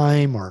the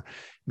time, or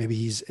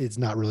maybe it's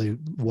not really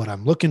what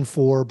I'm looking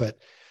for." But,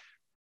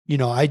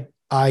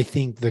 I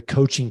think the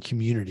coaching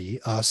community,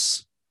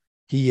 us,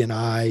 he and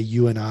I,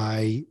 you and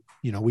I,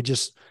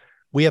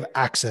 we have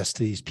access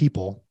to these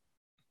people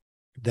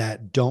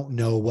that don't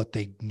know what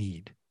they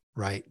need.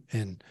 Right.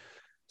 And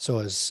so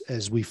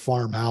as we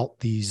farm out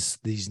these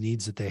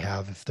needs that they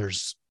have, if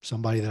there's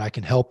somebody that I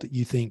can help that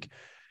you think,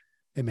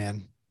 hey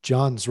man,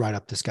 John's right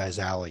up this guy's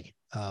alley,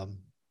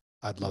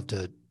 I'd love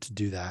to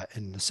do that.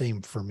 And the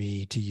same for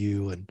me to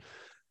you. And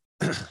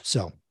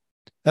so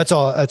that's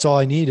all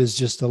I need is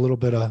just a little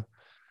bit of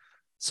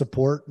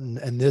support.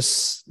 And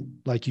this,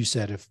 like you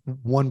said, if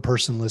one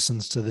person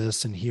listens to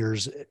this and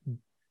hears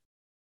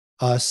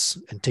us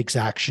and takes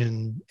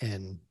action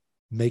and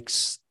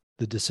makes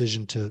the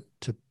decision to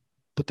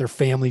put their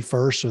family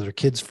first or their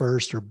kids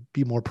first or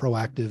be more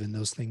proactive in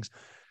those things,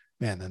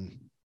 man, then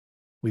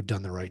we've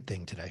done the right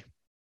thing today.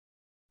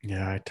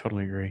 Yeah, I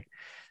totally agree.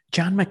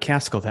 John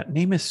McCaskill, that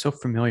name is so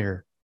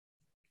familiar.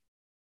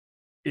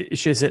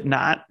 Is it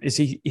not? Is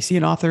he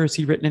an author? Has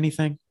he written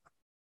anything?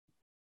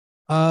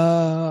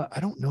 I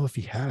don't know if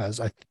he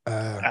has.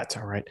 That's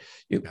all right.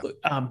 Yeah.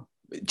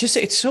 Just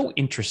it's so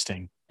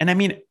interesting. And I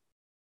mean,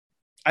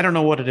 I don't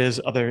know what it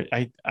is.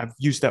 I've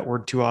used that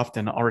word too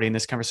often already in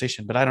this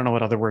conversation, but I don't know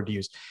what other word to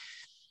use.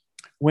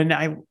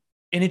 And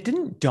it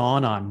didn't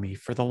dawn on me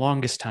for the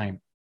longest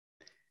time.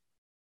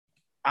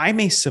 I'm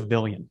a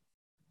civilian,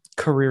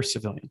 career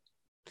civilian.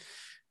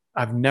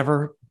 I've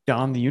never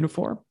donned the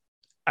uniform.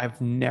 I've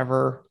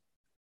never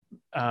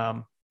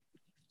gone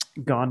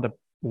to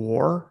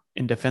war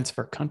in defense of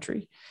our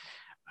country.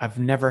 I've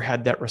never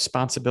had that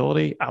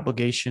responsibility,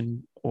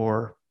 obligation,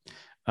 or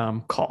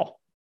call.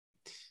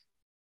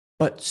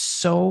 But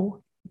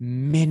so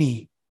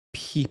many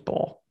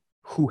people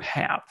who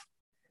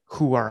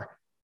are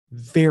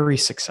very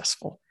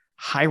successful,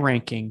 high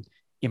ranking,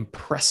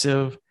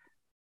 impressive,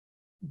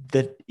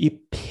 the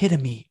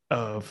epitome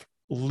of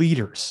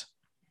leaders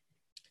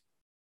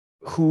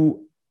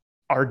who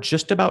are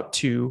just about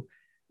to,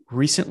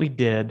 recently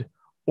did,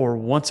 or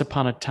once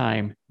upon a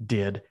time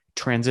did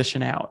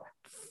transition out,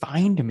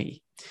 find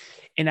me.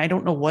 And I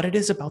don't know what it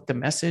is about the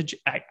message.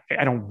 I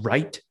don't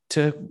write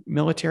to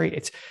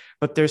military.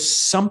 But there's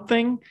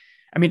something.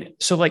 I mean,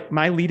 so like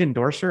my lead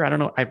endorser, I don't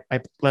know.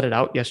 I let it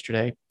out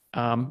yesterday,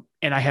 and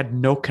I had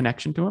no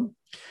connection to him.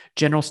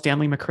 General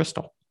Stanley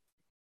McChrystal.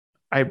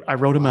 I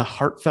wrote him a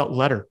heartfelt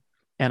letter,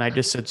 and I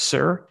just said,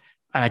 "Sir,"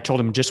 and I told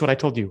him just what I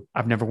told you.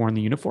 I've never worn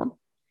the uniform.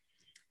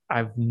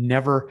 I've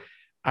never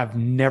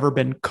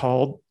been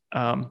called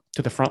to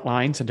the front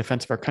lines in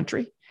defense of our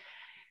country.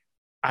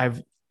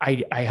 I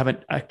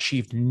haven't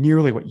achieved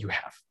nearly what you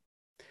have,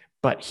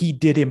 but he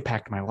did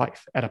impact my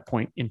life at a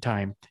point in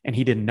time, and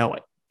he didn't know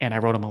it. And I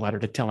wrote him a letter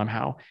to tell him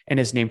how, and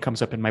his name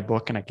comes up in my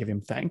book, and I give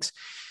him thanks.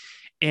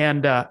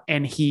 And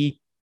he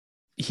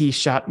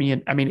shot me,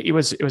 and I mean, it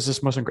was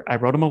this most. I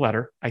wrote him a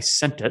letter. I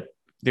sent it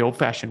the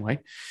old-fashioned way,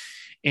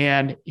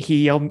 and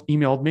he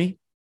emailed me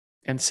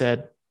and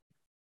said,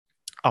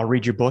 "I'll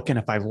read your book, and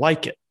if I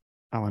like it,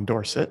 I'll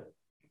endorse it."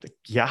 Like,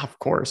 yeah, of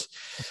course.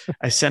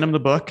 I sent him the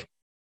book.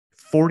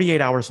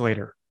 48 hours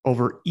later,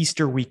 over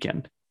Easter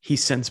weekend, he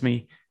sends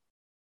me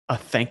a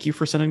thank you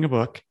for sending a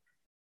book,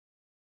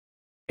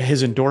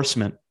 his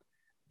endorsement,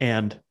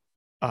 and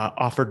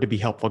offered to be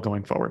helpful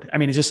going forward. I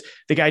mean, it's just,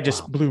 the guy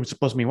just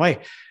blows me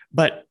away.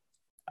 But,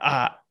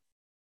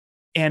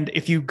 and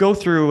if you go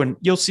through and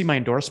you'll see my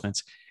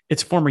endorsements,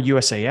 it's former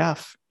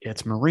USAF,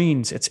 it's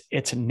Marines,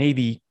 it's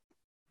Navy.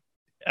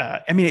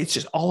 I mean, it's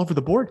just all over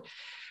the board.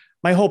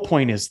 My whole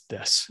point is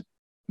this: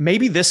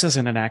 maybe this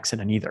isn't an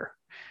accident either.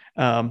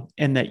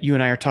 And that you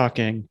and I are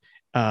talking,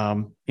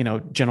 General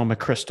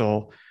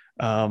McChrystal,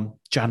 John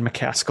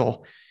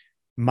McCaskill,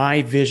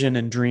 my vision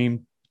and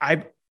dream.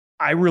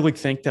 I really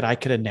think that I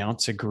could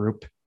announce a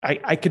group.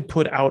 I could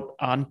put out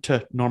onto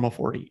Normal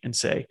 40 and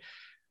say,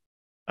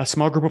 a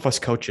small group of us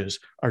coaches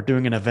are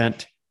doing an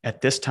event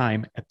at this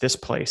time, at this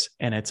place,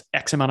 and it's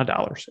X amount of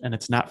dollars, and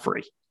it's not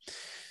free.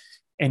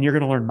 And you're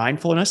going to learn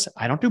mindfulness.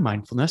 I don't do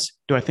mindfulness.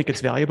 Do I think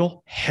it's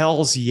valuable?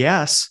 Hell's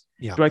yes.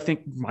 Yeah. Do I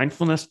think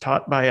mindfulness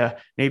taught by a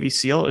Navy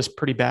SEAL is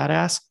pretty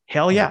badass?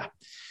 Hell yeah.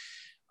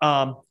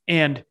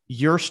 And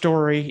your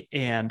story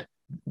and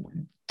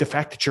the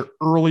fact that you're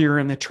earlier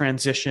in the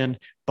transition,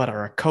 but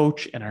are a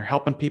coach and are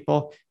helping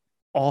people,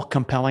 all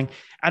compelling.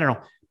 I don't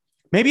know.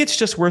 Maybe it's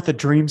just worth a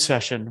dream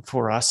session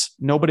for us.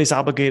 Nobody's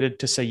obligated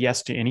to say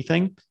yes to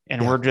anything.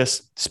 And we're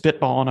just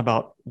spitballing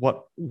about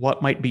what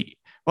might be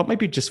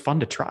just fun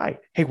to try.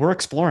 Hey, we're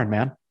exploring,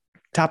 man.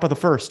 Top of the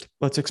first.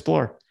 Let's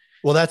explore.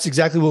 Well, that's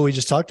exactly what we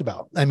just talked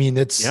about. I mean,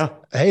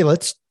 hey,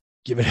 let's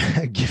give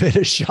it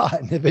a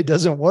shot. And if it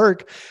doesn't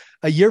work,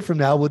 a year from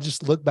now, we'll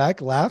just look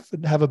back, laugh,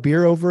 and have a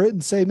beer over it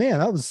and say,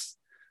 man, at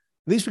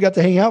least we got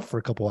to hang out for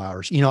a couple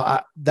hours.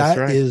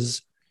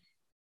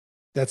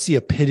 That's the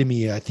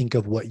epitome, I think,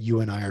 of what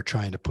you and I are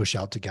trying to push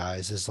out to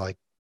guys is like,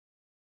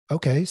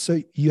 okay, so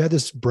you had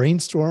this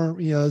brainstorm,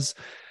 you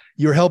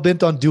were hell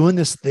bent on doing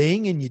this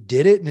thing and you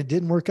did it and it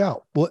didn't work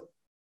out.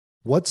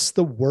 What's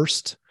the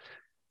worst?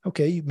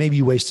 Okay, maybe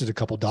you wasted a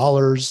couple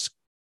dollars,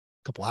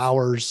 a couple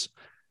hours,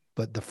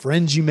 but the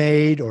friends you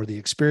made or the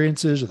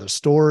experiences or the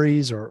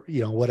stories or,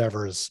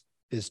 whatever is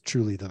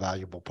truly the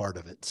valuable part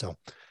of it. So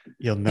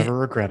you'll never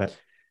regret it.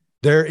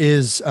 There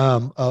is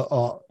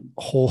a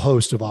whole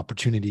host of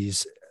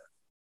opportunities.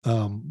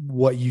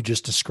 What you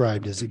just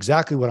described is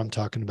exactly what I'm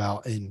talking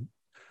about. And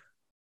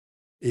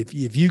if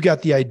you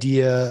got the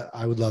idea,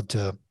 I would love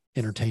to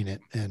entertain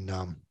it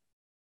and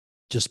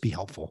just be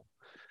helpful.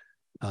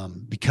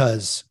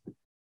 Because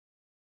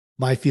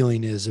my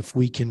feeling is if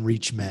we can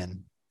reach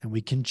men and we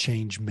can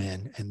change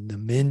men and the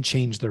men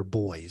change their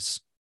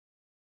boys,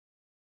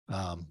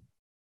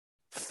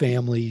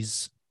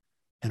 families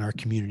and our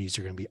communities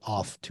are going to be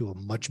off to a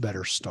much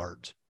better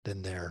start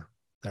than they're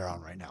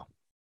on right now.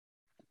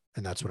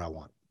 And that's what I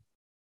want.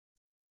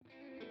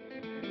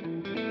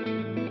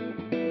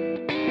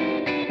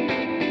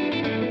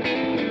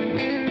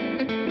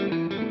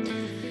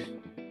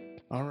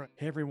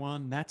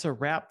 everyone. That's a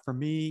wrap for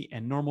me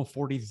and Normal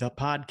 40, the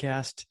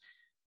podcast.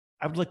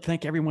 I would like to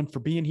thank everyone for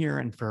being here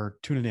and for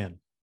tuning in.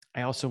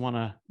 I also want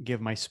to give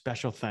my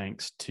special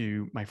thanks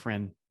to my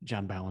friend,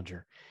 John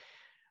Ballinger.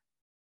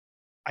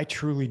 I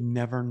truly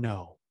never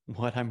know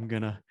what I'm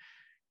going to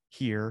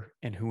hear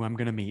and who I'm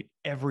going to meet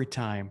every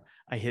time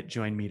I hit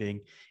join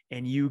meeting.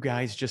 And you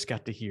guys just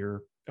got to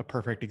hear a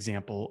perfect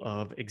example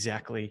of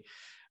exactly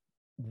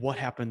what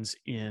happens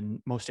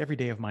in most every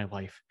day of my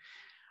life.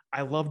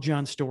 I love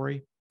John's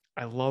story.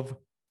 I love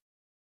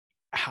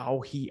how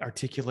he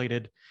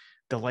articulated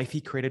the life he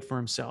created for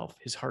himself,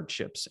 his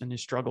hardships and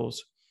his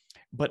struggles,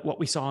 but what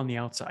we saw on the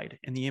outside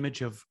and the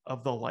image of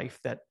the life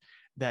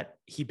that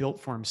he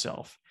built for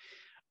himself,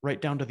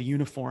 right down to the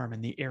uniform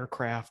and the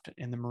aircraft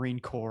and the Marine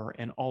Corps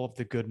and all of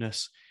the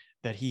goodness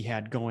that he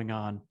had going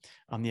on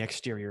the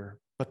exterior,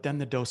 but then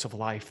the dose of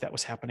life that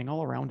was happening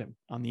all around him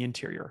on the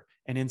interior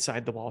and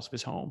inside the walls of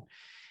his home.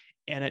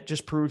 And it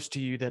just proves to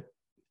you that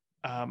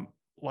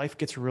life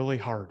gets really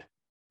hard.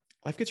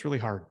 Life gets really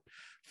hard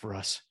for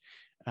us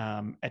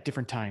at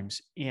different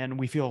times, and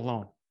we feel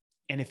alone.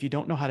 And if you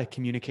don't know how to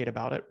communicate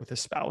about it with a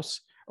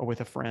spouse or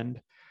with a friend,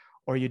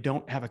 or you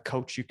don't have a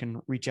coach you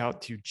can reach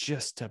out to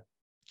just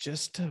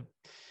to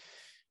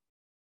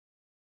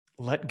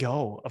let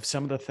go of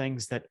some of the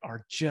things that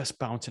are just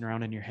bouncing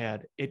around in your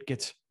head, it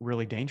gets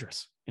really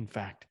dangerous, in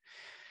fact.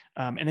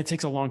 And it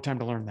takes a long time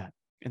to learn that.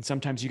 And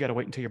sometimes you got to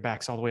wait until your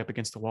back's all the way up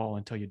against the wall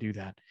until you do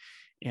that.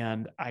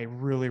 And I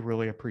really,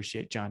 really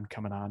appreciate John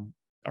coming on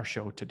our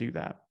show to do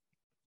that.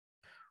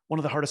 One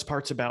of the hardest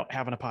parts about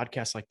having a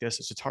podcast like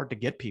this is it's hard to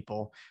get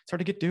people, it's hard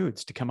to get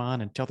dudes to come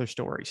on and tell their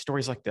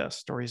stories like this,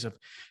 stories of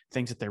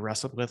things that they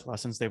wrestled with,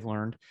 lessons they've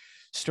learned,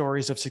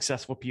 stories of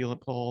successful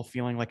people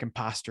feeling like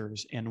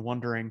imposters and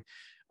wondering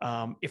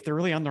if they're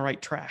really on the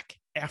right track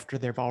after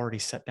they've already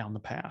set down the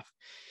path.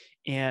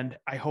 And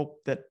I hope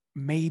that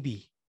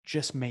maybe,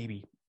 just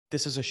maybe,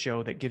 this is a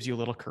show that gives you a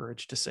little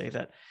courage to say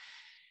that,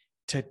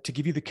 to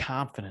give you the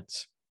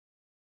confidence,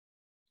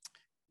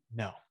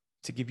 no,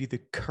 to give you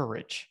the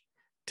courage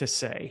to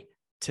say,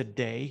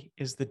 today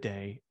is the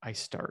day I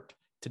start.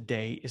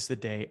 Today is the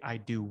day I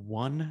do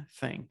one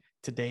thing.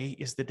 Today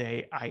is the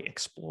day I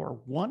explore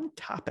one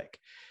topic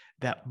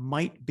that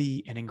might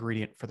be an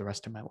ingredient for the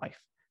rest of my life.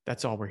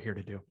 That's all we're here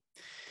to do.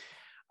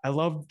 I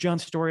love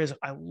John's stories.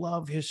 I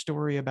love his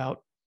story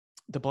about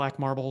the black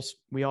marbles.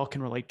 We all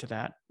can relate to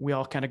that. We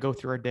all kind of go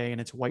through our day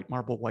and it's white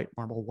marble, white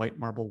marble, white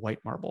marble, white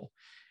marble.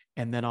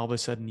 And then all of a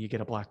sudden you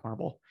get a black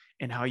marble,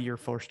 and how you're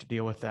forced to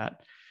deal with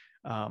that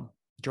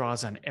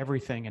draws on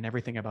everything and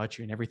everything about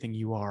you and everything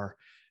you are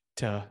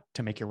to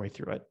make your way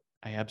through it.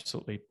 I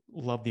absolutely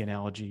love the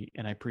analogy,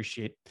 and I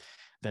appreciate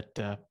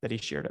that he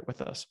shared it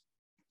with us.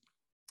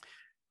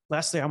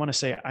 Lastly, I want to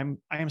say I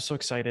am so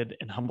excited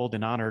and humbled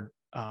and honored.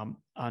 On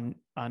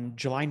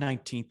July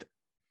 19th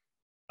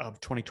of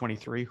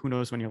 2023, who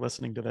knows when you're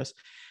listening to this,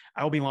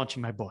 I will be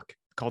launching my book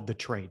called The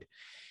Trade.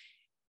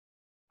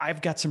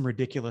 I've got some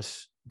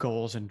ridiculous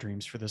goals and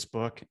dreams for this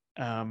book.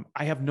 I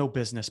have no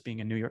business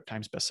being a New York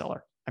Times bestseller.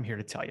 I'm here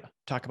to tell you,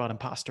 talk about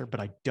imposter, but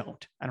I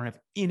don't have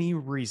any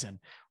reason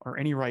or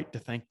any right to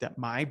think that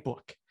my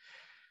book,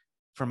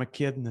 from a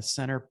kid in the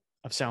center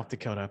of South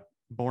Dakota,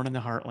 born in the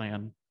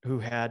heartland, who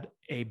had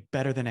a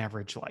better than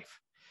average life,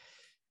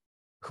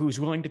 who's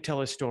willing to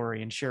tell his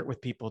story and share it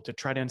with people to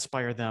try to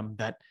inspire them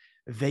that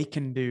they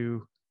can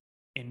do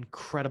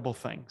incredible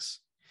things,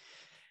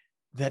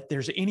 that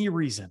there's any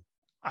reason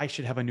I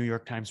should have a New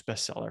York Times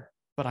bestseller,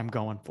 but I'm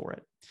going for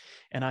it.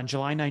 And on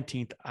July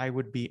 19th, I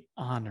would be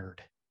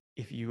honored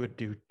if you would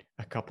do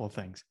a couple of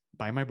things.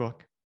 Buy my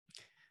book.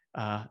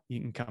 You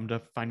can come to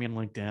find me on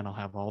LinkedIn. I'll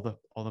have all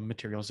the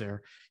materials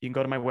there. You can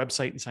go to my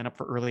website and sign up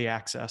for early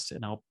access,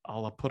 and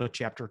I'll put a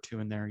chapter or two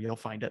in there. You'll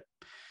find it.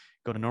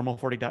 Go to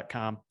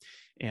normal40.com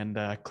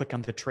and click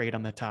on The Trade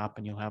on the top,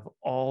 and you'll have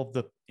all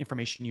the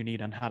information you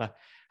need on how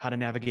to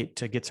navigate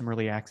to get some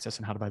early access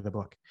and how to buy the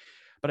book.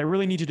 But I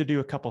really need you to do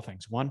a couple of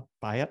things. One,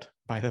 buy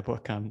the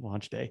book on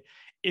launch day.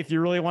 If you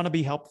really want to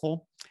be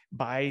helpful,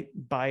 buy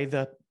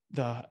the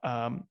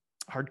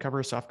hardcover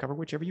or softcover,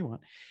 whichever you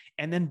want,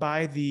 and then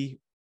buy the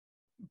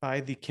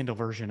Kindle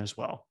version as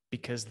well,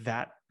 because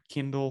that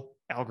Kindle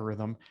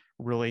algorithm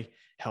really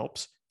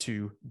helps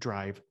to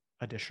drive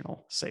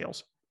additional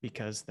sales,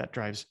 because that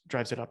drives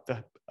it up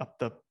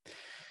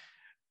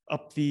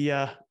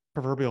the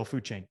proverbial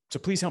food chain. So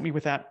please help me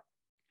with that.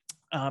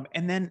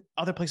 And then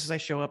other places I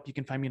show up, you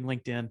can find me on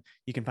LinkedIn.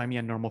 You can find me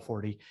on Normal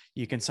 40.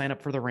 You can sign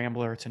up for the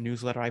Rambler. It's a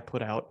newsletter I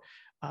put out,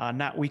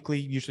 not weekly,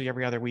 usually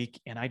every other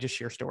week. And I just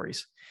share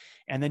stories.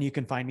 And then you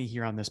can find me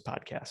here on this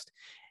podcast.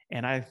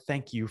 And I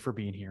thank you for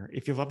being here.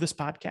 If you love this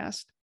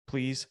podcast,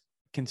 please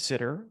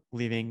consider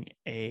leaving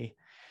a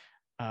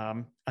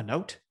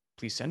note.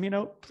 Please send me a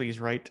note. Please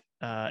write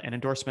an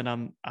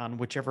endorsement on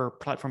whichever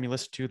platform you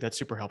listen to. That's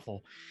super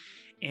helpful.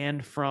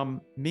 And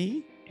from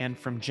me and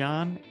from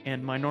John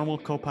and my normal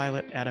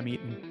co-pilot, Adam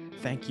Eaton,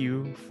 thank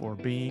you for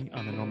being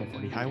on the Normal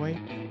 40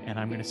 Highway. And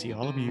I'm going to see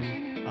all of you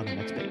on the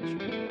next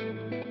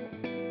page.